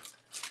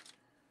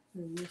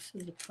 And this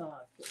is a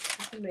pocket.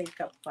 We can make a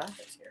couple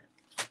pockets here.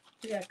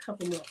 We got a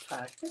couple more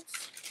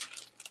pockets.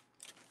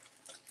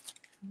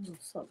 A little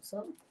something,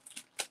 something.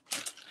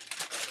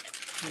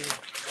 Let's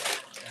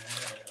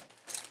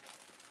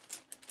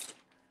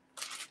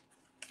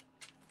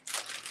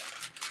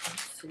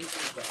see what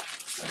we got.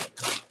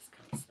 This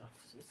kind of stuff.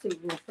 Let's see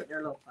what we'll put in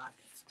our little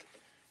pockets.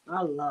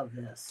 I love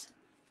this.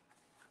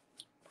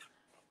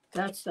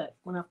 That's that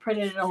when I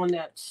printed it on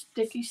that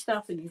sticky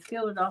stuff and you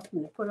peel it off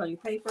and you put it on your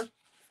paper.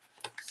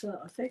 So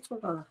I think we're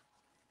gonna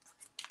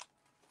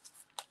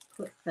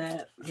put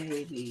that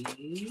maybe.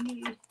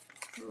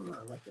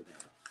 Oh, look at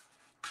that.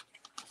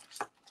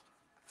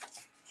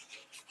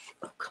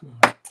 Oh, come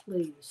on,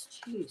 please.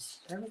 Jeez,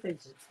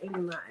 everything's a pain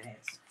in my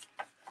ass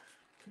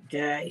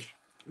today.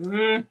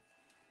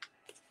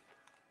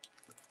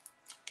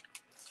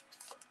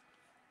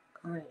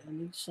 All right, I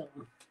need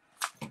something.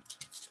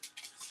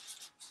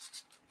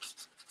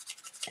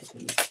 I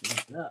can mix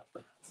it up.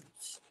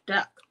 It's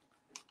stuck.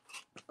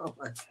 Oh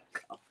my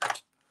God.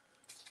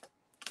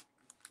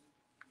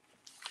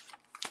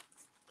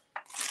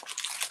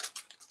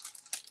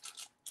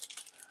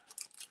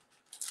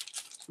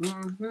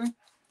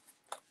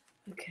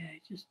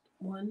 Okay, just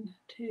 1,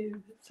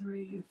 2,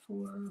 3,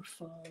 4,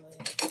 5,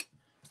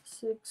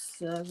 6,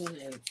 7,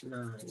 8,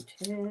 9,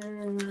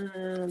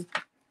 10.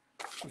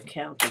 I'm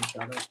counting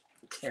so I don't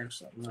tear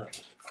something up.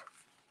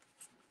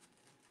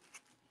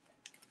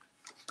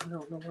 I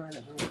don't know why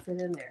that won't fit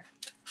in there.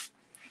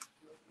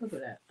 Look at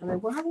that. I mean,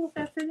 why won't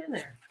that fit in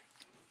there?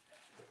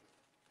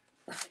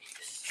 Oh,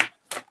 you son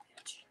of a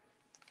bitch.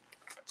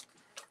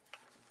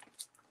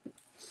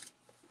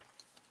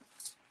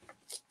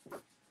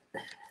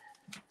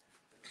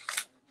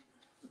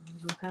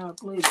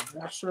 glued it,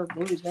 but I sure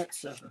glued that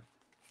sucker.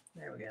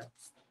 There we go. All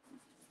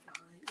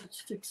right,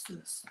 let's fix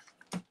this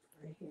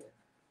right here.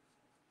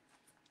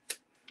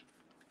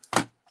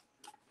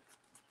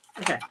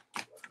 Okay,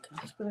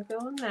 that's gonna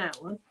go in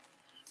that one.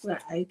 We're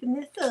gonna open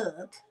this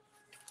up.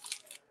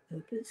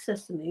 Open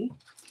sesame.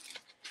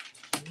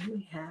 And then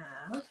we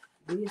have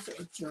these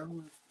are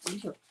German.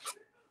 These are,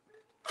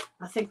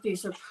 I think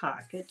these are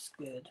pockets.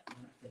 Good.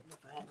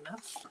 Not bad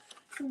enough.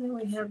 And then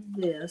we have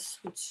this,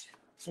 which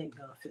ain't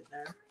gonna fit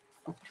there.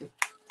 Okay.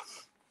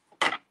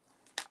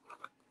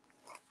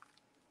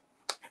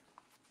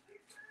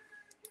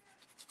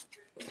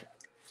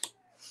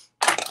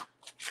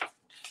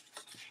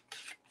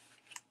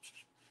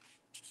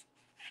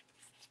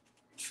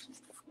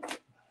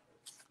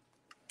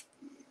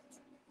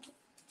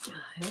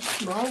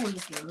 Small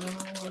ones.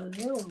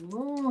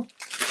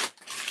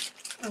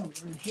 Oh,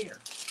 in here.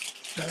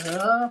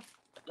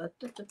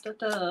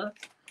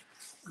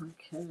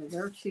 Okay,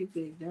 they're too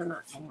big. They're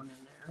not going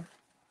in there.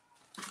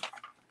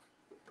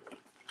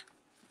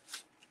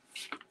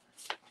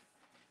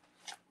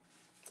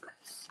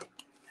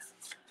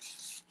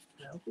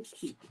 They'll be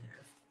cute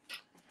there.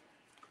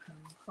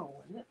 I'm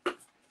holding it.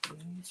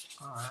 These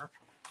are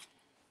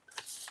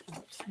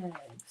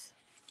tags.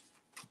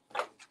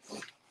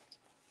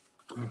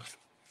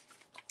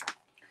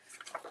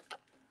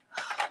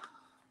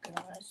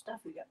 All that stuff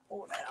we got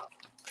pulled out.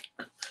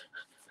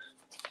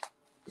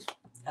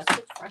 That's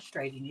what's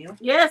frustrating you.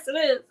 Yes, it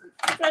is.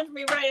 It's going to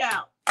be right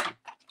out.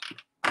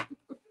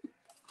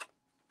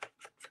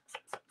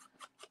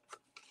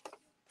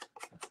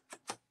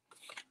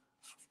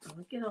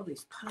 I'll get all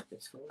these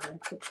pockets full and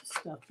put the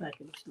stuff back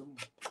in this little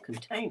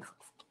container.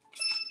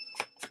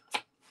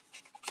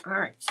 All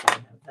right, so I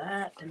have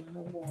that, and I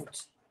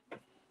want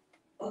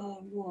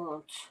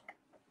hole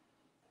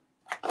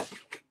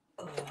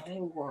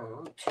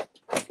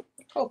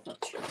punch. Hole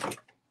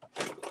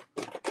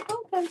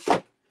punch.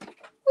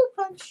 Hole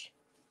punch.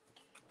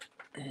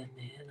 And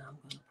then I'm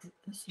going to put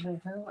this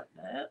in here like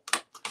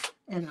that.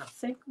 And I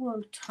think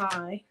we'll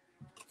tie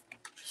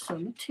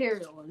some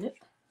material in it.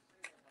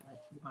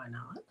 Why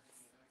not?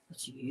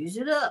 Let's use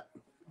it up.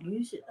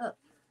 Use it up.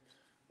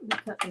 Let me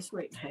cut this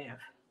right in half.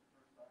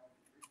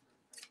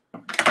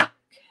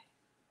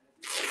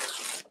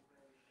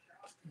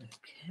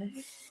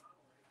 Okay.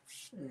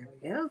 There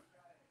we go.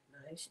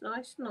 Nice,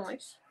 nice,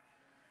 nice.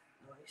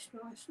 Nice,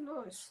 nice,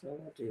 nice. So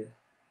we'll do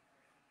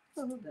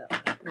about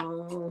that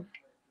long.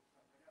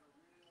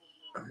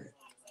 All right.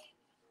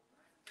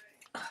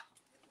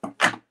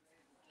 Okay.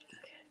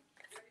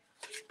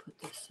 Put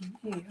this in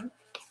here.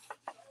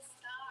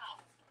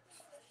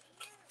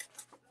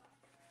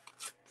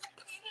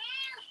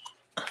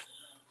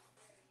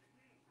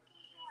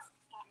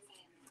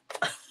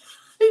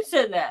 Who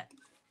said that?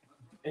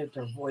 If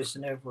they're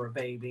voicing over a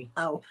baby.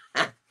 Oh.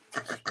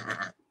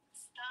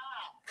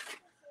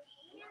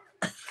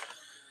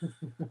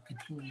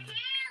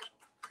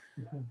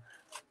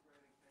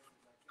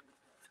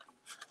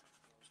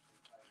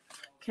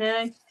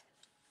 Okay.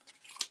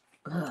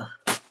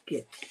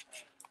 Get.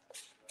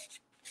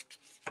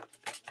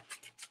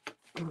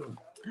 I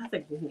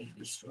think we need to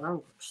be stronger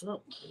or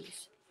something.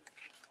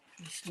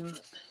 It's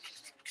not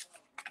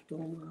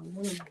doing what I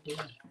want to do.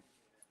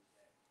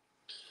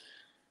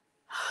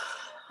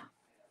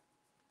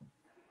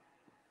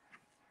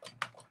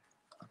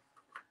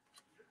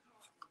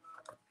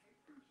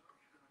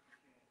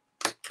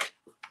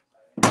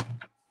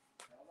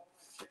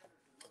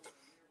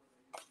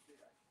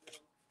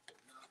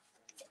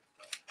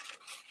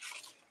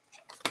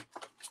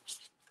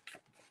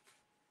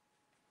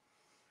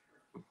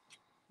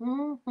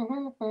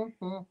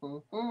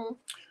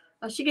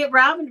 I should get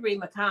Robin to read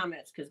my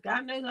comments because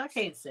God knows I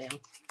can't see them.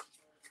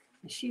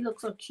 And she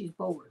looks like she's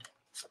bored.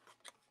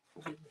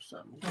 I'll give her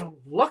something. I'm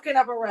looking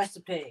up a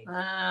recipe.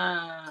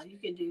 You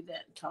can do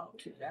that and talk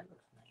too. That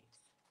looks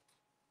nice.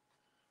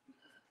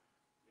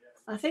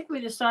 I think we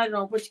decided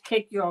on which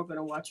cake you're all going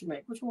to watch her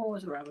make. Which one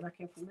was it, Robin? I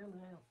can't remember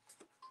now.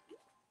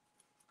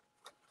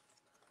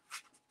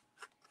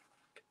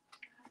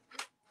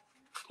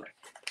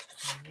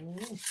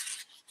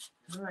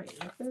 All right,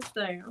 look this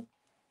down.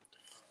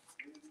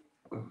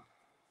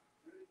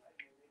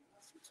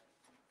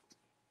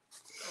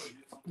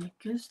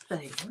 Look this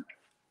there.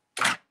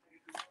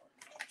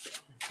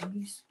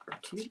 These are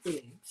too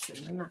big, so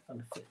they're not going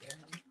to fit there.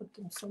 Let me put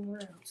them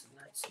somewhere else.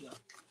 Nice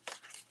enough.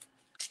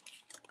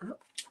 Oh,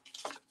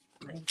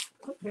 maybe.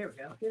 Oh, here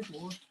we go. Here's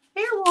one.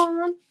 Here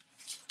one.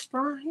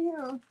 Right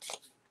here.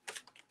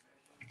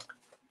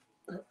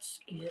 Let's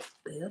get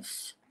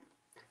this.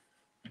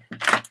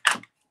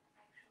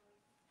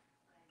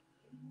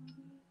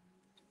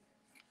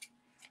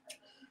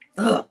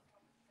 Ugh.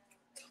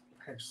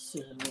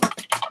 Precision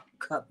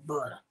cut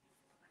butter.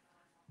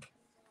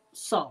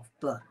 Soft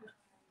butter.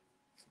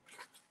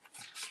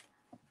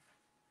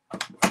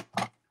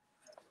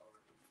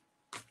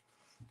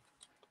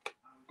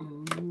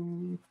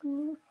 Mm-hmm.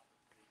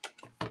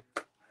 Oh,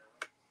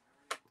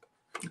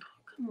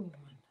 come on.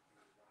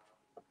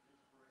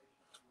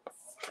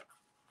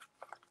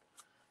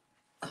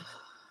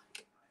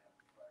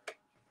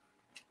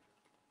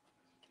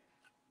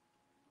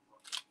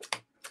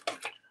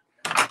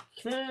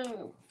 Okay,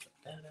 put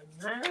that in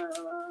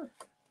there.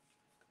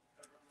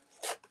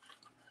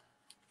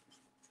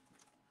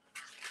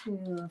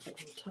 Yeah, I think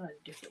we'll tie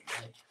it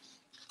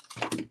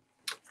differently.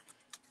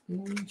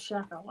 Boom,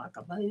 shaka like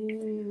a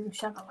boom,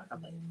 shaka like a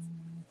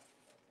boom.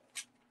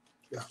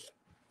 Yeah.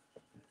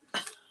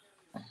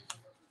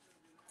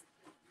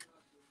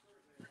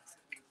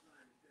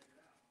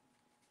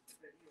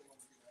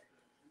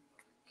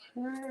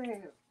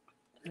 Okay,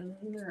 and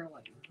then there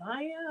like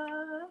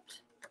that.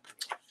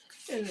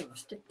 And then we'll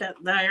stick that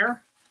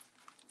there.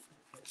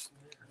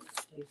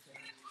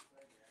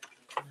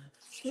 I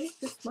think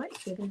this might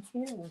fit in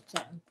here once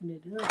I open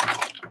it up.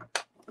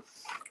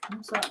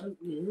 Once I open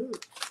it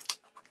up.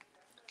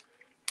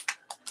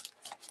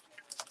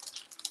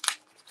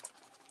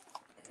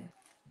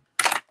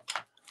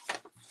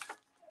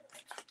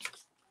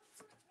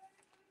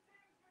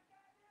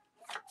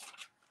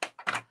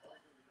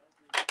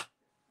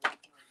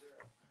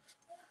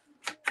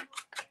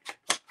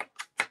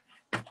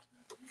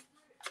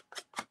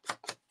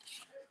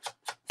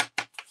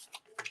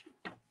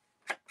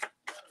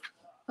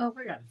 Oh,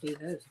 I gotta do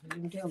those. I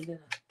didn't do them, did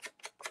I?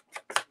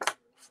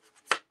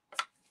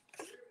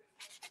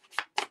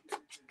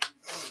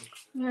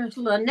 There's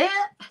Lynette.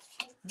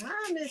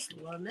 Hi, Miss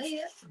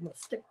Lynette. I'm gonna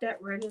stick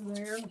that right in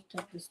there. Let's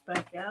take this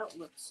back out.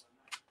 Let's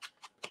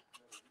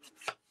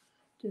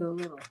do a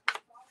little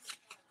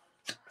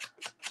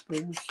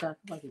boom shot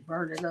like you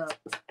burned it up.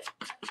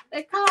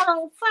 They caught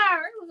on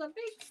fire. It was a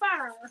big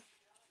fire.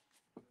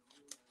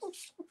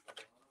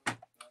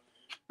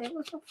 It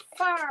was a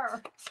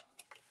fire.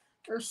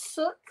 There's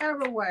soot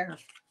everywhere.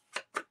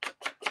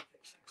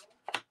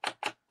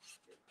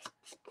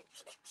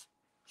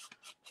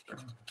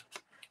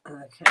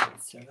 Okay,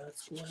 so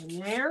that's going in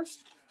there.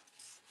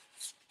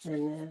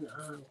 And then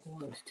I'm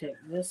going to take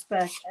this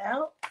back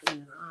out.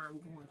 And I'm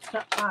going to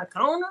cut my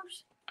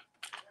corners.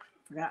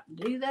 Forgot to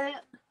do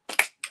that.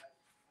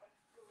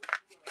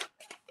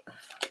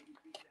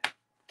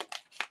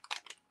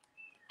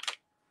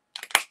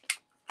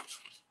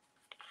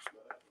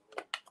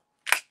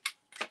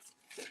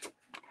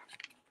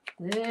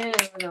 Then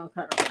we're going to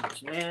cut our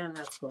corners. And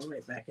that's going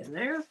right back in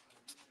there.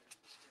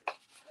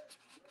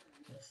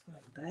 Just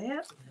like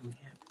that. And then we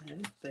have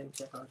those. Boom,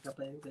 shaka,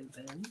 boom, boom,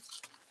 boom.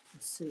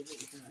 Let's see what we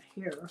got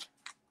here.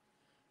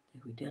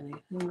 Have we done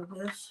anything with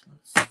this?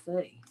 Let's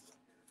see.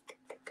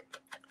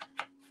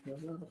 A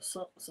little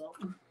something,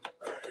 something.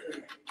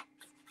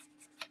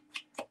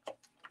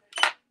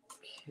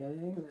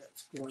 Okay,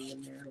 that's going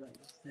in there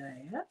like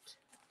that.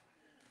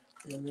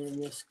 And then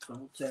this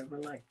goes over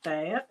like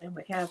that. And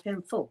we have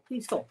him full.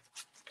 He's full.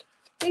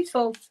 He's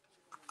full.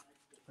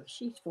 Or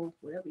she's full,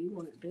 whatever you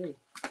want it to be.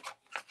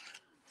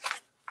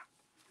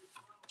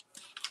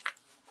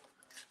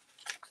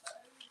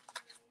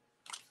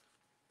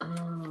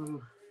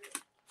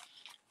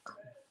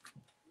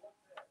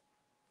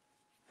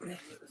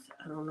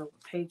 I don't know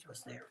what page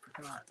was there.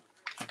 Forgot.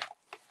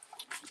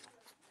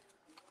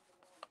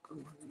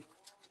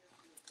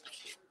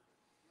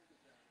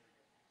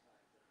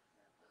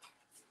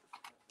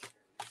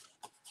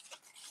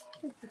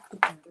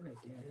 Right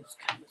there.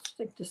 I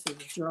think this is a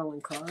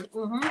drawing card.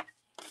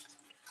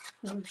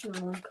 A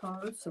drawing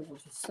card. So we'll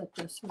just set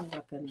this one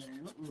up in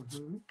there.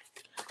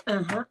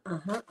 Okay.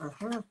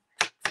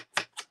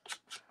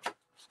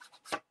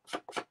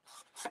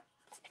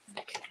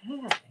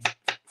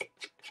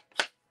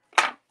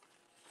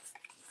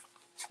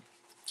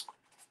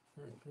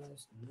 That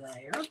goes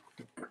there.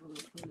 Put a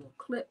little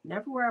clip. And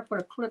everywhere I put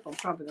a clip, I'm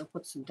probably going to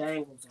put some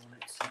dangles on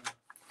it. So.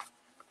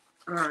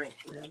 Alright,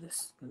 now this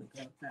is going to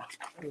go back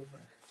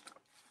over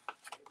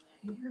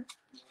here.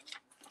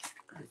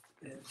 That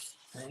goes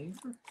there.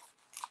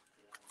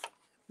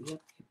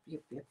 Yep.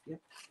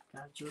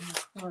 Got your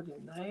card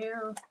in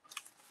there.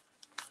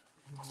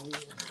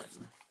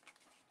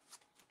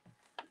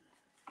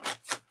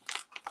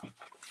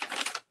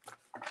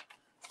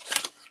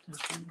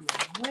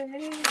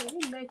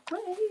 Make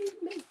way.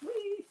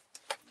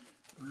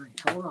 Alright,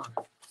 hold on.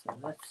 So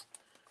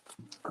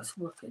let's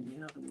work in the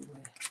other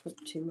way. Put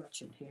too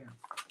much in here.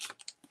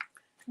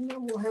 No,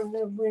 we'll have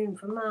no room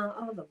for my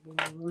other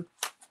one.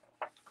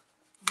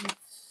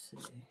 Let's see.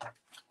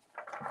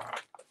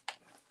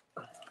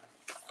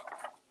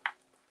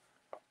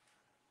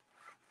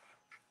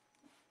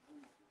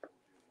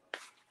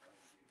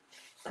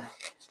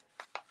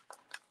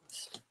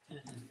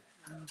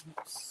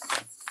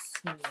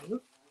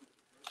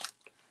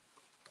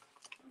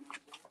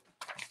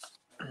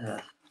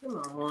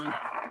 Come on.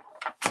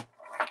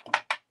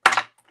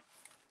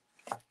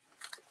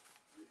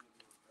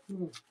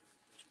 Okay.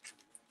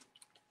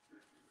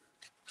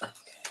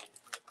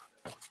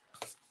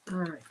 All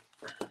right.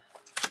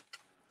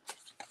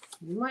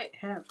 You might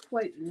have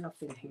quite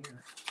enough in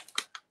here,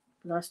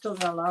 but I still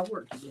got a lot of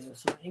work to do,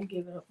 so I ain't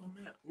giving up on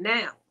that.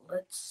 Now,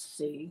 let's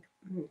see.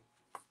 We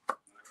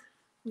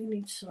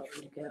need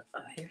something to get.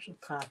 Here's some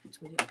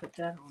copies. We didn't put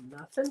that on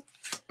nothing.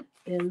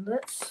 And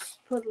let's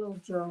put a little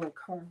drawing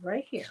card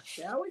right here,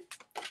 shall we?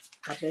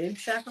 A boom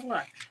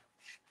shakalaka.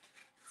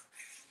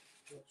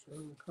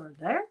 Drawing card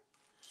there.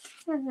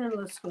 And then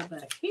let's go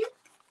back here.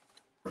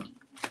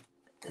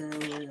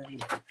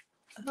 And,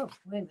 oh,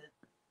 wait a minute.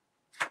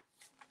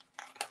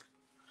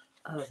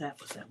 Oh, that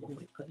was that one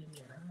we put in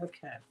there.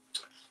 Okay.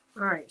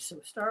 All right,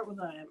 so start with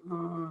that.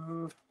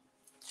 Now,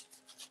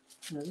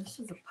 this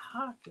is a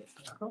pocket,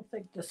 but I don't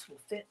think this will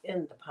fit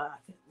in the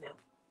pocket now.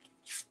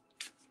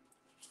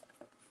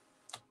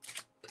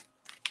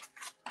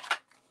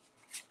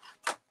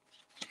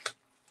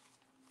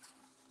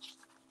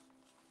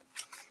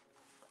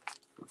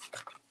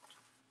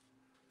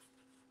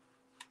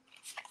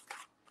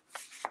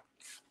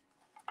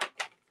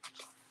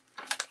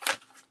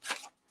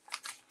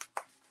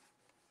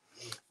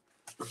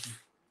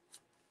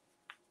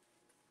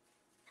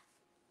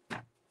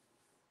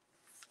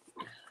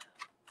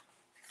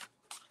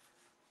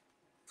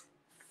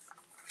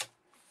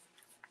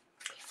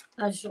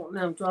 I just don't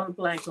know. I'm drawing a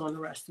blank on the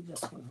rest of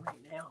this one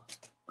right now.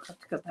 I'll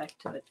have to go back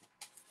to it.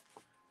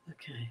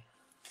 Okay.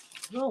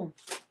 Roll.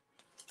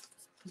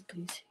 Put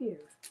these here.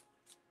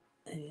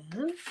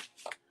 And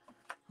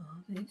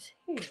all these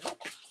here.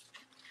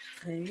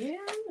 And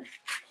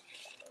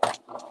let's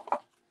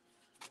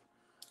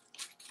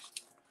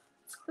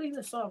clean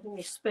this off a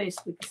little space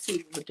so we can see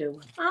what we're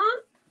doing.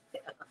 Huh?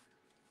 Yeah.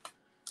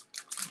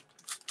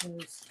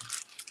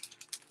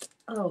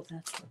 Oh,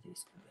 that's what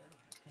these go.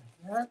 Okay,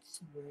 that's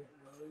where it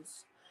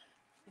was.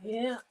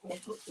 Yeah, we'll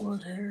put one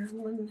there,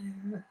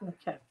 one there.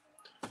 Okay,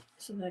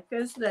 so that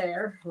goes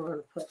there. We're going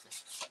to put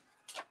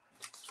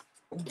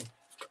one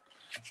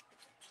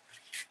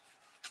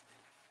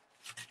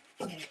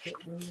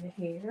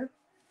here.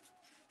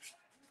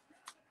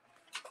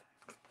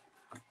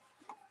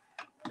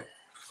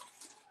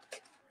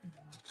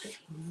 Put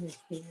one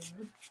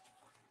here.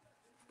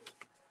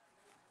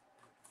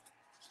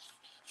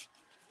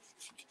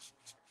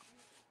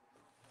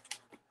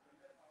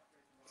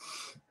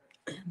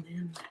 And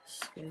then this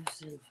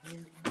goes in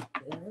here like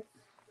that.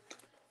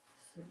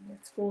 So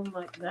it's going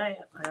like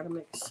that. I gotta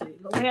make a seal.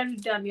 Look, we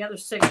haven't done the other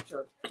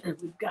signature.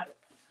 We've got it.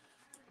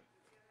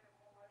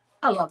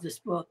 I love this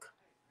book.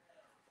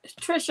 There's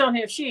Trish on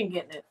here. She ain't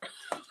getting it.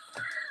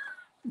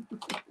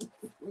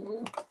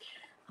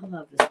 I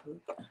love this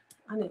book.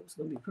 I knew it was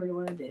gonna be pretty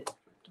when I did.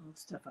 All the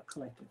stuff I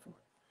collected for it.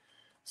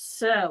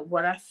 So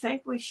what I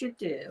think we should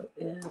do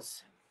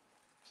is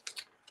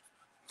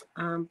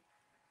wait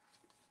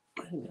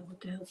a minute, what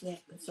the hell is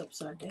that? That's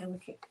upside down. I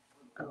can't.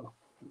 Oh,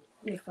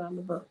 let me find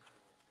the book.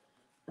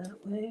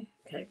 That way.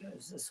 Okay, it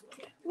goes this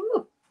way.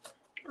 Woo!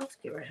 Let's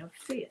get rid of how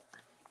to see it.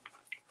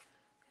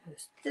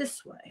 Goes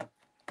this way.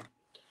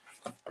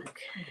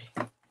 Okay.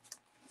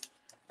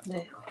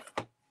 Now,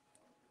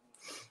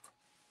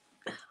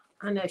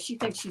 I know she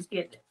thinks she's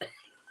getting it.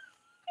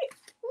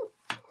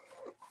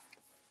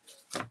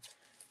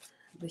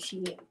 But she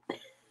ain't.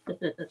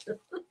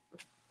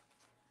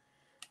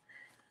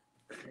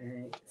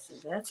 Alright, so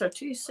that's our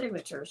two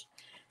signatures.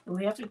 And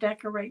we have to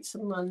decorate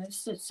some on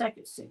this the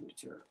second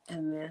signature.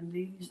 And then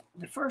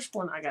the first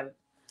one I gotta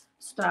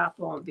stop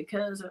on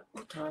because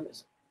what time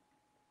is it?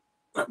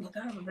 Oh my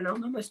god, I've been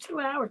on almost 2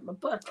 hours. My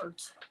butt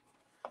hurts.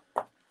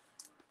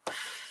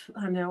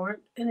 I know,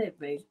 and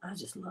I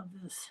just love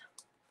this.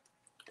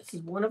 This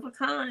is one of a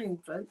kind,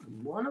 folks.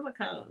 One of a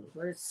kind.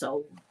 But it's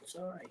sold. It's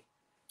all right.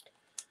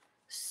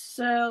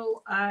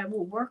 So I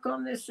will work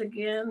on this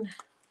again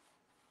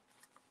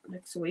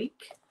next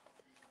week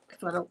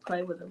if I don't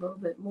play with it a little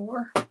bit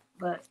more.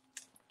 But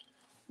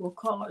we'll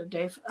call it a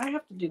day. I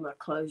have to do my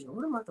closure.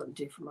 What am I going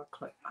to do for my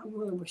closure? I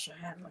really wish I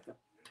had like a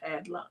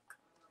padlock.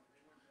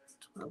 That's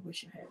what I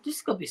wish I had. This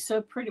is going to be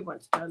so pretty when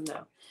it's done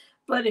now.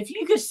 But if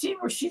you could see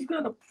where she's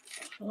going to,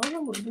 I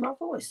don't know, my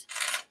voice,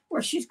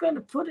 where she's going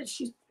to put it,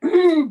 she's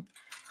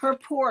her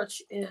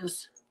porch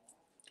is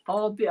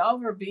all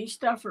her bee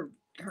stuff, her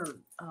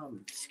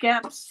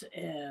skeps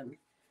and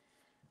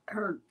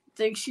her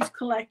things she's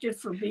collected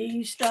for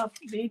bee stuff,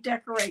 bee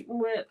decorating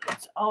with.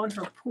 It's on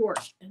her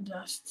porch and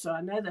dust. So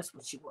I know that's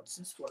what she wants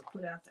this for,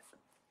 put out there.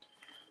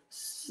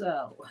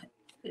 So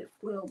it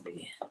will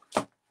be.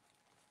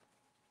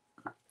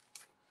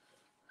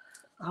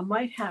 I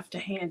might have to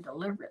hand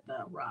deliver it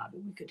though,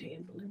 Robbie. We could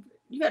hand deliver it.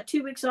 You got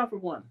 2 weeks off or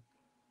one?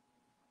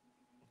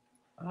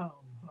 Oh,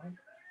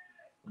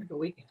 like a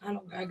week.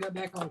 I go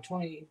back on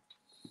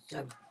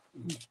 27.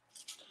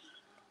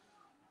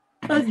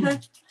 Okay.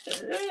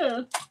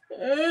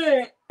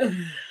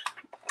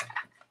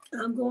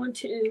 I'm going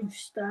to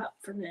stop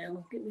for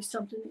now. Get me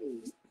something to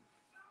eat.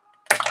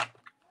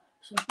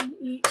 Something to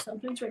eat,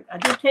 something to drink. I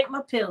did take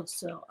my pills,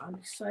 so I'm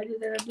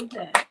excited that I did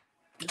that.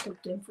 I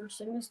took them first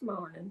thing this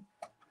morning.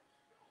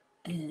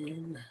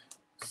 And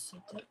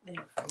sit that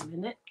there for a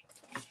minute.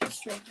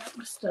 Straighten out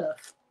my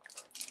stuff.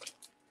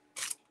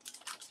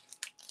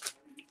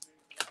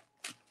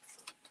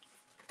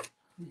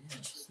 We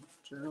have some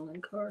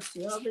journaling cards.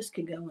 See, all this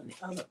could go in the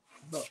other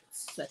books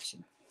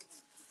section.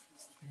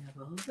 We have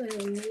all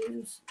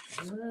those.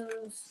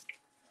 Those.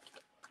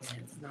 We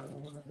have another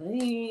one of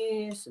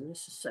these. And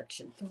this is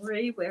section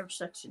 3. Where's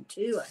section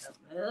 2? I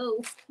don't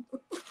know.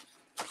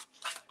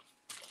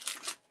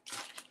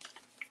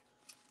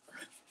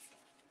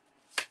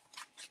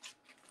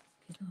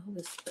 Oh,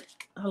 this,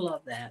 I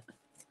love that.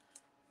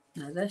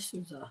 Now this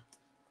is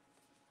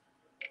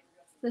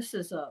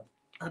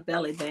a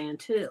belly band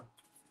too.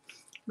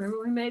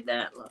 Remember we made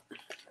that? Look.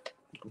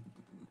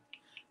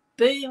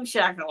 Boom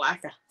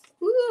shakalaka.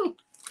 Woo!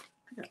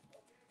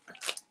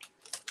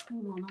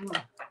 Hold on, I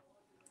wanna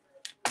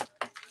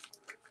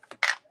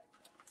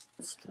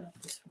stop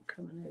this from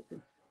coming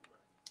open.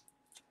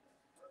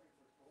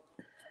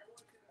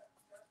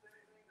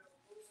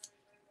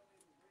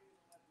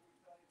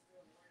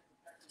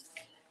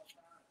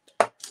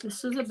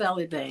 This is a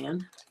belly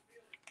band.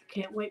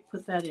 Can't wait to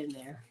put that in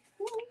there.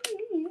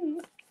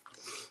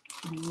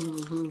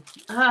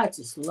 I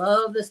just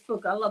love this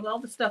book. I love all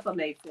the stuff I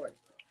made for it.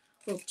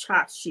 Little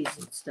tchotchkes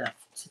and stuff.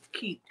 It's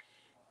cute.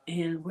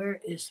 And where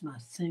is my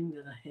thing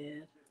that I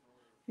had?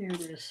 Here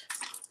it is.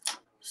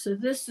 So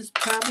this is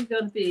probably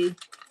going to be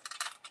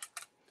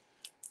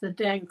the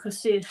dang, because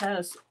see it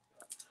has,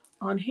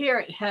 on here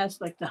it has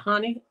like the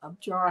honey, a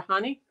jar of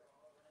honey.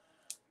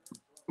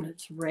 And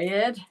it's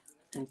red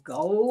and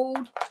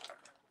gold.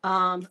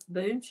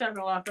 Boom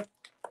shakalaka.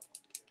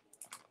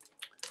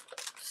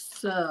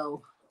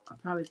 So I'll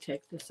probably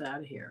take this out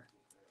of here.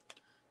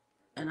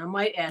 And I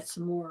might add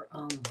some more,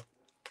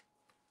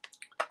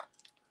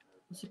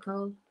 what's it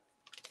called?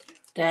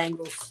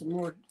 Dangles, some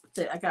more.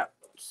 I got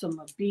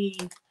some bee,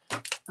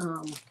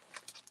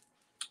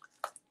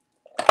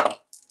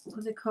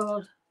 what's it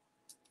called?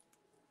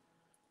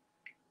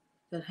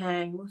 That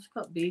hang, what's it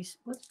called? Bees,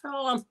 what's it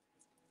called?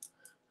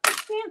 I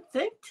can't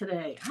think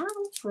today. I don't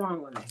know what's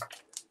wrong with me.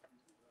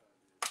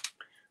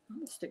 I'm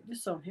gonna stick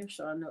this on here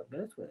so I know it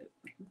goes with it.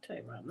 I'll tell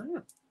you right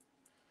now.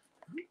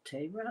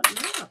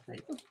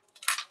 People.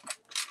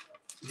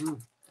 Look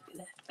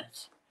at that.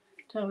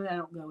 Tell me I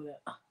don't go with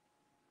that.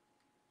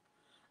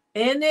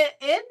 Isn't it,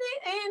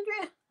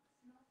 Andrea?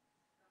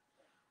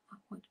 I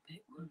want to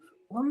pick one.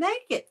 Well,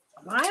 make it.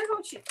 Why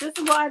don't you? This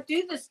is why I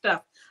do this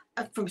stuff.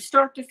 From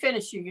start to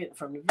finish, you get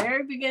from the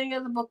very beginning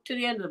of the book to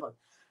the end of the book.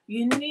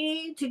 You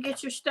need to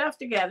get your stuff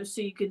together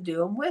so you can do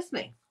them with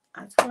me.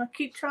 That's what I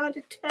keep trying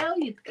to tell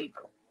you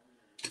people.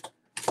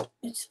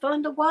 It's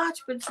fun to watch,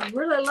 but it's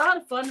really a lot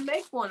of fun to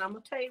make one. I'm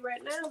going to tell you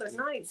right now, they're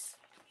nice.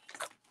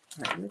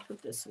 All right, let me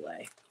put this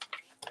away.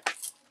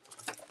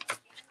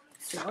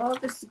 So all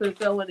this is going to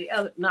go in the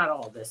other, not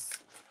all this.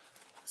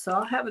 So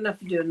I'll have enough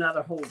to do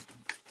another whole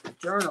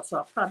journal. So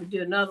I'll probably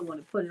do another one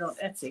and put it on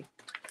Etsy.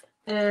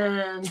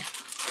 And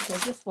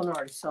because this one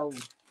already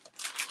sold.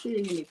 She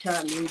didn't give me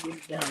time to read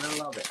it down. I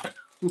love it.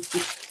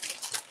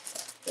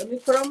 Let me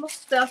put all my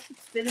stuff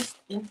that's finished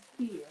in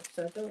here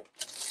so I don't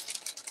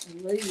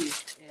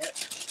lose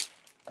it.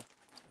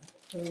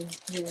 And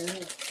here,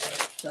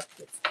 stuff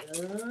that's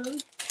done.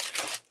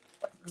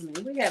 I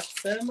mean, we have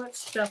so much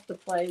stuff to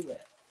play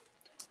with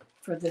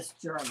for this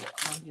journal.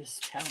 I'm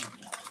just telling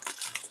you.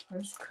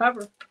 There's a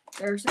cover.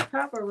 There's a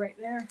cover right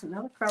there.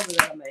 Another cover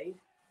that I made.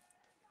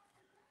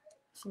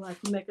 So I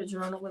can make a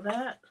journal with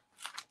that.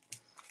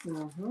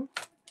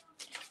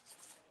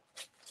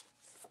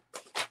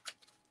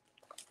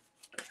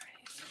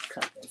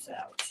 Cut this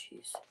out.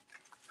 Jeez.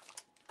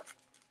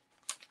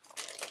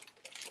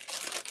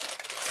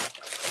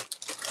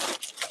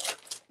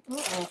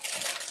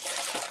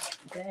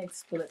 Bag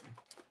splitting.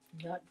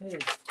 Not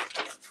good.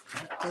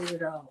 Not good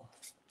at all.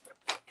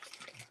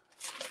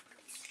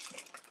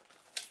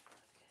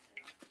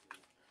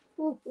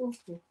 I'll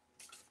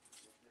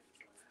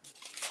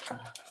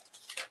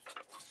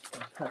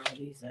cut all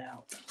these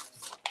out.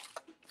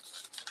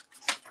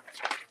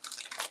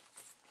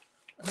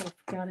 Oh, I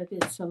forgot I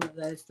did some of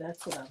those.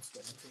 That's what I was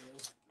going to do.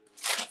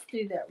 Let's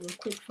do that real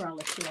quick before I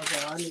let you all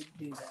go. I need to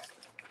do that.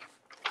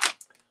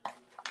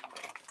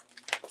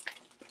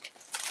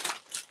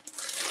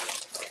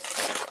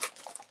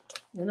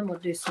 Then I'm going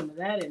to do some of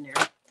that in there.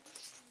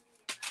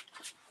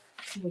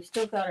 We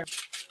still got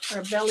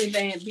our belly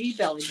band, bee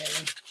belly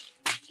band,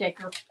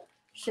 shaker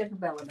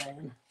belly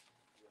band.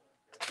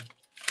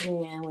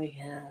 And we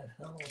have,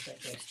 I don't know what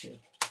that goes to.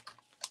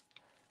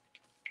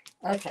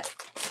 Okay.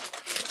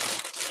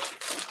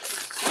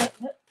 Set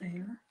that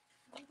there.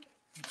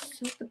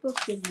 Set the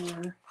book in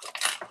there.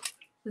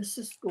 This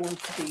is going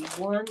to be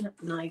one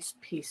nice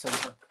piece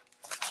of work.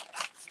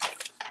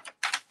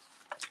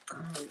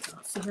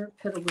 I'll sit here and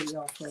piddle with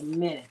y'all for a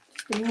minute.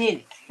 Just a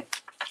minute.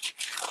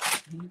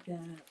 Need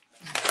that.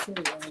 I'll show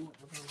you what we're going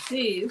to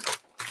do.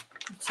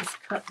 Let's just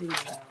cut these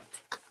out.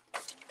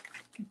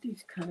 Get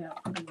these cut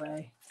out, put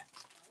away.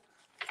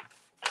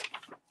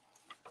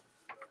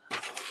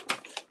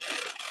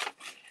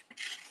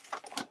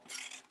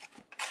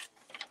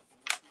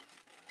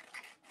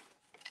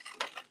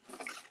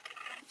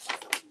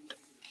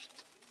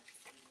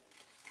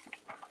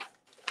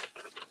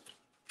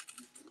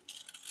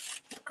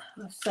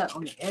 I sat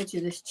on the edge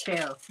of this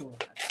chair for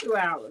about 2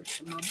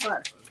 hours and my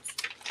butt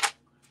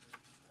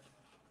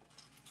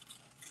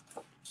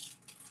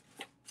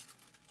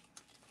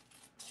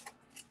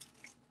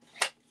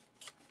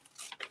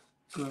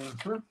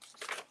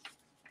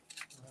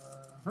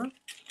hurts.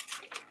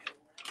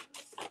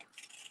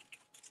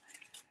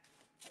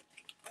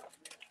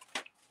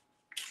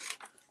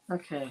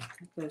 Okay,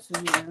 it goes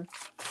in there.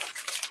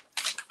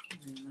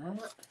 And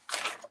that.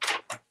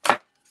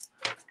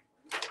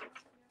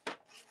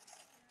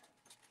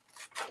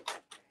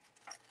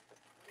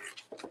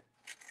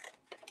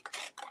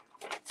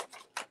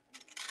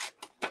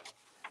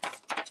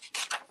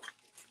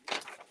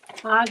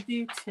 I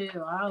do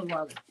too. I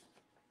love it.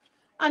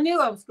 I knew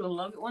I was gonna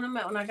love it when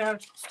I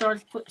got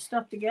started putting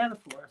stuff together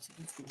for it. I said,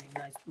 "This is gonna be a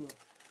nice book.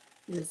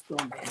 This is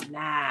gonna be a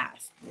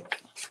nice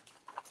book."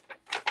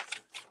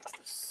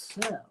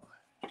 So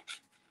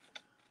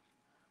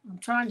I'm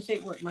trying to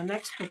think what my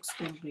next book's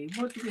gonna be.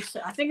 What did we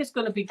say? I think it's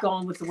gonna be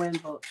Gone with the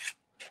Wind book.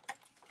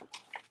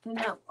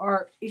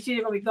 Or it's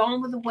either gonna be Gone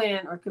with the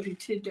Wind, or it could be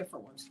two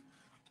different ones.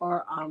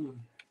 Or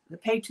the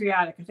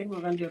patriotic. I think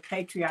we're gonna do a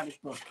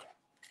patriotic book.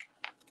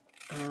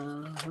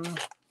 And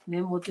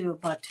then we'll do a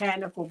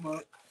botanical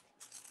book.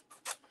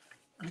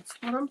 That's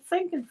what I'm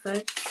thinking,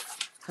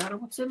 folks. Kind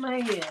of what's in my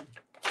head.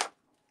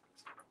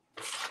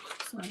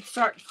 So I'm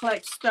starting to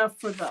collect stuff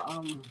for the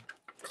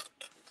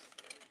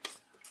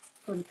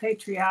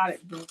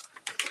patriotic book.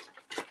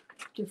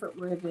 Different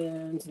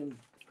ribbons and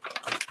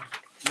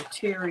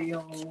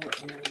material,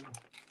 and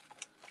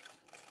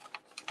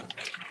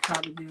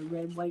probably do a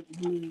red, white,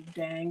 and blue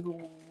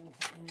dangle.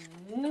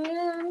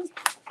 And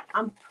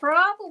I'm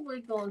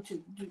probably going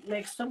to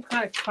make some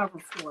kind of cover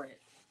for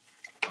it.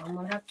 I'm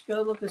going to have to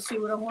go look and see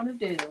what I want to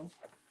do.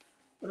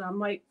 But I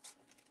might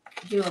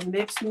do a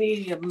mixed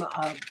medium,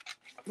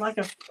 like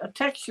a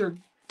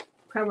textured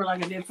cover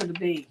like I did for the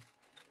bee,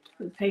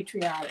 for the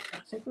patriotic. I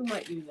think we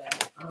might do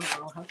that. I don't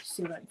know. I'll have to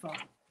see what I can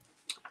find.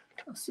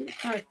 I'll see what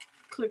kind of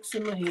clicks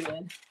in my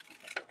head.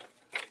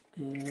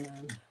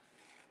 And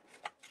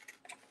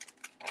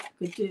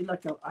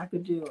I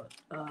could do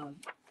a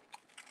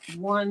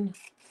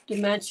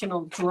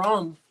one-dimensional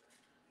drum,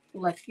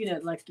 like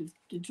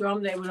the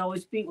drum they would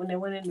always beat when they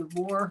went into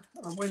war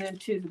or went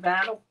into the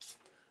battle.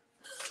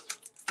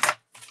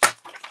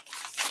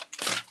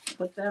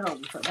 Put that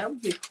on the front. That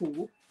would be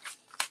cool.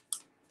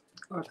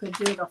 Or I could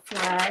do a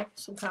flag,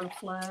 some kind of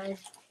flag.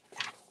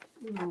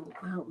 I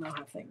don't know how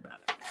to think about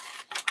it.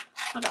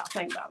 I gotta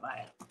think about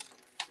that.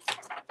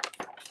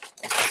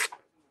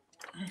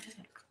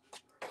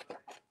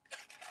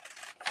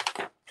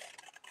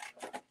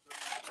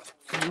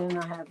 And then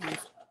I have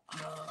these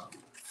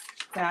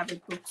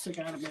fabric books I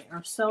gotta make.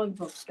 Or sewing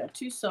books. Got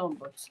 2 sewing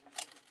books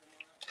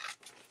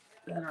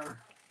that are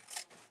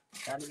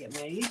gotta get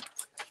made.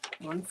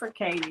 One for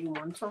Katie,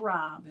 one for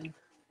Robin.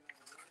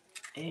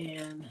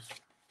 And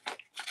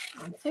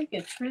I'm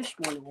thinking Trish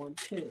wanted one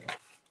too.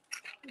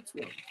 That's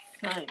what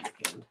I'm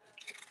thinking.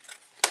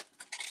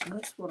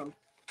 That's what I'm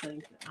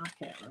thinking. I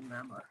can't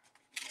remember.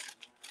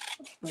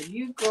 But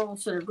you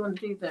girls that are going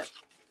to do that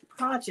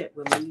project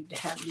with me need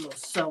to have a little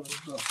sewing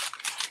book.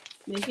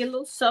 Make a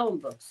little sewing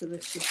book so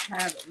that you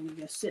have it when you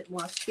just sit and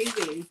watch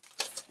TV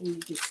and you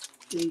just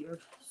do your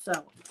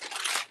sewing.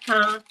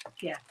 Huh?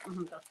 Yeah,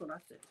 that's what I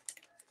said.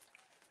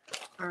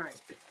 All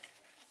right.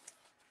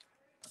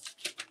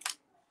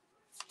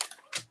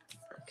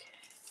 Okay.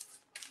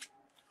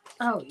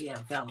 Oh, yeah,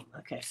 vellum.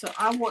 Okay, so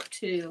I want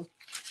to.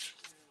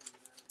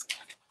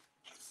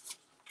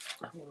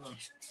 Hold on.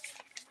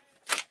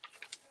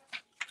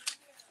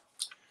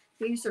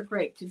 These are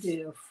great to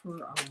do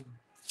for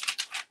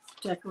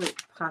decorate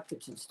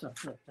pockets and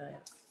stuff like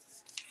that.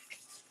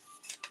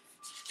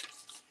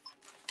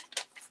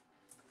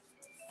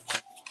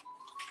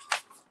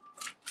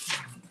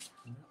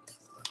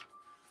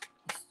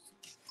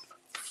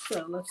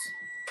 So let's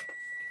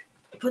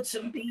put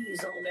some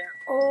bees on there.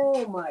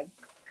 Oh my gosh.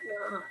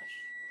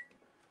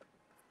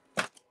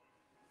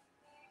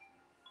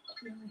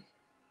 Really?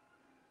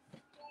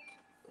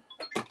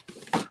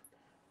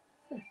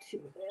 Let's see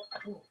what that.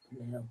 I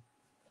don't know.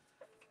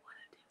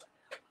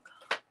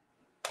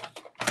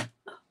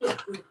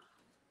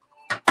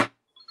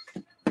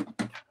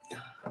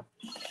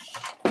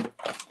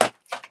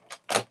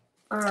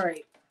 All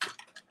right.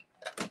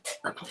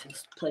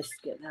 This place is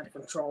getting out of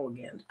control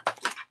again. I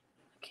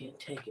can't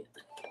take it.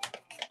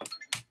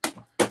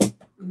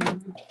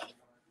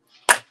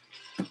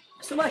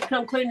 Somebody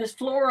come clean this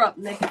floor up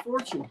and make a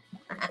fortune.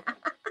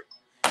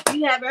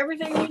 You have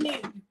everything you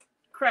need to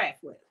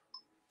craft with.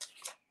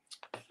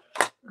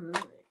 All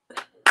right.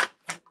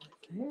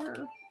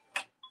 There.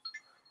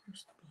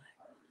 Where's the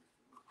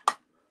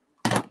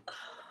black?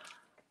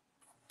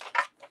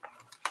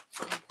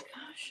 Oh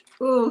gosh.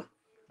 Ooh.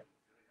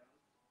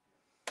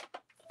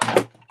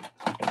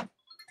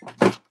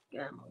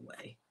 Get out of my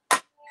way.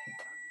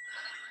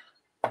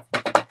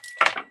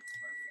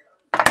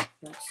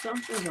 Got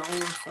something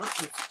on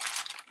something.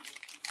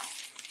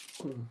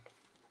 All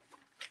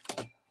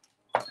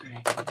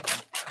right.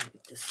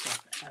 Get this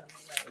stuff out of the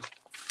way.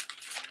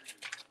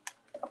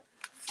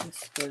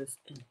 This goes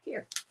in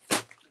here.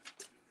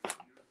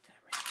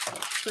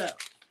 So,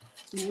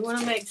 you want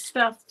to make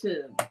stuff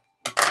to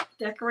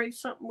decorate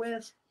something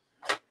with?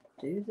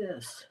 Do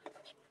this.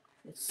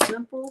 It's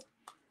simple.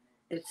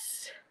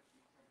 It's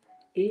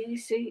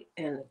easy,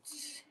 and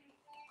it's.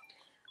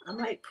 I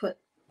might put.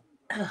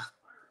 Come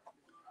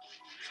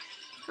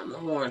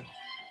on.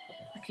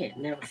 can't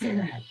never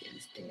figure out how to get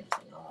this damn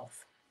thing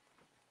off.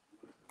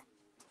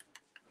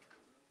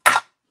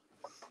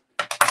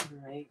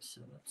 All right,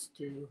 so let's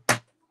do.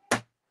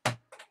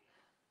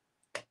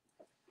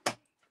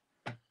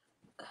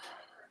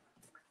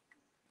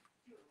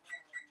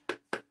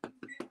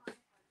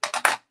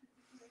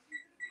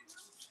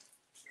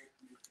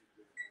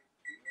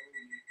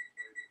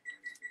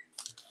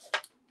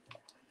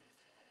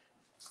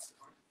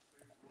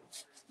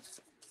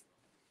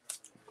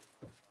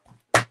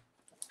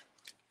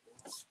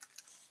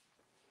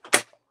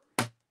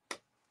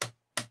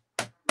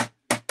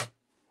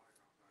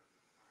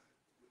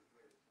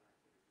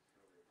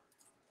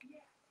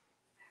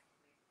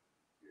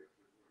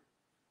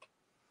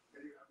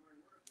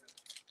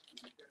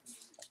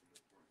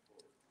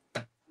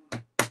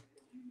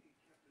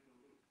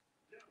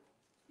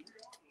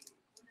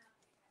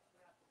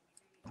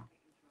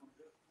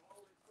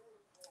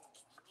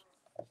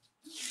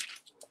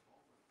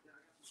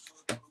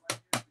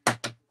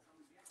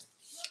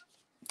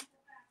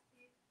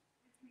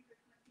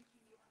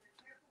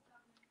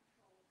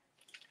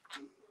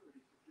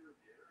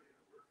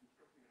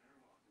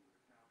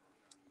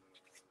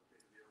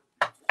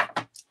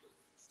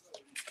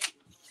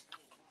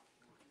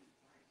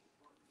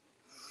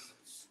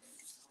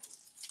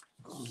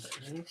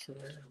 Okay, so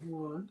there's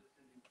one.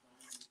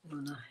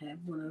 And I have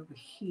one over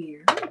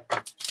here.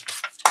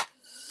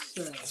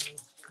 So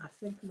I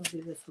think I'm gonna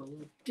do this one a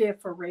little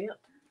different.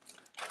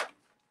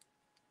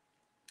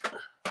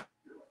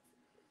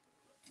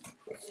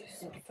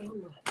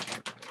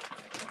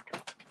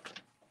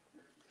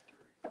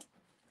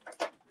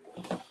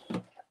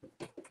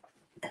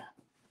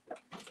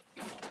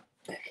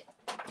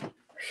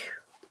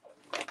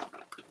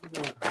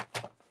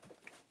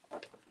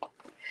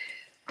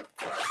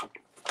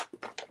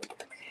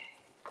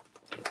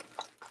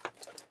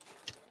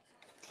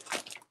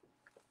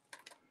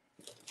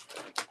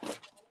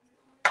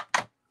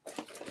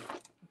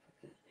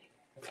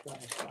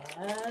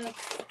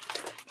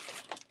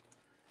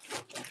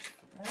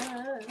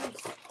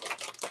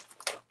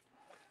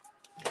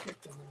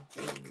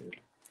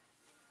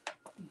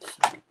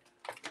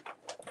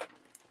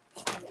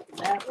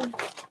 That one.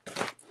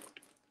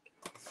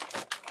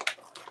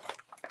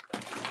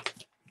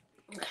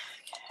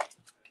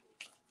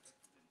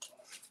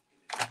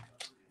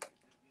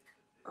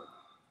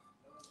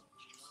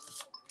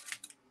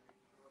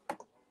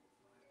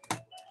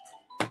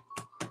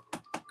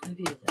 I've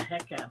used the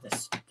heck out of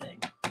this thing.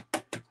 I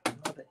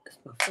love it. It's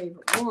my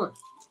favorite one,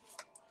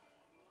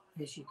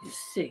 as you can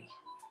see.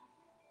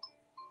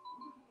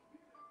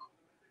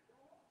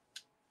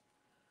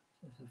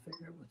 So to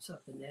figure out what's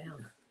up and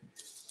down.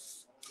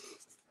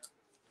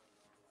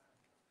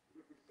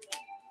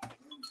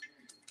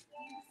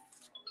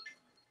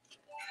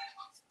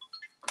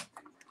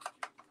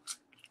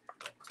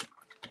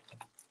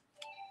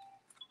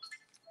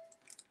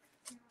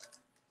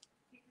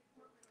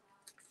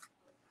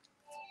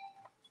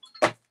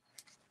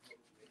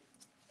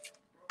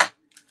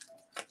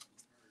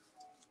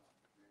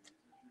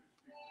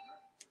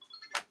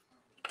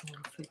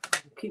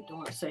 Keep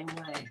doing it the same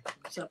way. If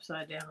it's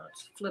upside down,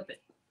 let's flip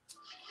it.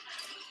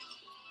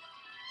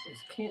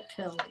 Just can't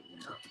tell right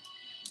now.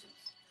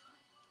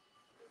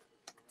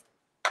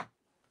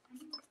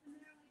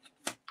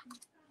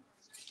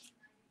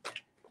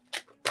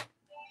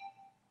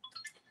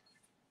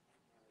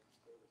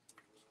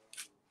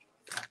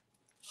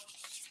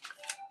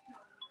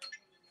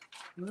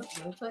 Well,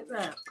 goes like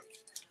that.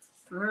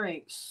 All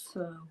right,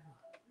 so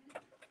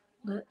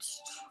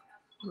let's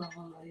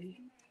try.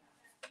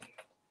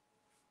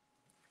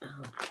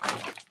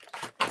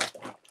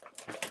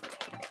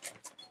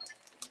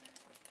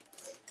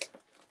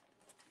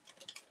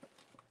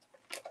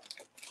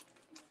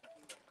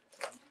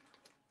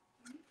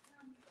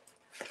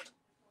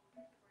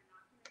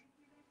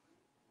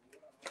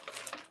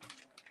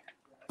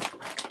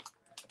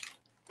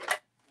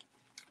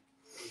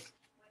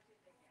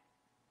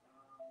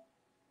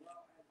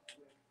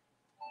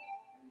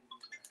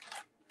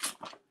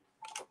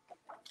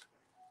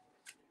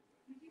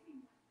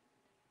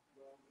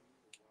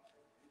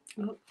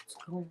 Oh, it's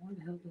going. Where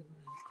the hell did it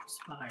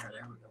expire?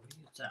 There we go. We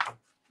use that one.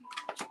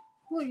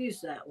 We'll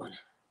use that one.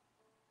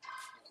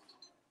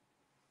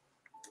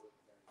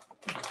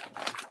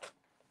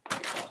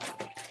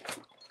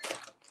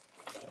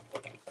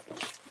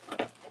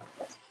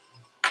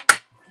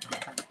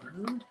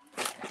 Bird.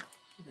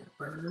 That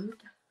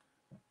bird.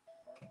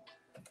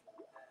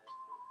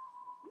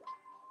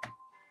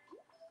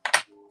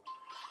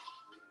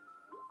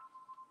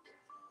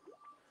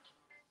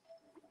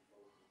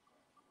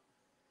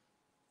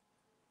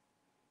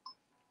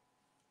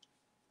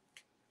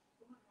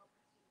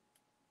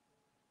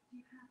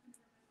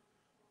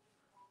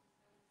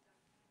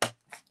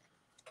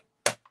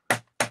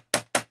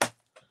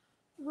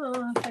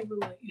 Oh, I think we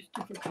might use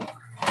different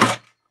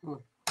color.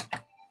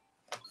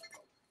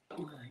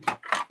 Right.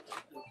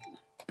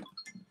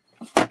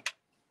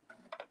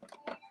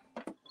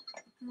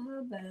 How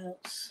about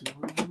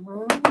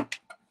some?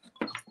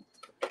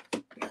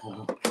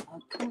 Oh,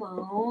 come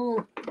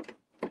on.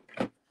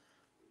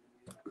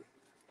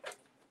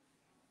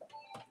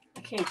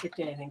 can't get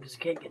to anything because I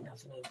can't get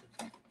nothing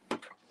open.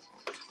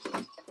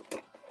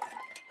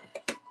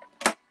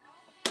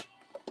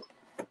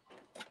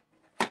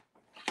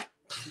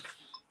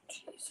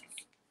 Jesus.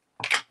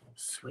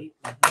 Sweet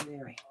Mother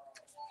Mary.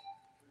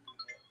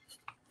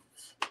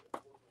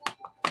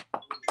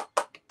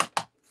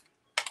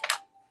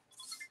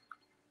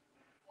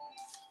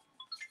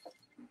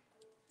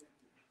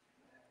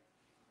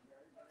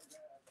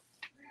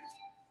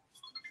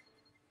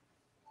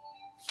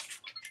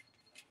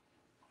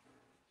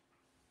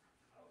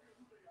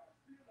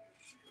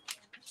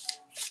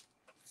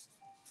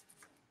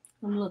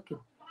 I'm looking.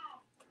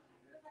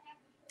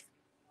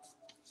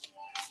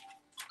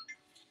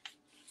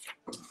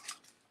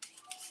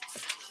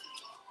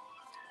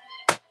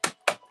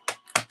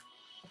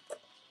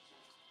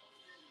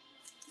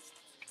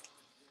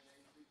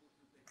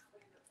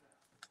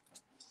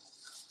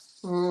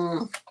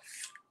 Mm.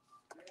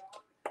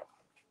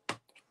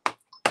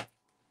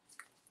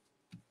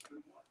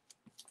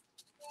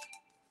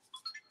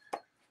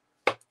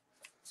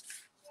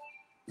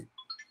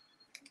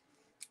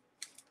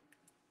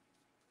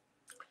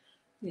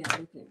 Yeah,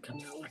 it didn't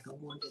come out like a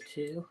 1 to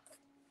 2.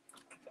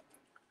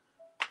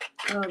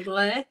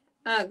 Ugly,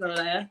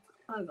 ugly,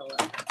 ugly.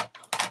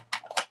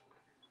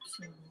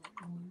 So what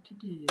I'm going to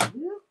do,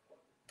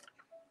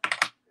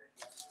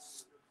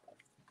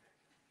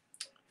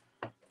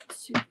 let's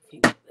see if we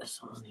can get this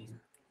on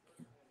here.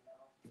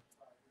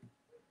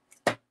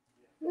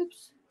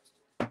 Oops,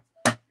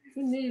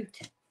 he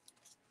moved.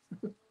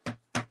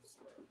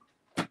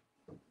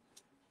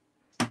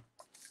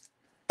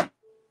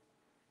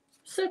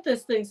 Set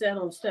those things out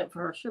on step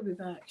for her. She'll be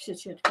back. She had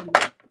to come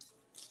back.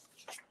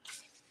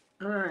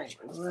 All right,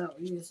 well,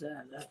 use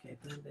that. Okay,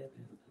 boom, boom,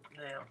 boom.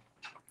 Now,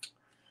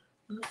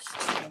 let's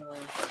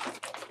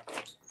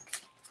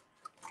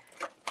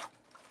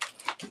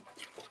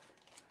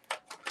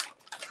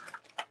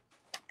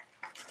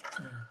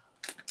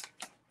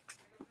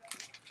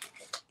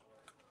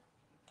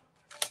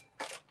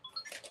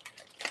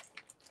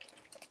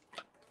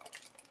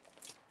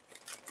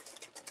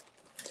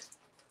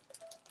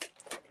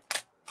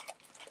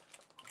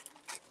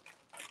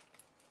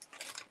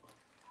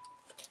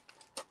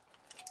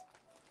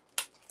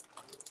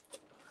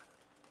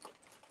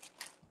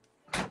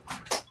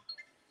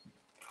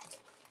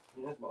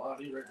That's my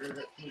ID right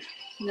there.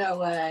 No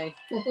way.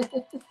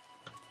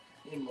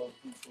 In my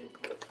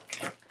people.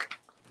 I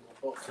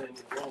thought saying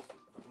it wrong.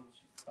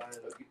 I ended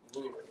up getting the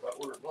room about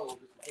where it belongs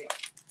just in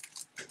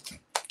case.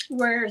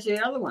 Where's the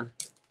other one?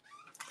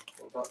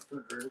 On top of the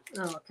refrigerator.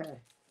 Oh, okay.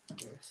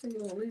 Here, so you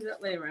won't leave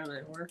that lay around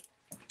anywhere.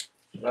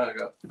 I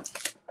got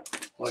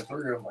like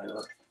 3 of them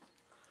there.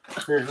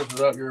 Here, this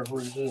is out here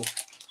for you too.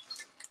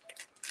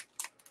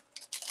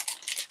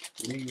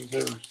 Use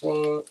every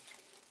spot.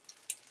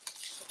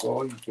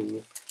 All you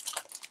can.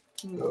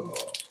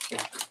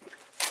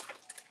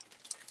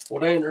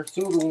 Well, dang, there's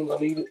 2 of the ones I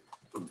needed.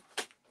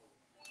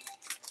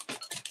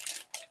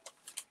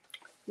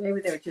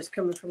 Maybe they were just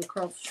coming from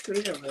across the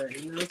street over there,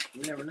 you know?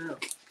 You never know.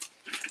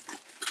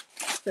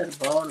 Instead of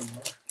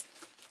Baltimore.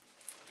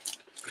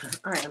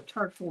 All right, I'm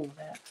tired of fooling with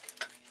that.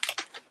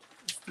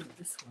 Let's do it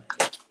this way.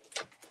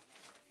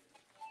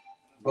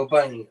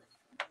 Ba-bang.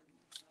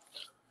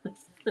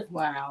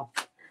 Wow.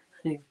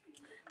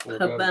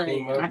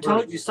 Ba-bang. I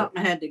told you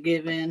something had to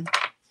give in.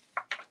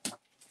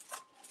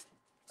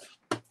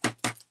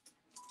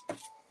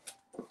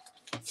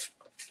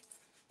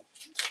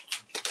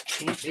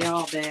 Can't be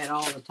all bad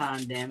all the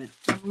time, damn it.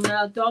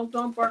 No,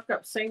 don't bark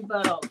up same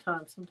butt all the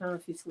time.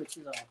 Sometimes he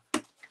switches off.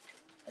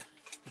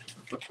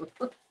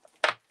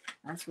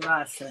 That's what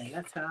I say.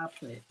 That's how I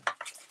put it.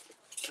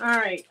 All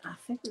right, I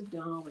think we've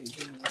done all we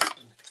do in this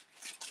one.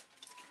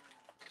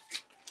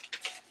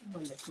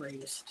 Not the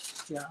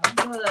greatest job,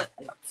 but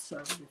it's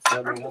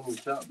I'm gonna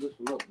chop this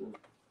one up then.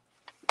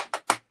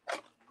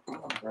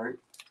 Alright.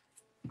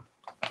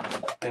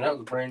 And that was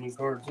a brand new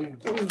card too.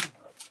 okay,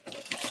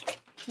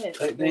 Hey,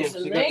 damn, there's she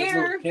in got this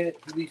there. little cat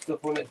for these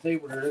stuff on that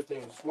table there. That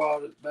thing was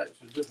swatted back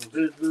to a different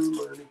bedroom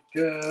underneath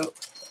the couch.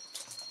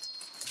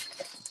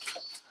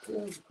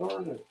 There's the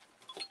card.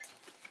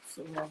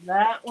 So we have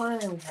that one,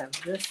 and we have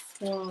this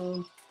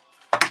one.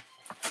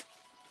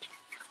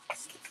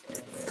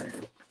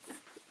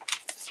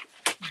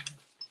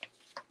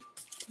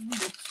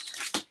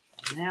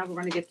 Now we're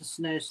going to get the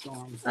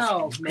snowstorms.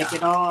 Oh, Make God.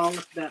 it all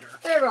look better.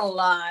 They're gonna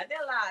lie.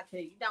 They'll lie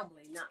to you. Don't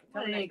believe nothing.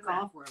 Well, Come it ain't back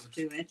called for over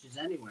 2 inches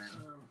anywhere.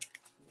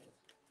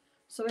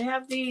 So we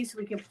have these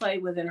we can play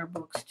with in our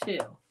books too.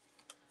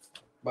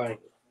 Bang.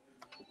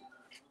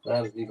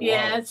 That is even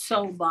Yeah, wild. it's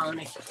so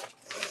Bonnie.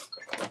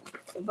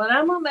 But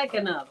I'm gonna make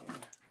another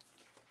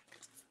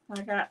one.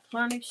 I got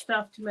plenty of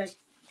stuff to make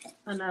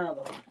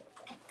another one.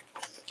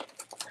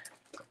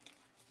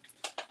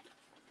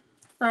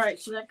 All right,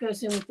 so that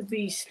goes in with the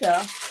bee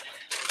stuff.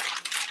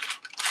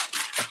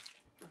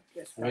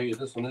 Hey,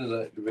 this one is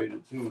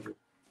activated too. But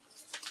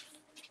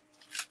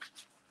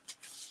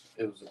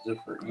it was a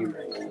different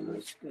email on this.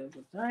 Let's go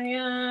with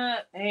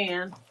that.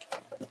 And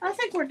I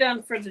think we're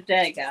done for the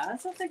day,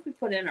 guys. I think we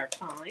put in our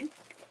time.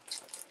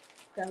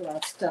 got a lot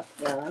of stuff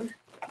done,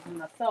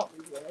 and I thought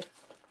we would.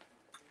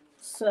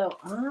 So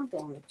I'm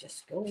going to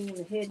just go on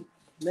ahead and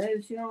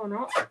mosey on.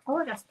 Oh,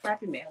 I got some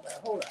crappy mail there.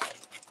 Hold on.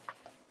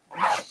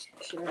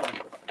 Sure.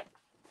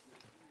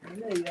 I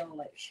know y'all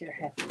like share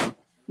happy. All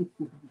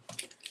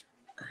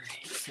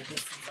right, so this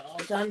is all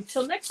done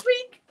until next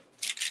week.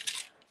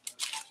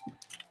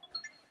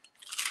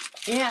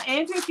 Yeah,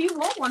 Andrew, if you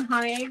want one,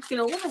 honey, you can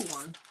order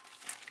one.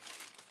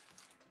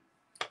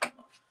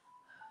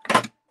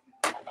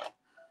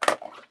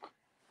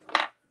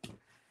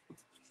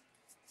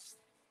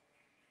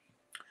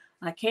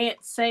 I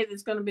can't say that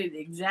it's going to be the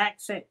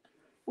exact same.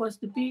 Was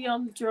the B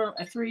on the journal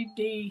a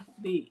 3D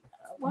B?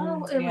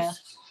 Well, it was.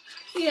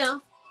 Yeah.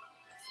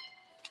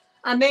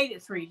 I made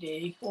it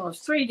 3D. Well,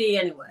 it's 3D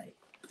anyway.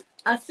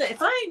 I said,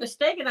 if I ain't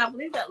mistaken, I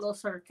believe that little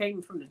sucker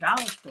came from the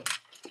dollar store.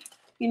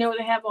 You know,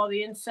 they have all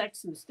the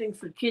insects and things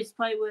for the kids to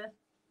play with.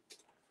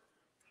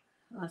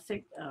 I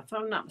think, if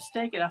I'm not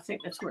mistaken, I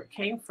think that's where it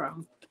came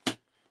from.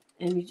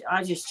 And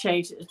I just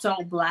changed it. It's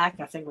all black,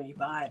 I think, when you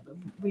buy it, but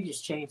we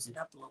just changed it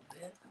up a little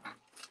bit.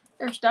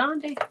 There's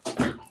Dondy.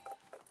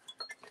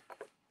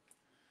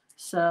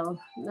 So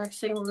next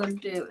thing we're going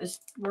to do is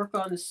work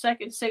on the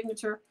second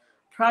signature.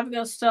 Probably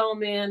going to sew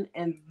them in,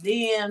 and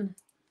then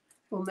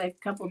we'll make a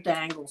couple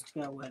dangles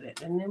to go with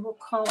it, and then we'll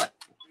call it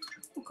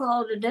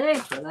a day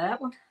for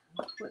that one.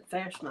 Went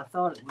faster than I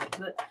thought it would,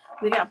 but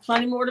we got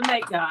plenty more to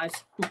make, guys.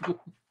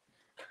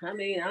 I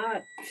mean,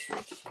 I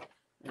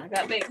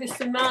got to make me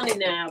some money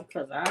now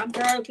because I'm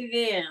broke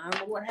again. I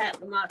don't know what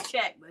happened to my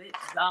check, but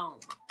it's gone.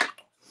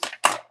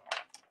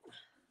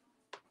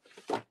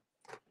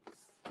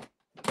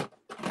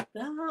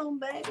 Gone,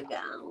 baby,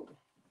 gone.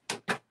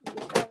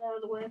 Get that out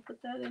of the way,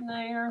 put that in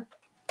there.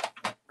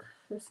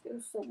 Let's go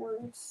somewhere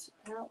else.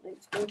 Out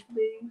it's going to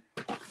be.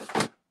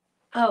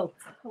 Oh,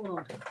 hold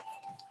on.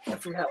 I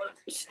forgot what it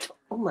was.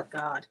 Oh my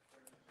God.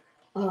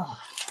 Oh.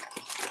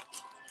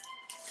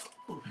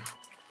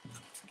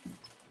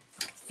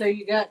 So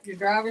you got your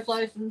driver's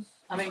license?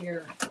 I mean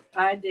your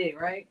ID,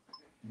 right?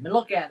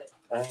 Look at it.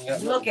 I ain't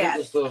got Look at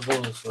it. stuff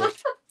on this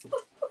stuff.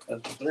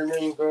 That's the 3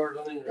 million cards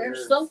I need.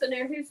 There's something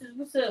there.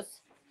 What's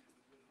this?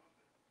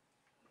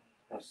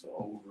 That's the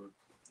older.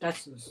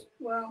 That's his.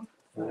 Well,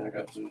 I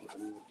got two.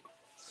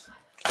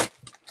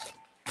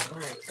 all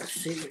right, let's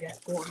see what we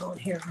got going on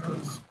here.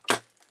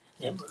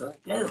 Then we're going to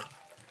go.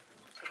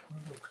 We're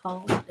going to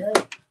call it a day.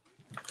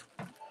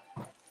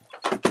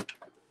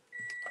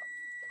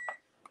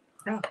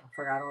 Oh, I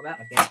forgot all about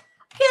my kid.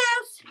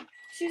 Yes,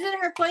 she's in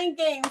here playing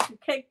games. She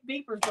kicked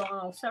beepers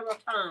on several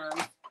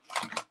times.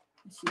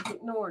 She's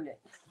ignoring it.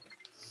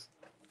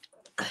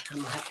 I'm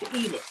going to have to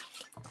eat it.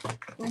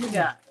 What we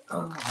got?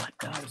 Oh my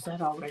God, is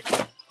that already?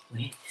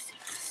 Wait a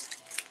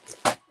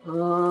second.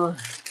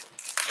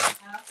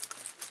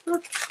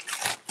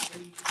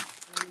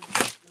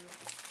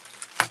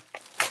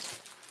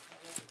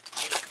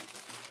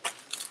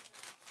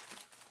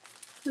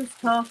 Who's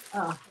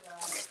talking?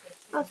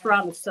 That's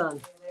Robin's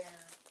son.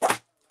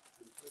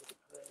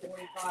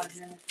 45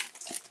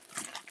 minutes.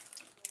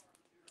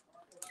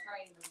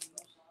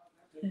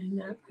 Ain't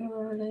that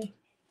party?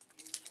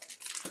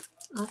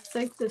 I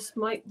think this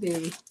might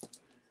be.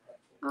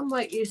 I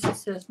might use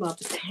this as my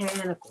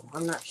botanical.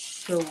 I'm not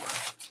sure.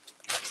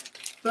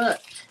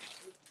 But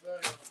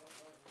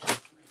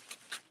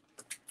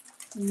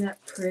isn't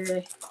that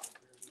pretty?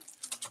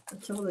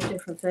 That's all the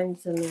different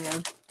things in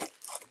there.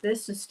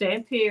 This is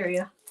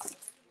Stamperia.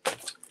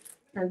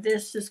 And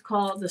this is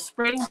called the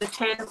Spring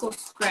Botanical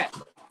Scrap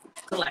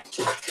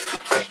Collection.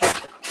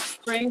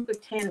 Spring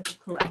Botanical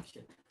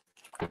Collection.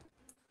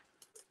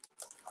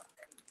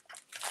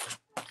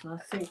 So I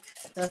think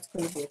that's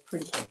going to be a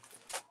pretty good.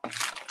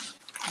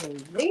 And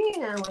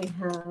then we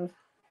have,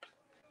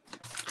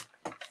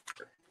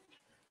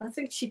 I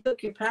think she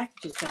took your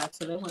packages out,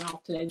 so they went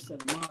off today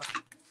instead of tomorrow.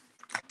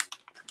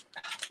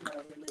 No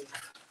relief.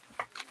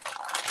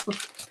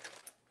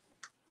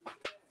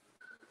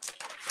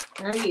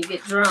 Now you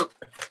get drunk.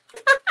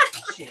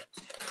 Shit.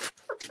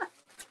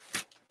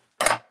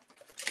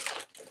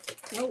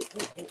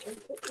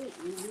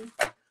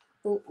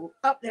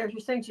 Oh, there's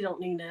your things you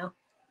don't need now.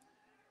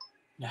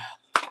 No.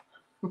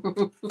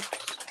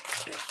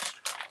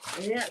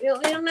 Yeah, you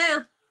don't need them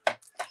now.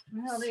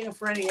 Well, they have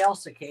for any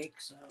else a cake,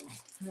 so.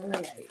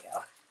 There you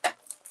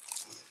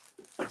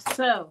go.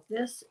 So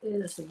this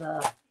is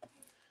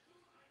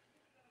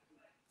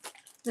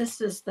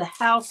the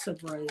House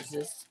of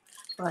Roses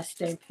by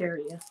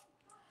Stamperia.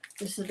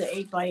 This is the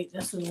 8x8.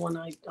 This is the one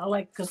I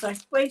like because I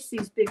waste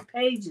these big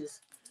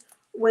pages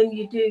when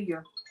you do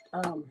your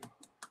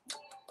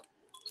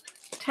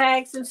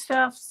tags and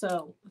stuff.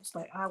 So it's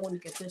like I want to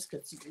get this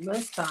because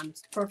most times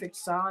it's perfect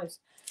size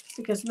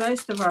because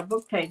most of our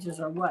book pages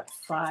are what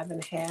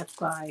 5.5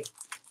 by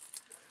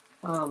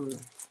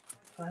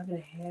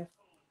 5.5,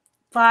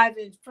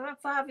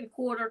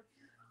 5.25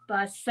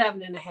 by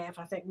 7.5.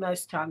 I think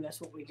most time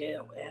that's what we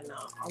do, and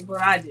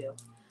what I do.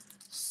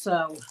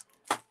 So,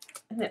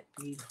 isn't it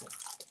beautiful?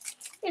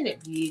 Isn't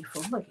it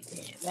beautiful? Look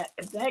at that.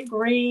 That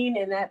green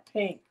and that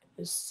pink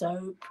is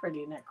so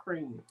pretty, and that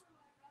cream.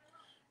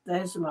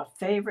 Those are my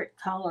favorite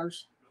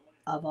colors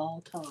of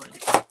all time.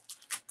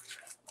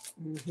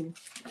 Mm-hmm.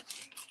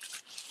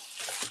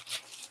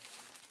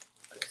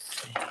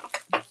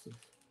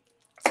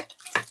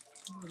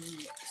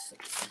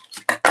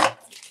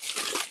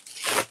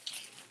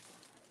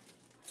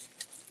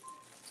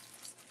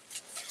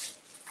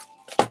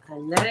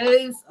 And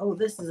those, oh,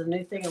 this is a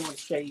new thing I'm going to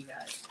show you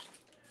guys.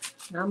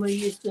 And I'm going to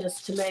use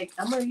this to make,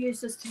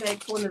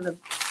 one of the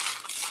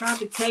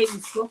probably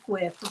Katie's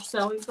bookwear for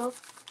sewing book.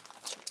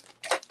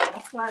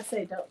 That's why I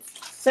say don't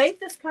save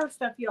this kind of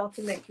stuff y'all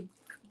can make your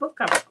book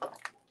cover.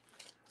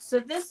 So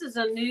this is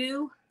a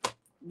new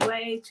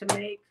way to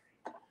make,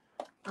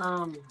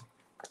 I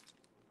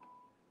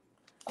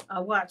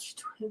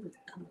watched, oh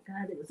my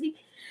God, it was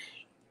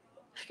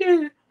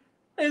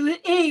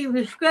Eve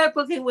was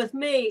scrapbooking with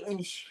me,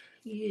 and she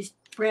used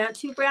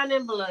two brown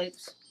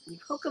envelopes. You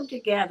hook them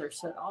together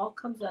so it all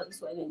comes out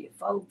this way, and then you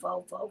fold.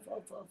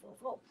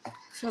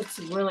 So it's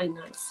really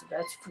nice. So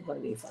that's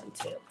going to be fun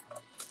too.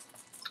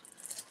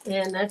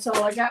 And that's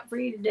all I got for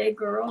you today,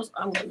 girls.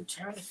 I'm going to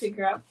try to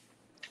figure out.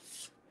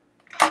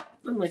 I'm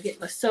going to get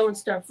my sewing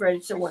stuff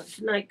ready so when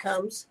tonight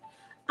comes,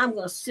 I'm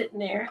going to sit in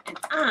there and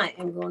I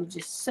am going to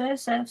just sew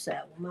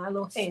with my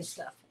little hand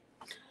stuff.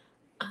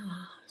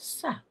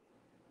 So,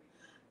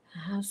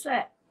 how's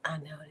that? I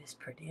know it is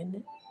pretty, isn't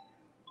it?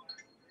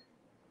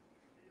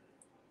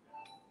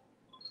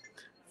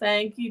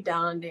 Thank you,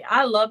 Dondi.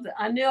 I love it.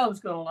 I knew I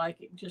was going to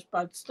like it just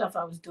by the stuff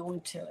I was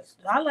doing to it.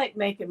 I like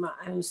making my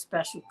own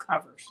special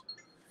covers.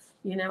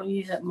 You know,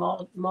 use that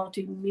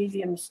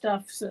multi-medium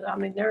stuff. So, I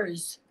mean, there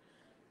is,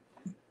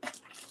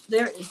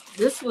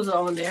 this was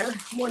on there,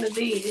 one of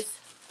these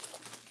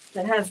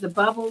that has the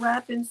bubble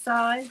wrap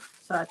inside.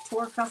 So I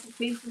tore a couple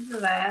pieces of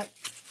that,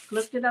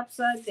 flipped it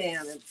upside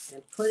down and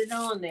put it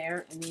on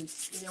there. And then,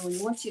 you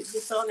know, once it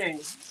gets on there and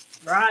it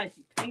dries,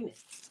 you paint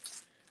it.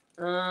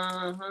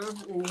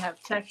 And you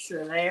have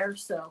texture there.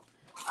 So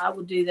I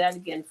will do that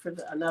again for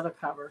another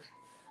cover.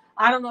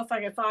 I don't know if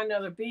I can find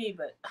another bee,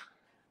 but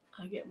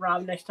I'll get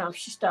Rob next time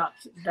she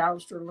stops at the dollar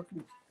store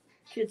looking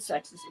kids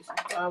sexes. She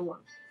find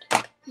one.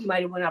 He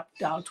might have went up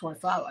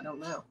 $1.25. I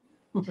don't know.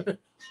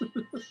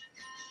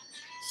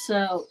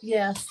 So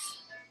yes.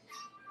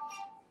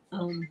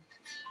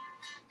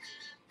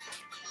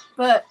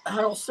 But I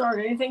don't start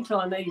anything till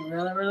I know you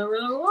really, really,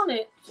 really want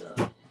it. So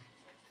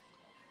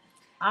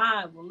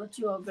I will let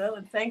you all go,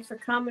 and thanks for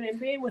coming and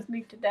being with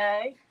me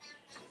today.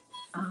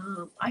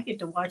 I get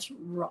to watch.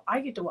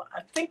 I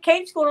think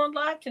Kate's going on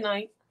live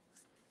tonight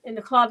in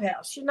the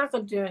clubhouse. She's not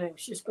going to do anything.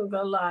 She's just going to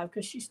go live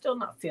because she's still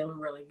not feeling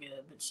really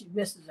good, but she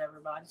misses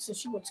everybody, so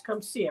she wants to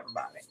come see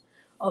everybody.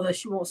 Although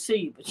she won't see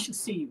you, but she'll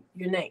see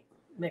your name.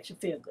 It makes you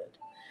feel good.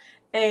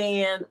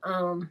 And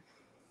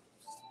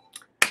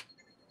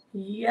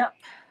yep.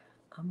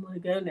 I'm going to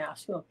go now. I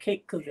smell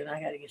cake cooking.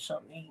 I got to get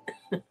something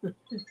to eat.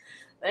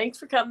 Thanks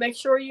for coming. Make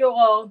sure you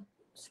all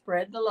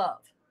spread the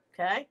love.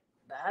 Okay?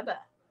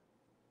 Bye-bye.